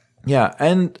 okay. Yeah,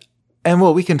 and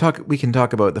well, we can talk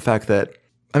about the fact that,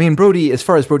 I mean, Brody, as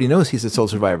far as Brody knows, he's the sole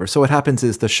survivor. So what happens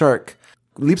is the shark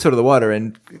leaps out of the water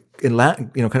and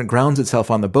kind of grounds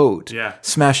itself on the boat,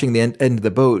 smashing the end of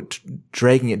the boat,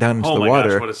 dragging it down into the water. Oh my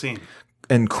gosh, what a scene!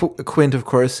 And Quint, of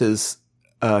course,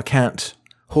 can't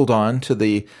hold on to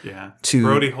the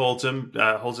Brody holds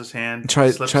his hand,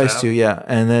 tries to,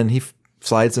 and then he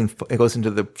slides and it goes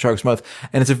into the shark's mouth,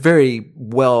 and it's a very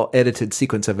well edited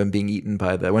sequence of him being eaten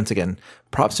by once again,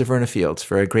 props to Verna Fields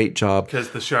for a great job, because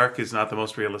the shark is not the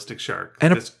most realistic shark,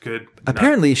 and it's good.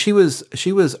 Apparently she was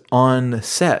on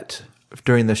set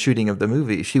during the shooting of the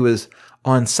movie. She was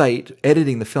on site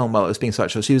editing the film while it was being shot,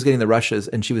 so she was getting the rushes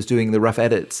and she was doing the rough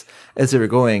edits as they were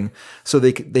going, so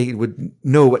they would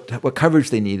know what coverage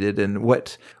they needed and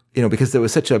what, because there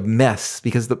was such a mess,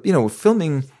 because the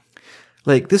filming.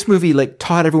 Like, this movie,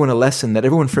 taught everyone a lesson that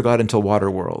everyone forgot until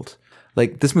Waterworld.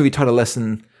 Like, this movie taught a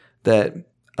lesson that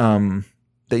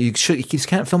you just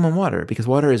can't film on water, because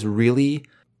water is really,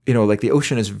 the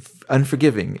ocean is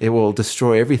unforgiving. It will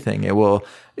destroy everything. It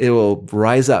will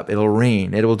rise up. It'll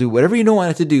rain. It will do whatever you don't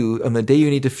want it to do on the day you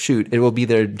need to shoot. It will be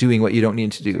there doing what you don't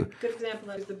need to do. Good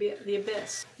example is the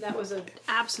Abyss. That was an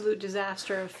absolute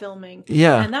disaster of filming.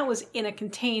 Yeah. And that was in a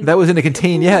contained... Those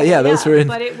were in...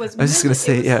 But it was... I was just going to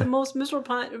say, the most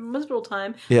miserable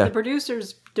time. Yeah. The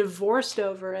producers divorced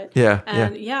over it. Yeah.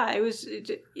 And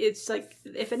it's like,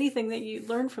 if anything that you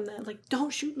learn from that, like,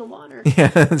 don't shoot in the water. Yeah,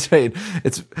 that's right.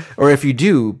 Or if you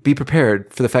do, be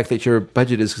prepared for the fact that your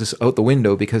budget is just out the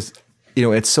window, because,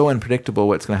 it's so unpredictable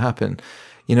what's going to happen.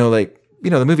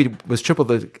 The movie was triple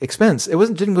the expense. It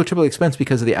didn't go triple the expense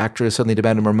because of the actors suddenly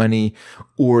demanded more money,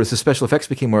 or as the special effects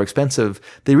became more expensive.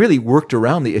 They really worked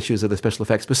around the issues of the special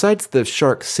effects, besides the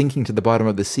shark sinking to the bottom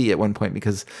of the sea at one point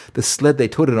because the sled they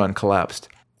towed it on collapsed.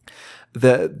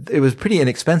 It was pretty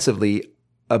inexpensively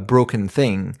a broken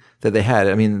thing that they had.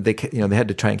 I mean, they had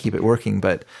to try and keep it working,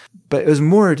 but it was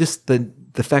more just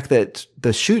the fact that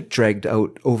the shoot dragged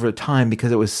out over time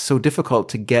because it was so difficult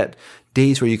to get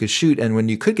days where you could shoot, and when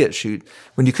you could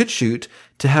shoot,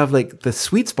 to have the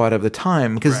sweet spot of the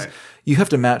time, because you have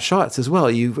to match shots as well.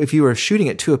 If you were shooting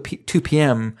at 2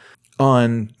 p.m.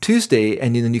 on Tuesday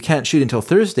and then you can't shoot until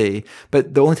Thursday,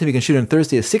 but the only time you can shoot on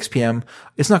Thursday is 6 p.m.,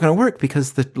 it's not going to work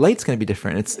because the light's going to be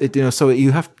different. So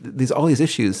you have all these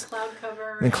issues.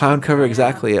 Cloud cover,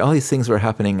 exactly. All these things were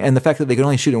happening. And the fact that they could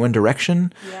only shoot in one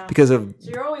direction because of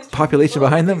population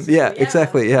behind them. Yeah,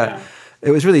 exactly. Yeah.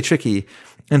 It was really tricky.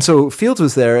 And so Fields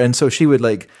was there, and so she would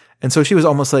she was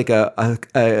almost like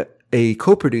a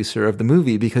co-producer of the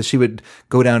movie, because she would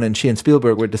go down and she and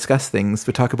Spielberg would discuss things,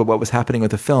 would talk about what was happening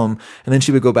with the film, and then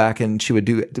she would go back and she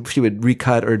would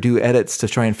recut or do edits to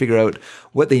try and figure out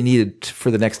what they needed for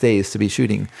the next days to be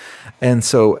shooting. And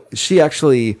so she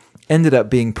actually ended up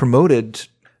being promoted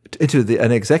into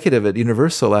an executive at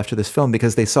Universal after this film,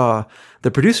 because they saw,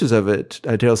 the producers of it,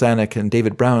 Daryl Zanuck and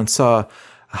David Brown, saw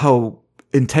how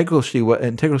integral she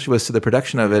was to the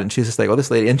production of it, and she's just like, oh, this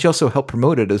lady, and she also helped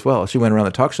promote it as well. She went around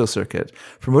the talk show circuit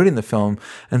promoting the film,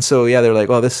 and so they're like,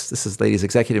 oh, this is lady's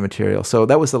executive material. So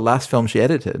that was the last film she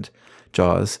edited,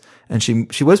 Jaws, and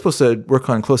she was supposed to work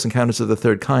on Close Encounters of the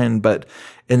Third Kind, and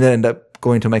then ended up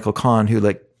going to Michael Kahn, who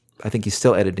I think he's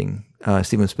still editing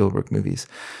Steven Spielberg movies.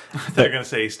 They're going to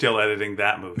say he's still editing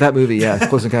that movie. That movie, yeah,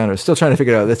 Close Encounters. Still trying to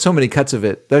figure it out. There's so many cuts of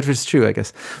it. That was true, I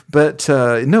guess. But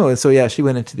no, so she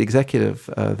went into the executive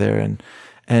there,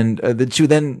 and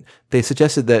they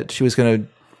suggested that she was going to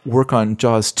work on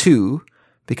Jaws 2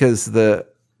 because I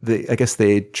guess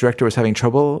the director was having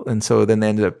trouble, and so then they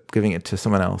ended up giving it to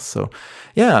someone else. So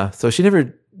so she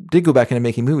never did go back into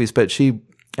making movies, but she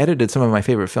edited some of my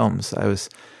favorite films.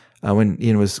 when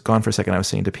Ian was gone for a second, I was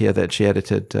saying to Pia that she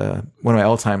edited one of my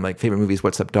all-time favorite movies,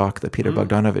 What's Up, Doc, the Peter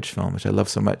Bogdanovich film, which I love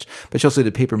so much. But she also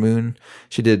did Paper Moon.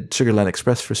 She did Sugarland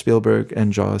Express for Spielberg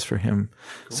and Jaws for him.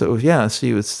 Cool. So yeah,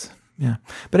 she was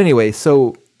But anyway,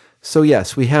 so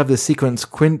yes, we have this sequence.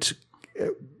 Quint,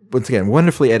 once again,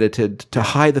 wonderfully edited to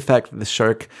hide the fact that the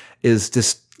shark is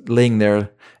just laying there,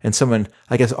 and someone,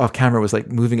 I guess, off camera was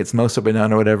moving its mouse up and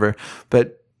down or whatever.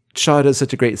 But Shaw does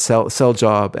such a great sell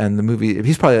job, and the movie,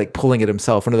 he's probably pulling it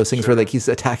himself. One of those things where he's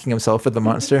attacking himself with the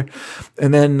monster,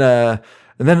 and then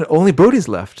only Brody's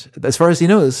left, as far as he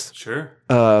knows. Sure.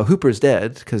 Hooper's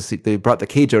dead because they brought the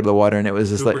cage out of the water, and it was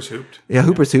just Hooper's hooped. Yeah,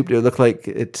 Hooper's hooped. It looked like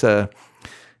it.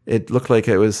 It looked like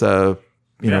it was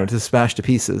just smashed to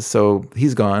pieces. So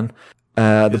he's gone.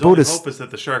 The boat is. Hope is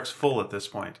that the shark's full at this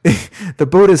point. The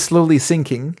boat is slowly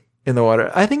sinking in the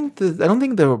water. I don't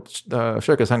think the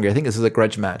shark is hungry. I think this is a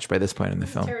grudge match by this point in the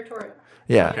film. Territorial.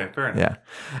 Yeah. Okay, fair enough. Yeah.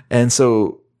 And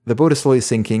so the boat is slowly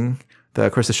sinking.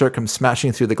 Of course, the shark comes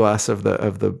smashing through the glass of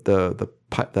the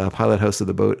pilot house of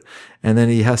the boat, and then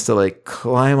he has to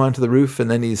climb onto the roof, and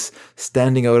then he's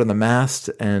standing out on the mast.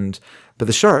 But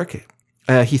the shark,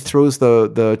 he throws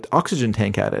the oxygen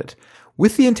tank at it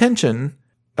with the intention.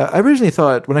 I originally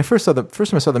thought, when I first time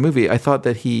I saw the movie, I thought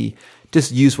that he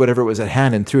just used whatever was at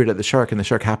hand and threw it at the shark, and the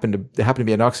shark happened to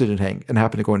be an oxygen tank and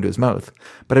happened to go into his mouth.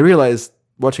 But I realized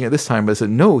watching it this time was that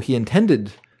no, he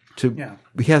intended to. Yeah.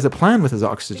 He has a plan with his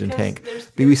oxygen tank.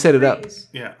 We set it up.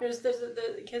 Yeah. Because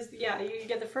you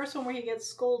get the first one where he gets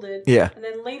scolded. Yeah. And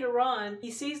then later on,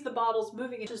 he sees the bottles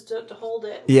moving just to hold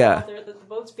it. Yeah. While the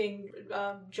boat's being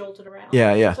jolted around.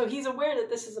 Yeah, yeah. So he's aware that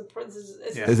this is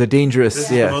It's a dangerous.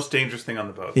 This is the most dangerous thing on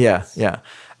the boat. Yeah, yeah.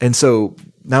 And so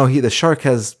now the shark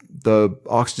has the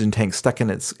oxygen tank stuck in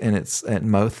its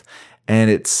mouth, and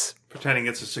it's pretending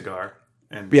it's a cigar.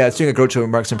 And it's doing a Groucho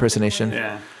Marx impersonation.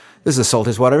 Yeah. This is the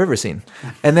saltiest water I've ever seen.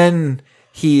 And then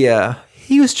he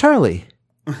was Charlie.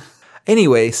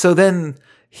 Anyway, so then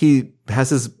he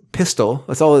has his pistol.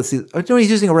 That's all.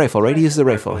 He's using a rifle, right? He uses a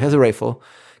rifle. He has a rifle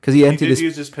because he emptied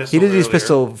use his pistol. He did use earlier.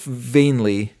 pistol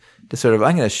vainly to sort of,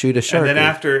 I'm going to shoot a shark. And then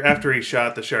after he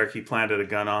shot the shark, he planted a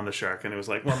gun on the shark, and it was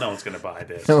like, well, no one's going to buy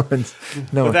this.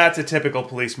 But that's a typical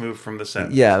police move from the 70s.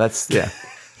 Yeah,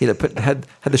 He had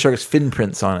the shark's fin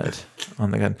prints on it,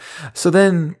 on the gun. So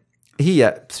then he,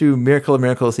 through miracle of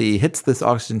miracles, he hits this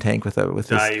oxygen tank with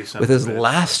his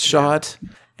last shot.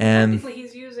 And technically,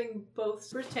 he's using both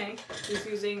for his tank. He's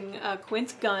using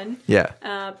Quint's gun. Yeah.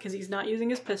 Because he's not using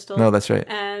his pistol. No, that's right.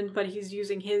 But he's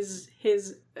using his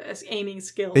aiming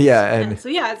skills. Yeah, and so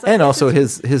it's and also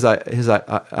his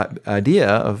idea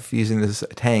of using this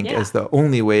tank as the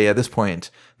only way at this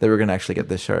point that we're going to actually get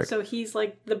this shark. So he's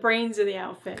like the brains of the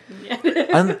outfit.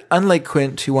 Unlike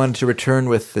Quint, who wanted to return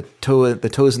with the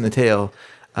toes and the tail,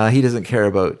 he doesn't care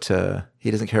about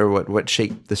what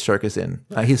shape the shark is in.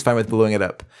 He's fine with blowing it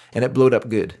up, and it blowed up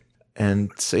good.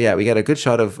 And so we got a good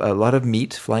shot of a lot of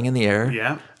meat flying in the air.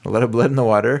 Yeah, a lot of blood in the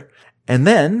water, and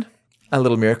then a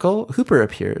little miracle, Hooper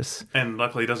appears, and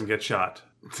luckily he doesn't get shot.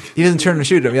 He doesn't turn and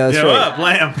shoot him. Yeah, that's right.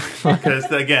 Blam!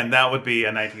 Because again, that would be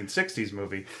a 1960s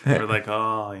movie. We're like,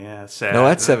 oh yeah, sad. No,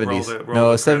 that's 70s.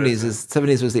 No,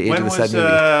 70s was the age of the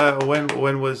sad movie.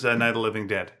 When was Night of the Living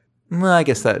Dead? Well, I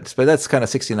guess that's kind of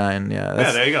 69. Yeah,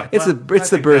 there you go. It's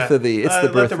the birth of the.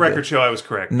 Let the record show I was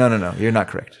correct. No, you're not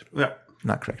correct. Yeah.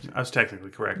 Not correct. I was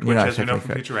technically correct, which, as we know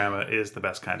from Futurama, is the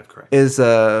best kind of correct. It's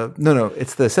the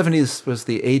 70s was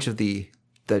the age of the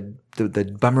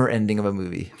bummer ending of a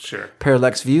movie. Sure.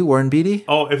 Parallax View, Warren Beatty.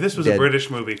 Oh, if this was a British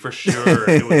movie, for sure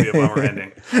it would be a bummer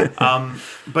ending.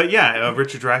 But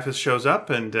Richard Dreyfuss shows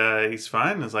up and he's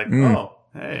fine. It's like, oh,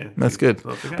 hey, that's good.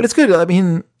 But it's good. I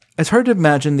mean, it's hard to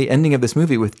imagine the ending of this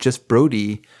movie with just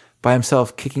Brody by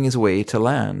himself kicking his way to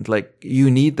land. Like, you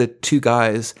need the two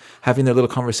guys having their little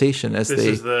conversation as This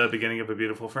is the beginning of a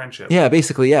beautiful friendship. Yeah,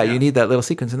 basically, yeah. You need that little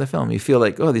sequence in the film. You feel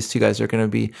like, oh, these two guys are going to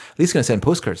be at least going to send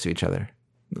postcards to each other.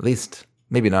 At least,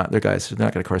 maybe not. They're guys. They're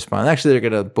not going to correspond. Actually, they're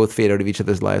going to both fade out of each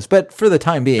other's lives. But for the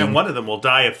time being... And one of them will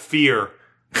die of fear.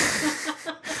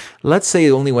 Let's say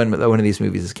only one of these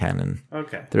movies is canon.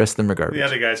 Okay. The rest of them are garbage. The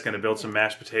other guy's going to build some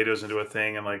mashed potatoes into a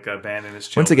thing and abandon his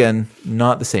children. Once again,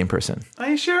 not the same person. Are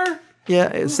you sure?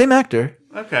 Yeah, same actor.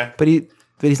 Okay. But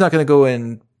he's not going to go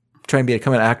and try and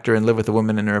become an actor and live with a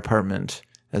woman in her apartment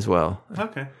as well.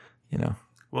 Okay.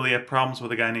 Will he have problems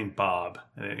with a guy named Bob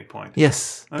at any point?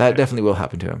 Yes, that definitely will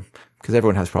happen to him because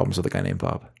everyone has problems with a guy named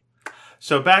Bob.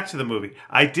 So back to the movie.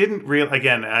 I didn't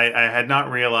I had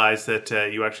not realized that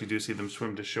you actually do see them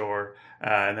swim to shore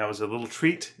And that was a little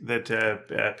treat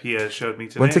that Pia showed me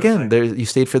today. Once again, you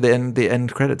stayed for the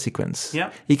end credit sequence.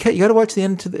 Yeah. You got to watch stay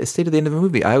to the end of a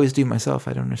movie. I always do myself.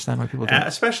 I don't understand why people do.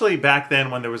 Especially back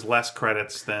then when there was less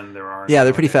credits than there are. Yeah,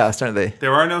 they're pretty fast, aren't they?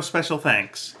 There are no special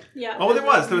thanks. Yeah. Oh, there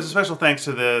was a special thanks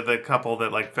to the couple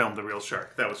that like filmed the real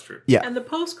shark. That was true. Yeah. And the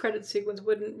post-credit sequence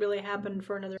wouldn't really happen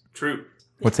for another. True.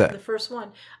 What's that? The first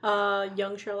one,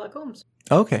 young Sherlock Holmes.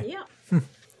 Okay. Yeah.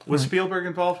 Was Spielberg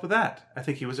involved with that? I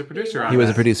think he was a producer on He was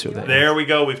that. a producer of that. There we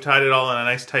go. We've tied it all in a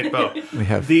nice tight bow. We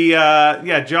have.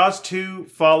 Jaws 2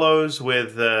 follows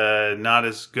with not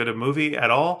as good a movie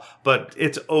at all, but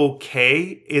it's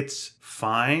okay. It's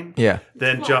fine. Yeah.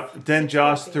 Then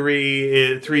Jaws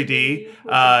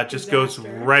 3D just goes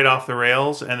right off the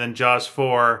rails, and then Jaws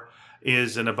 4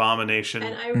 is an abomination.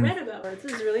 And I read about it.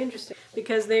 This is really interesting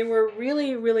because they were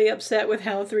really, really upset with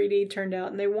how 3D turned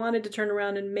out, and they wanted to turn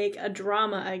around and make a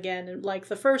drama again, like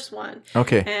the first one.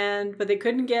 Okay. But they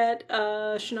couldn't get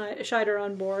Scheider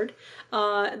on board.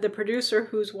 The producer,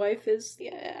 whose wife is the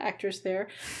actress there,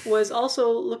 was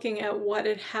also looking at what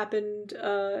had happened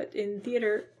in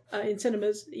theater. In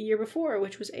cinemas a year before,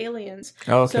 which was Aliens.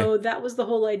 Oh, okay. So that was the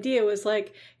whole idea. Was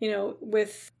like,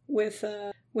 with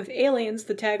Aliens,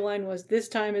 the tagline was "This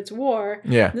time it's war."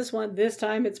 Yeah. This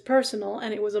time it's personal,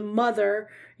 and it was a mother,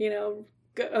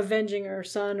 avenging her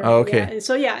son. Oh, okay. Yeah. And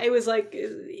so it was like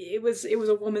it was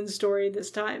a woman's story this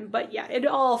time, but it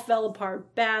all fell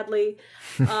apart badly.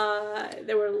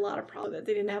 There were a lot of problems that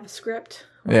they didn't have a script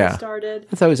when it started.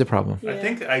 That's always a problem.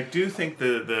 Yeah. I do think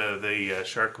the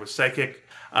shark was psychic.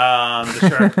 The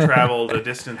shark traveled a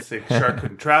distance the shark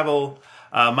couldn't travel.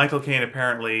 Michael Caine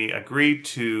apparently agreed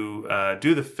to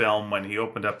do the film when he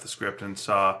opened up the script and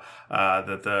saw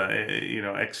that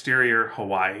the exterior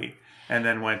Hawaii, and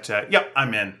then went, "Yep,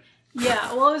 I'm in."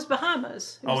 Yeah, well, it was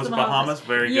Bahamas. It was Bahamas?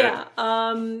 Very good. Yeah,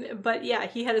 but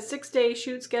he had a 6-day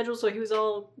shoot schedule, so he was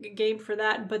all game for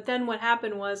that. But then what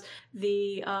happened was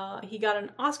he got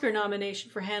an Oscar nomination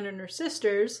for Hannah and Her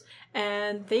Sisters,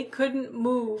 and they couldn't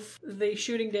move the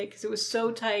shooting date because it was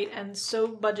so tight and so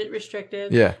budget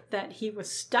restrictive that he was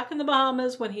stuck in the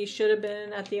Bahamas when he should have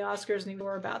been at the Oscars, and he knew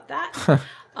about that.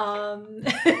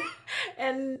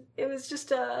 And it was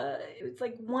just it was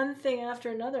like one thing after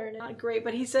another, and not great.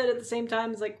 But he said at the same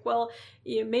time, it's like, well,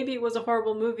 maybe it was a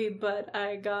horrible movie, but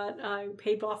I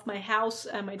paid off my house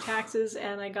and my taxes,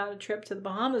 and I got a trip to the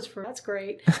Bahamas that's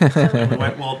great. And we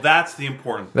went, well, that's the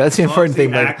important thing. That's the important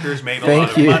thing. The actors made a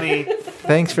lot of money.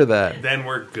 Thanks for that. Then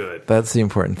we're good. That's the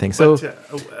important thing. So,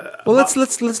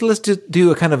 let's just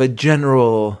do a kind of a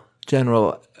general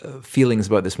feelings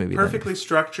about this movie. Perfectly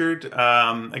structured.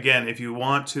 Again, if you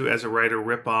want to, as a writer,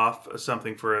 rip off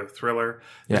something for a thriller,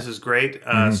 this is great.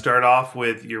 Start off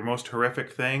with your most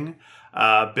horrific thing.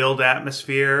 Build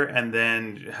atmosphere, and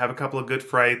then have a couple of good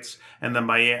frights, and then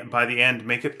by the end,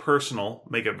 make it personal.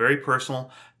 Make it very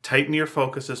personal. Tighten your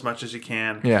focus as much as you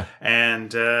can. Yeah.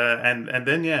 And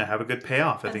then have a good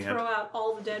payoff at the end. Throw out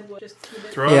all the dead wood.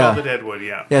 Throw out all the dead wood.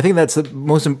 Yeah. Yeah, I think that's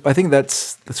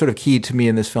the sort of key to me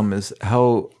in this film is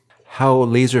how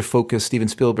laser focused Steven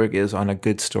Spielberg is on a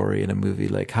good story in a movie.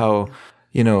 Like how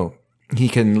he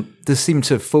can just seem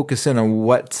to focus in on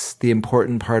what's the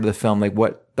important part of the film, like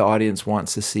what the audience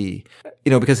wants to see.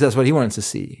 Because that's what he wants to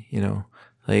see.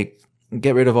 Like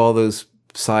get rid of all those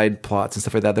side plots and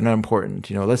stuff like that. They're not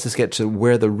important. Let's just get to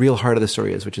where the real heart of the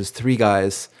story is, which is 3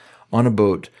 guys on a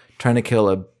boat trying to kill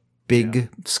a big,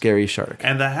 scary shark.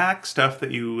 And the hack stuff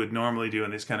that you would normally do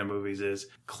in these kind of movies is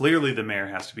clearly the mayor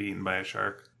has to be eaten by a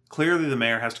shark. Clearly the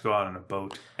mayor has to go out on a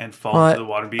boat and fall into the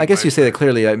water. And be I guess you say that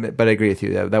clearly, but I agree with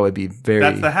you. That would be very...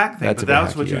 That's the hack thing, but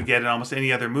that's what you would get in almost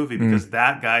any other movie because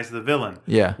that guy's the villain.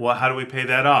 Yeah. Well, how do we pay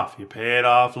that off? You pay it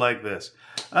off like this.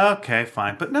 Okay,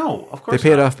 fine. But no, of course they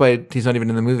pay it off by he's not even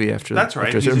in the movie after That's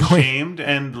right. After he's ashamed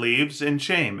and leaves in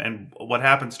shame. And what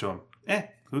happens to him?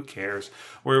 Who cares?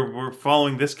 We're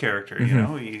following this character,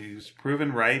 He's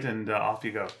proven right, and off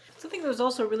you go. Something that was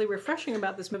also really refreshing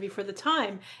about this movie for the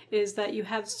time is that you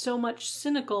have so much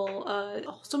cynicism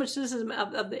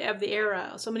of the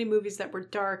era. So many movies that were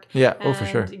dark. Yeah, for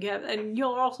sure. And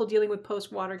you're also dealing with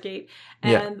post-Watergate.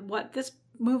 And what this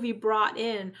movie brought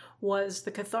in was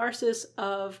the catharsis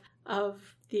of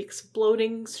the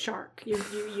exploding shark.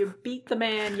 You beat the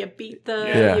man. You beat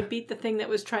the thing that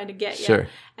was trying to get you. Sure.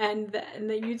 And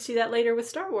then you'd see that later with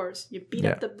Star Wars. You beat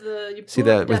up you see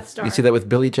that Death Star. You see that with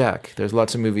Billy Jack. There's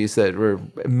lots of movies that were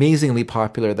amazingly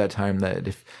popular at that time.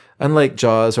 That unlike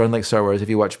Jaws or unlike Star Wars, if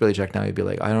you watch Billy Jack now, you'd be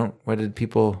like,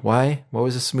 why? What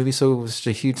was this movie such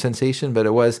a huge sensation? But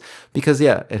it was because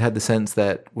it had the sense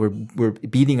that we're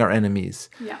beating our enemies.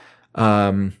 Yeah.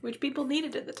 Which people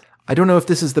needed at the time. I don't know if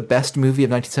this is the best movie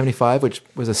of 1975, which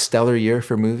was a stellar year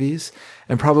for movies,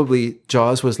 and probably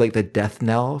Jaws was like the death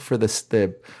knell for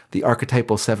the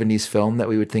archetypal 70s film that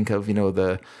we would think of.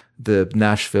 The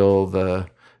Nashville,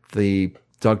 the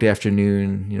Dog Day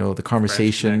Afternoon, The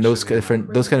Conversation, those kind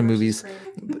of movies.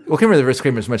 Well, Kramer vs.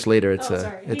 Kramer is much later. It's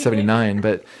 79,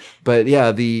 but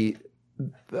yeah, the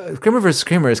Kramer vs.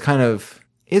 Kramer is kind of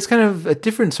a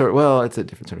different sort. Well, it's a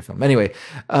different sort of film. Anyway,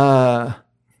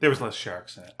 there was less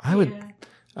sharks in it. I would.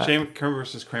 Kramer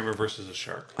versus Kramer versus a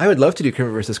shark. I would love to do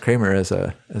Kramer versus Kramer as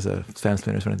a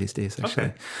Fansplainers one of these days. Actually,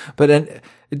 okay. But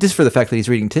just for the fact that he's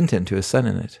reading Tintin to his son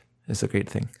in it is a great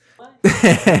thing.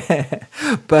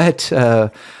 But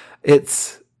it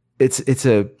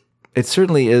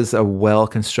certainly is a well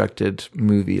constructed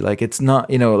movie. Like it's not,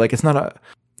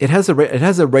 it has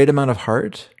a right amount of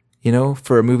heart,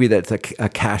 for a movie that's a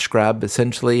cash grab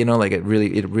essentially. Like it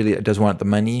really does want the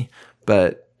money,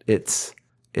 but it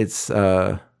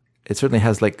certainly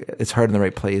has like its heart in the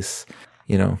right place.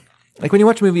 Like when you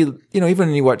watch a movie, even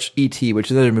when you watch E.T., which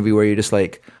is another movie where you're just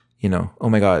like, oh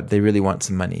my God, they really want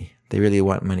some money. They really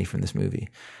want money from this movie.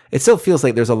 It still feels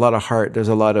like there's a lot of heart. There's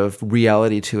a lot of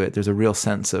reality to it. There's a real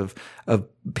sense of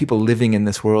people living in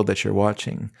this world that you're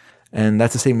watching. And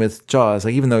that's the same with Jaws.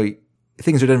 Like even though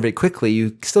things are done very quickly,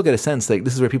 you still get a sense like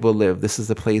this is where people live. This is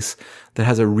the place that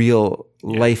has a real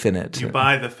life in it. You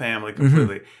buy the family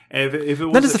completely. Mm-hmm. If it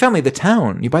was not just the family, the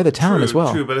town. You buy the town as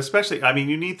well. True, but especially,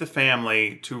 you need the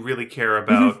family to really care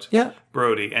about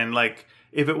Brody. And like,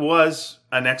 if it was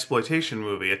an exploitation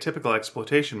movie, a typical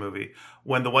exploitation movie,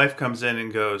 when the wife comes in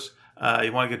and goes,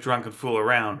 you want to get drunk and fool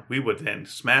around, we would then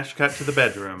smash cut to the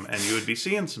bedroom and you would be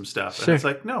seeing some stuff. Sure. And it's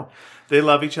like, no, they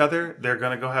love each other. They're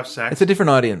going to go have sex. It's a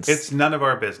different audience. It's none of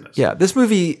our business. Yeah, this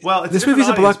movie. Well, this movie's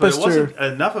a blockbuster. But it wasn't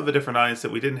enough of a different audience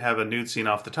that we didn't have a nude scene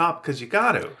off the top because you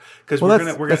got to. Because we're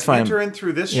going to enter in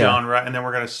through this genre and then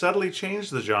we're going to subtly change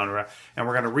the genre and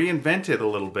we're going to reinvent it a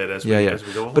little bit as we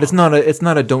go along. But it's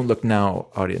not a Don't Look Now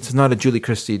audience. It's not a Julie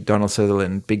Christie, Donald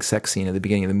Sutherland big sex scene at the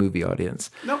beginning of the movie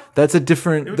audience. Nope. That's a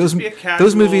different. Those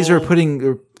movies are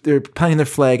they're planting their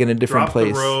flag in a different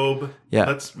place. Drop the robe. Yeah.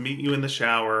 Let's meet you in the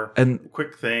shower. And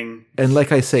quick thing. And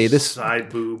like I say, this side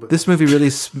boob. This movie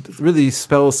really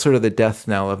spells sort of the death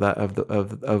knell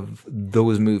of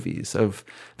those movies, of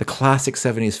the classic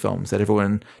 70s films that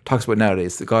everyone talks about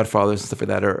nowadays. The Godfathers and stuff like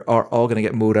that are all going to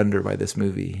get mowed under by this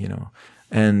movie,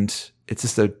 And it's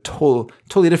just a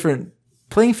totally different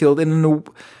playing field. And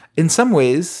in some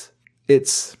ways,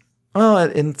 it's. Well,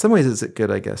 in some ways it's good,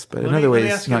 I guess, but in other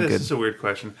ways it's not good. This is a weird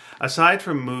question. Aside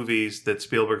from movies that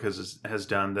Spielberg has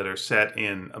done that are set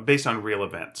based on real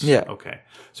events, okay,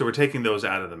 so we're taking those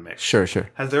out of the mix. Sure.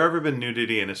 Has there ever been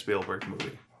nudity in a Spielberg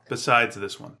movie besides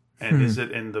this one? And is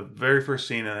it in the very first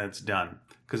scene and it's done?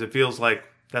 Because it feels like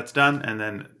that's done and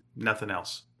then nothing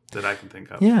else that I can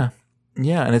think of. Yeah,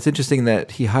 and it's interesting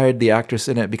that he hired the actress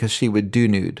in it because she would do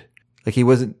nude. Like he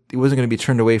wasn't going to be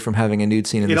turned away from having a nude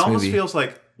scene in this movie. It almost feels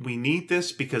like we need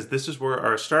this because this is where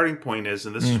our starting point is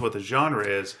and this is what the genre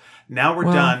is. Now we're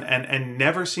done and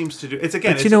never seems to do... It's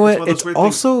again... But you know what? It's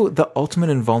also the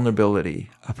ultimate invulnerability.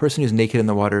 A person who's naked in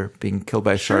the water being killed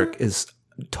by a shark is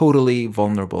totally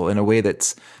vulnerable in a way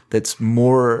that's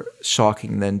more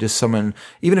shocking than just someone...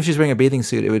 Even if she's wearing a bathing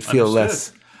suit, it would feel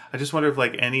less... I just wonder if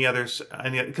like any others...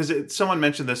 Because someone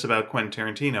mentioned this about Quentin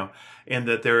Tarantino and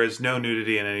that there is no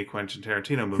nudity in any Quentin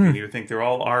Tarantino movie. You would think they're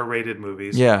all R-rated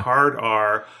movies. Yeah. Hard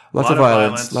R. Lots of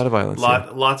violence.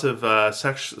 Lots of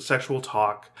sexual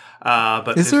talk.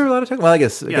 But is there a lot of talk? Well, I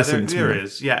guess there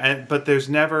is. Yeah, but there's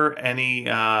never any.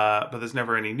 There's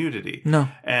never any nudity. No,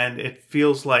 and it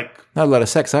feels like not a lot of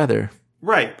sex either.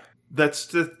 Right. That's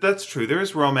true. There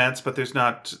is romance, but there's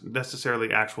not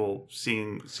necessarily actual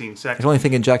seeing sex. I can only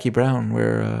think in Jackie Brown,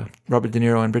 where Robert De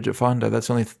Niro and Bridget Fonda. That's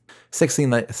the only sex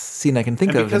scene I can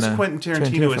think of. Because Quentin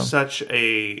Tarantino is such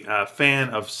a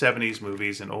fan of 70s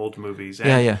movies and old movies,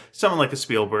 and someone like a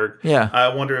Spielberg. Yeah,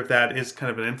 I wonder if that is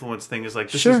kind of an influence thing. Is like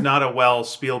this is not a well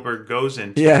Spielberg goes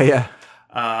into. Yeah.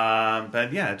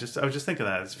 But yeah, I was just thinking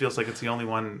that it feels like it's the only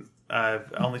one.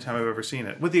 Only time I've ever seen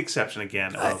it, with the exception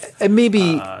again of and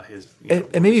maybe his.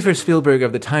 And maybe for Spielberg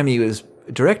of the time he was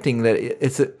directing, that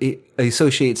it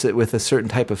associates it with a certain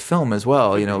type of film as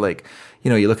well. You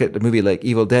look at a movie like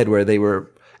Evil Dead, where they were,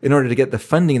 in order to get the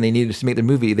funding they needed to make the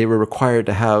movie, they were required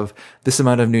to have this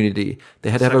amount of nudity. They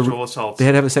had to have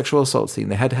a sexual assault scene.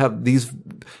 They had to have these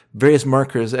various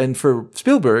markers. And for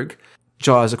Spielberg,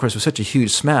 Jaws, of course, was such a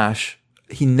huge smash.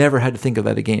 He never had to think of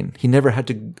that again. He never had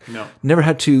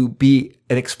to be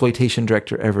an exploitation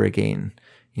director ever again.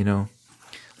 Even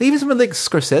someone like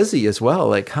Scorsese as well.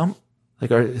 Like how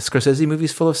Like, are Scorsese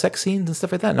movies full of sex scenes and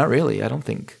stuff like that? Not really. I don't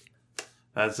think.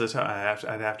 I'd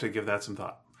have to give that some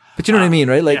thought. But you know what I mean,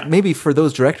 right? Like, yeah. maybe for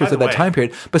those directors By at the that way- time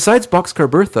period, besides Boxcar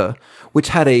Bertha, which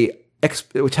had a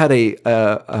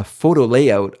photo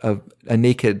layout of a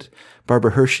naked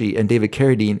Barbara Hershey and David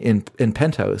Carradine in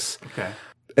Penthouse Okay.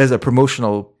 as a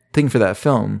promotional thing for that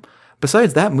film.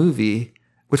 Besides that movie,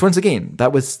 which once again,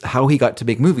 that was how he got to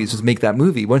make movies, was make that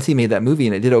movie. Once he made that movie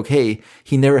and it did okay,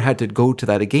 he never had to go to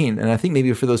that again. And I think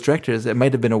maybe for those directors, it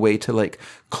might have been a way to like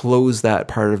close that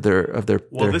part of their.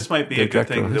 Well, this might be a good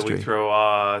thing that history. we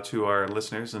throw to our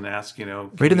listeners and ask,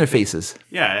 Right in their faces.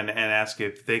 Yeah, and ask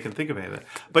if they can think of anything.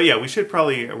 But yeah, we should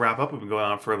probably wrap up. We've been going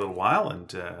on for a little while,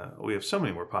 and we have so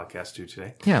many more podcasts to do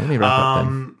today. Yeah, let me wrap up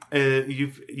then.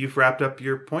 You've wrapped up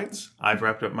your points. I've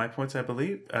wrapped up my points, I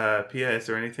believe. Pia, is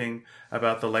there anything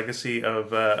about the legacy of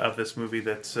this movie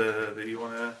that you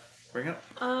want to bring up?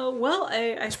 Well,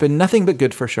 It's been nothing but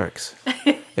good for sharks.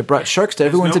 It brought sharks to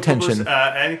everyone's attention.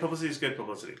 Any publicity is good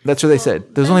publicity. That's what they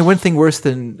said. There's only one thing worse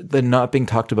than not being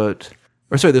talked about.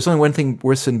 Or sorry, there's only one thing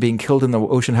worse than being killed in the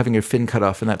ocean, having your fin cut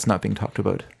off, and that's not being talked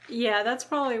about. Yeah, that's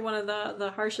probably one of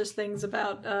the harshest things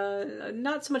about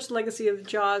not so much the legacy of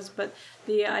Jaws, but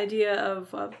the idea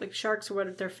of like sharks or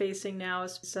what they're facing now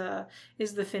is the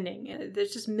finning.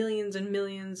 There's just millions and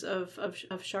millions of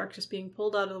sharks just being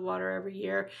pulled out of the water every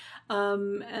year,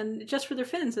 and just for their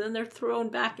fins, and then they're thrown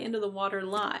back into the water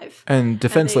live And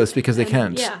defenseless because they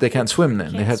can't swim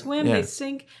then. They can't swim, they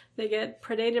sink, they get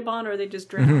predated upon, or they just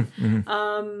drown.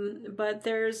 But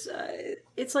there's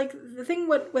it's like the thing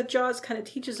what Jaws kind of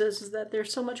teaches us is that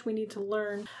there's so much we need to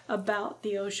learn about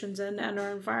the oceans and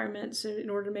our environments in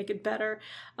order to make it better.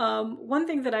 One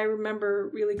thing that I remember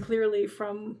really clearly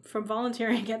from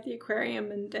volunteering at the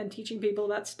aquarium and teaching people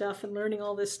about stuff and learning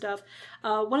all this stuff,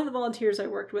 one of the volunteers I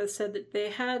worked with said that they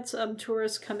had some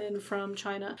tourists come in from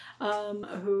China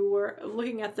who were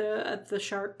looking at the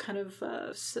shark kind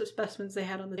of specimens they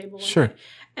had on the table. Sure.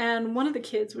 And one of the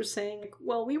kids was saying,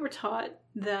 well, we were taught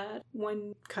that when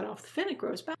you cut off the fin, it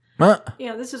grows back.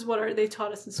 This is what they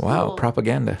taught us in school. Wow,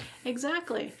 propaganda.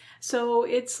 Exactly. So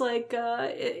it's like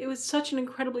it was such an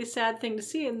incredibly sad thing to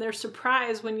see, and they're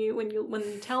surprised when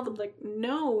you tell them like,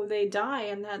 no, they die,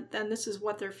 and this is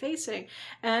what they're facing,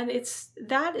 and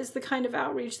that is the kind of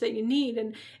outreach that you need,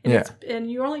 and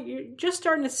you're just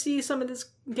starting to see some of this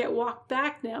get walked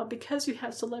back now because you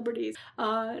have celebrities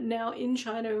now in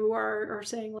China who are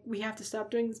saying we have to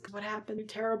stop doing this because what happened is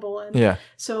terrible, and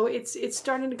so it's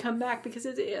starting to come back because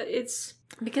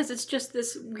it's just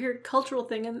this weird cultural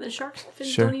thing, and the shark's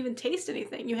fins don't even taste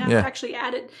anything. You have to actually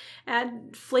add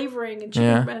flavoring and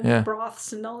chicken and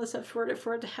broths and all this stuff for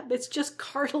it to happen. It's just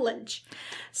cartilage.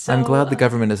 So, I'm glad the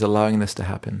government is allowing this to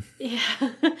happen. Yeah.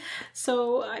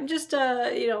 So I'm just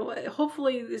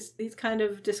hopefully these kind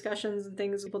of discussions and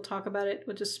things we'll talk about it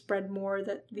will just spread more,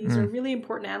 that these are really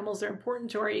important animals. They're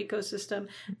important to our ecosystem.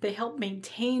 They help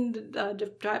maintain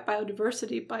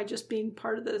biodiversity by just being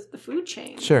part of the food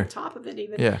chain. Sure. On top of it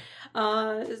even. Yeah.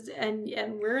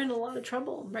 And we're in a lot of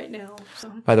trouble right now. So.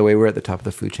 By the way, we're at the top of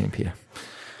the food chain, Pia.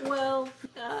 Well,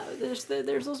 there's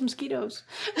those mosquitoes.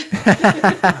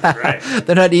 Right.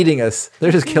 They're not eating us.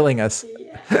 They're just killing us.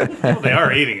 Well, they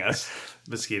are eating us,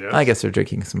 mosquitoes. I guess they're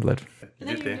drinking some blood. And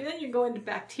then you're going to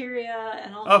bacteria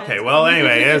and all Okay, kinds well, of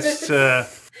anyway, it's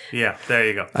there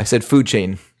you go. I said food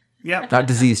chain, Yeah. not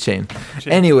disease chain.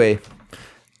 Anyway,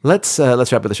 let's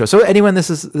wrap up the show. So everyone, this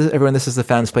is the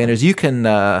Fansplainers.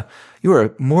 You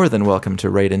are more than welcome to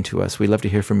write into us. We'd love to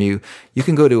hear from you. You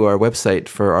can go to our website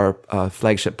for our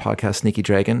flagship podcast, Sneaky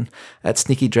Dragon, at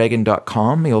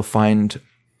sneakydragon.com. You'll find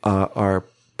our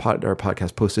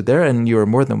podcast posted there, and you are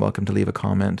more than welcome to leave a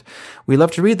comment. We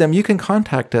love to read them. You can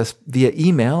contact us via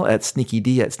email at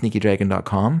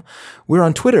sneakyd@sneakydragon.com. We're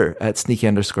on Twitter at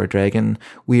sneaky_dragon.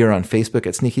 We are on Facebook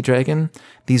at Sneaky Dragon.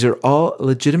 These are all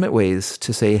legitimate ways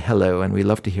to say hello, and we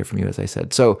love to hear from you, as I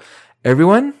said. So,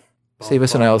 everyone, save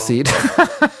us an aisle seat.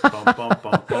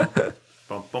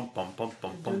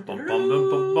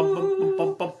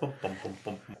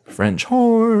 French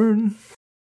horn.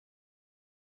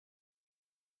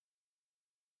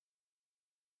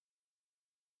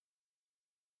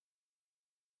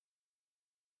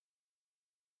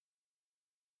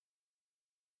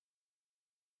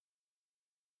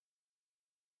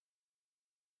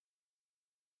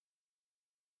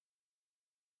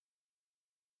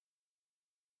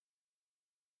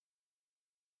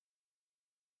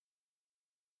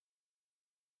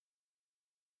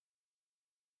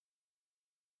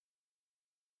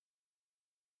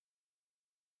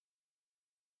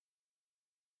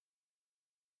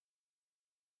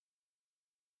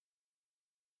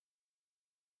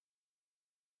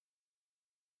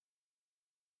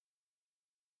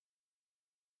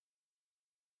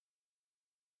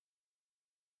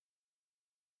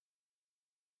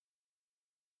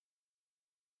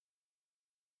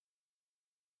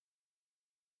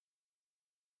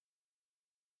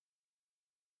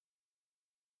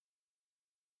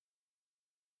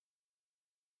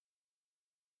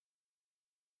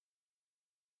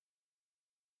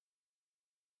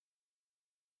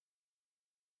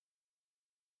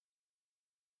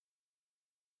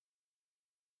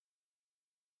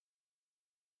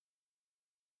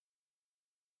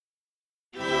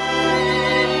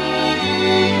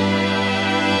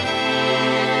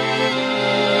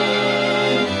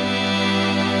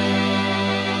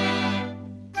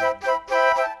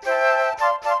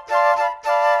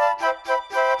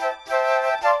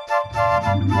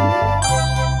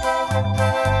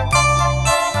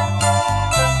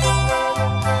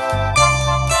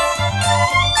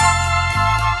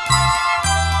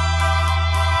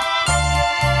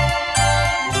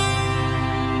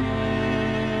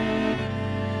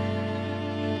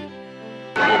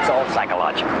 It's all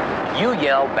psychological. You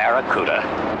yell barracuda.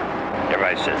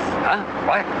 Everybody says, huh?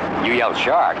 What? You yell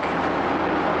shark.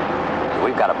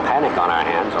 We've got a panic on our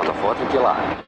hands on the 4th of July.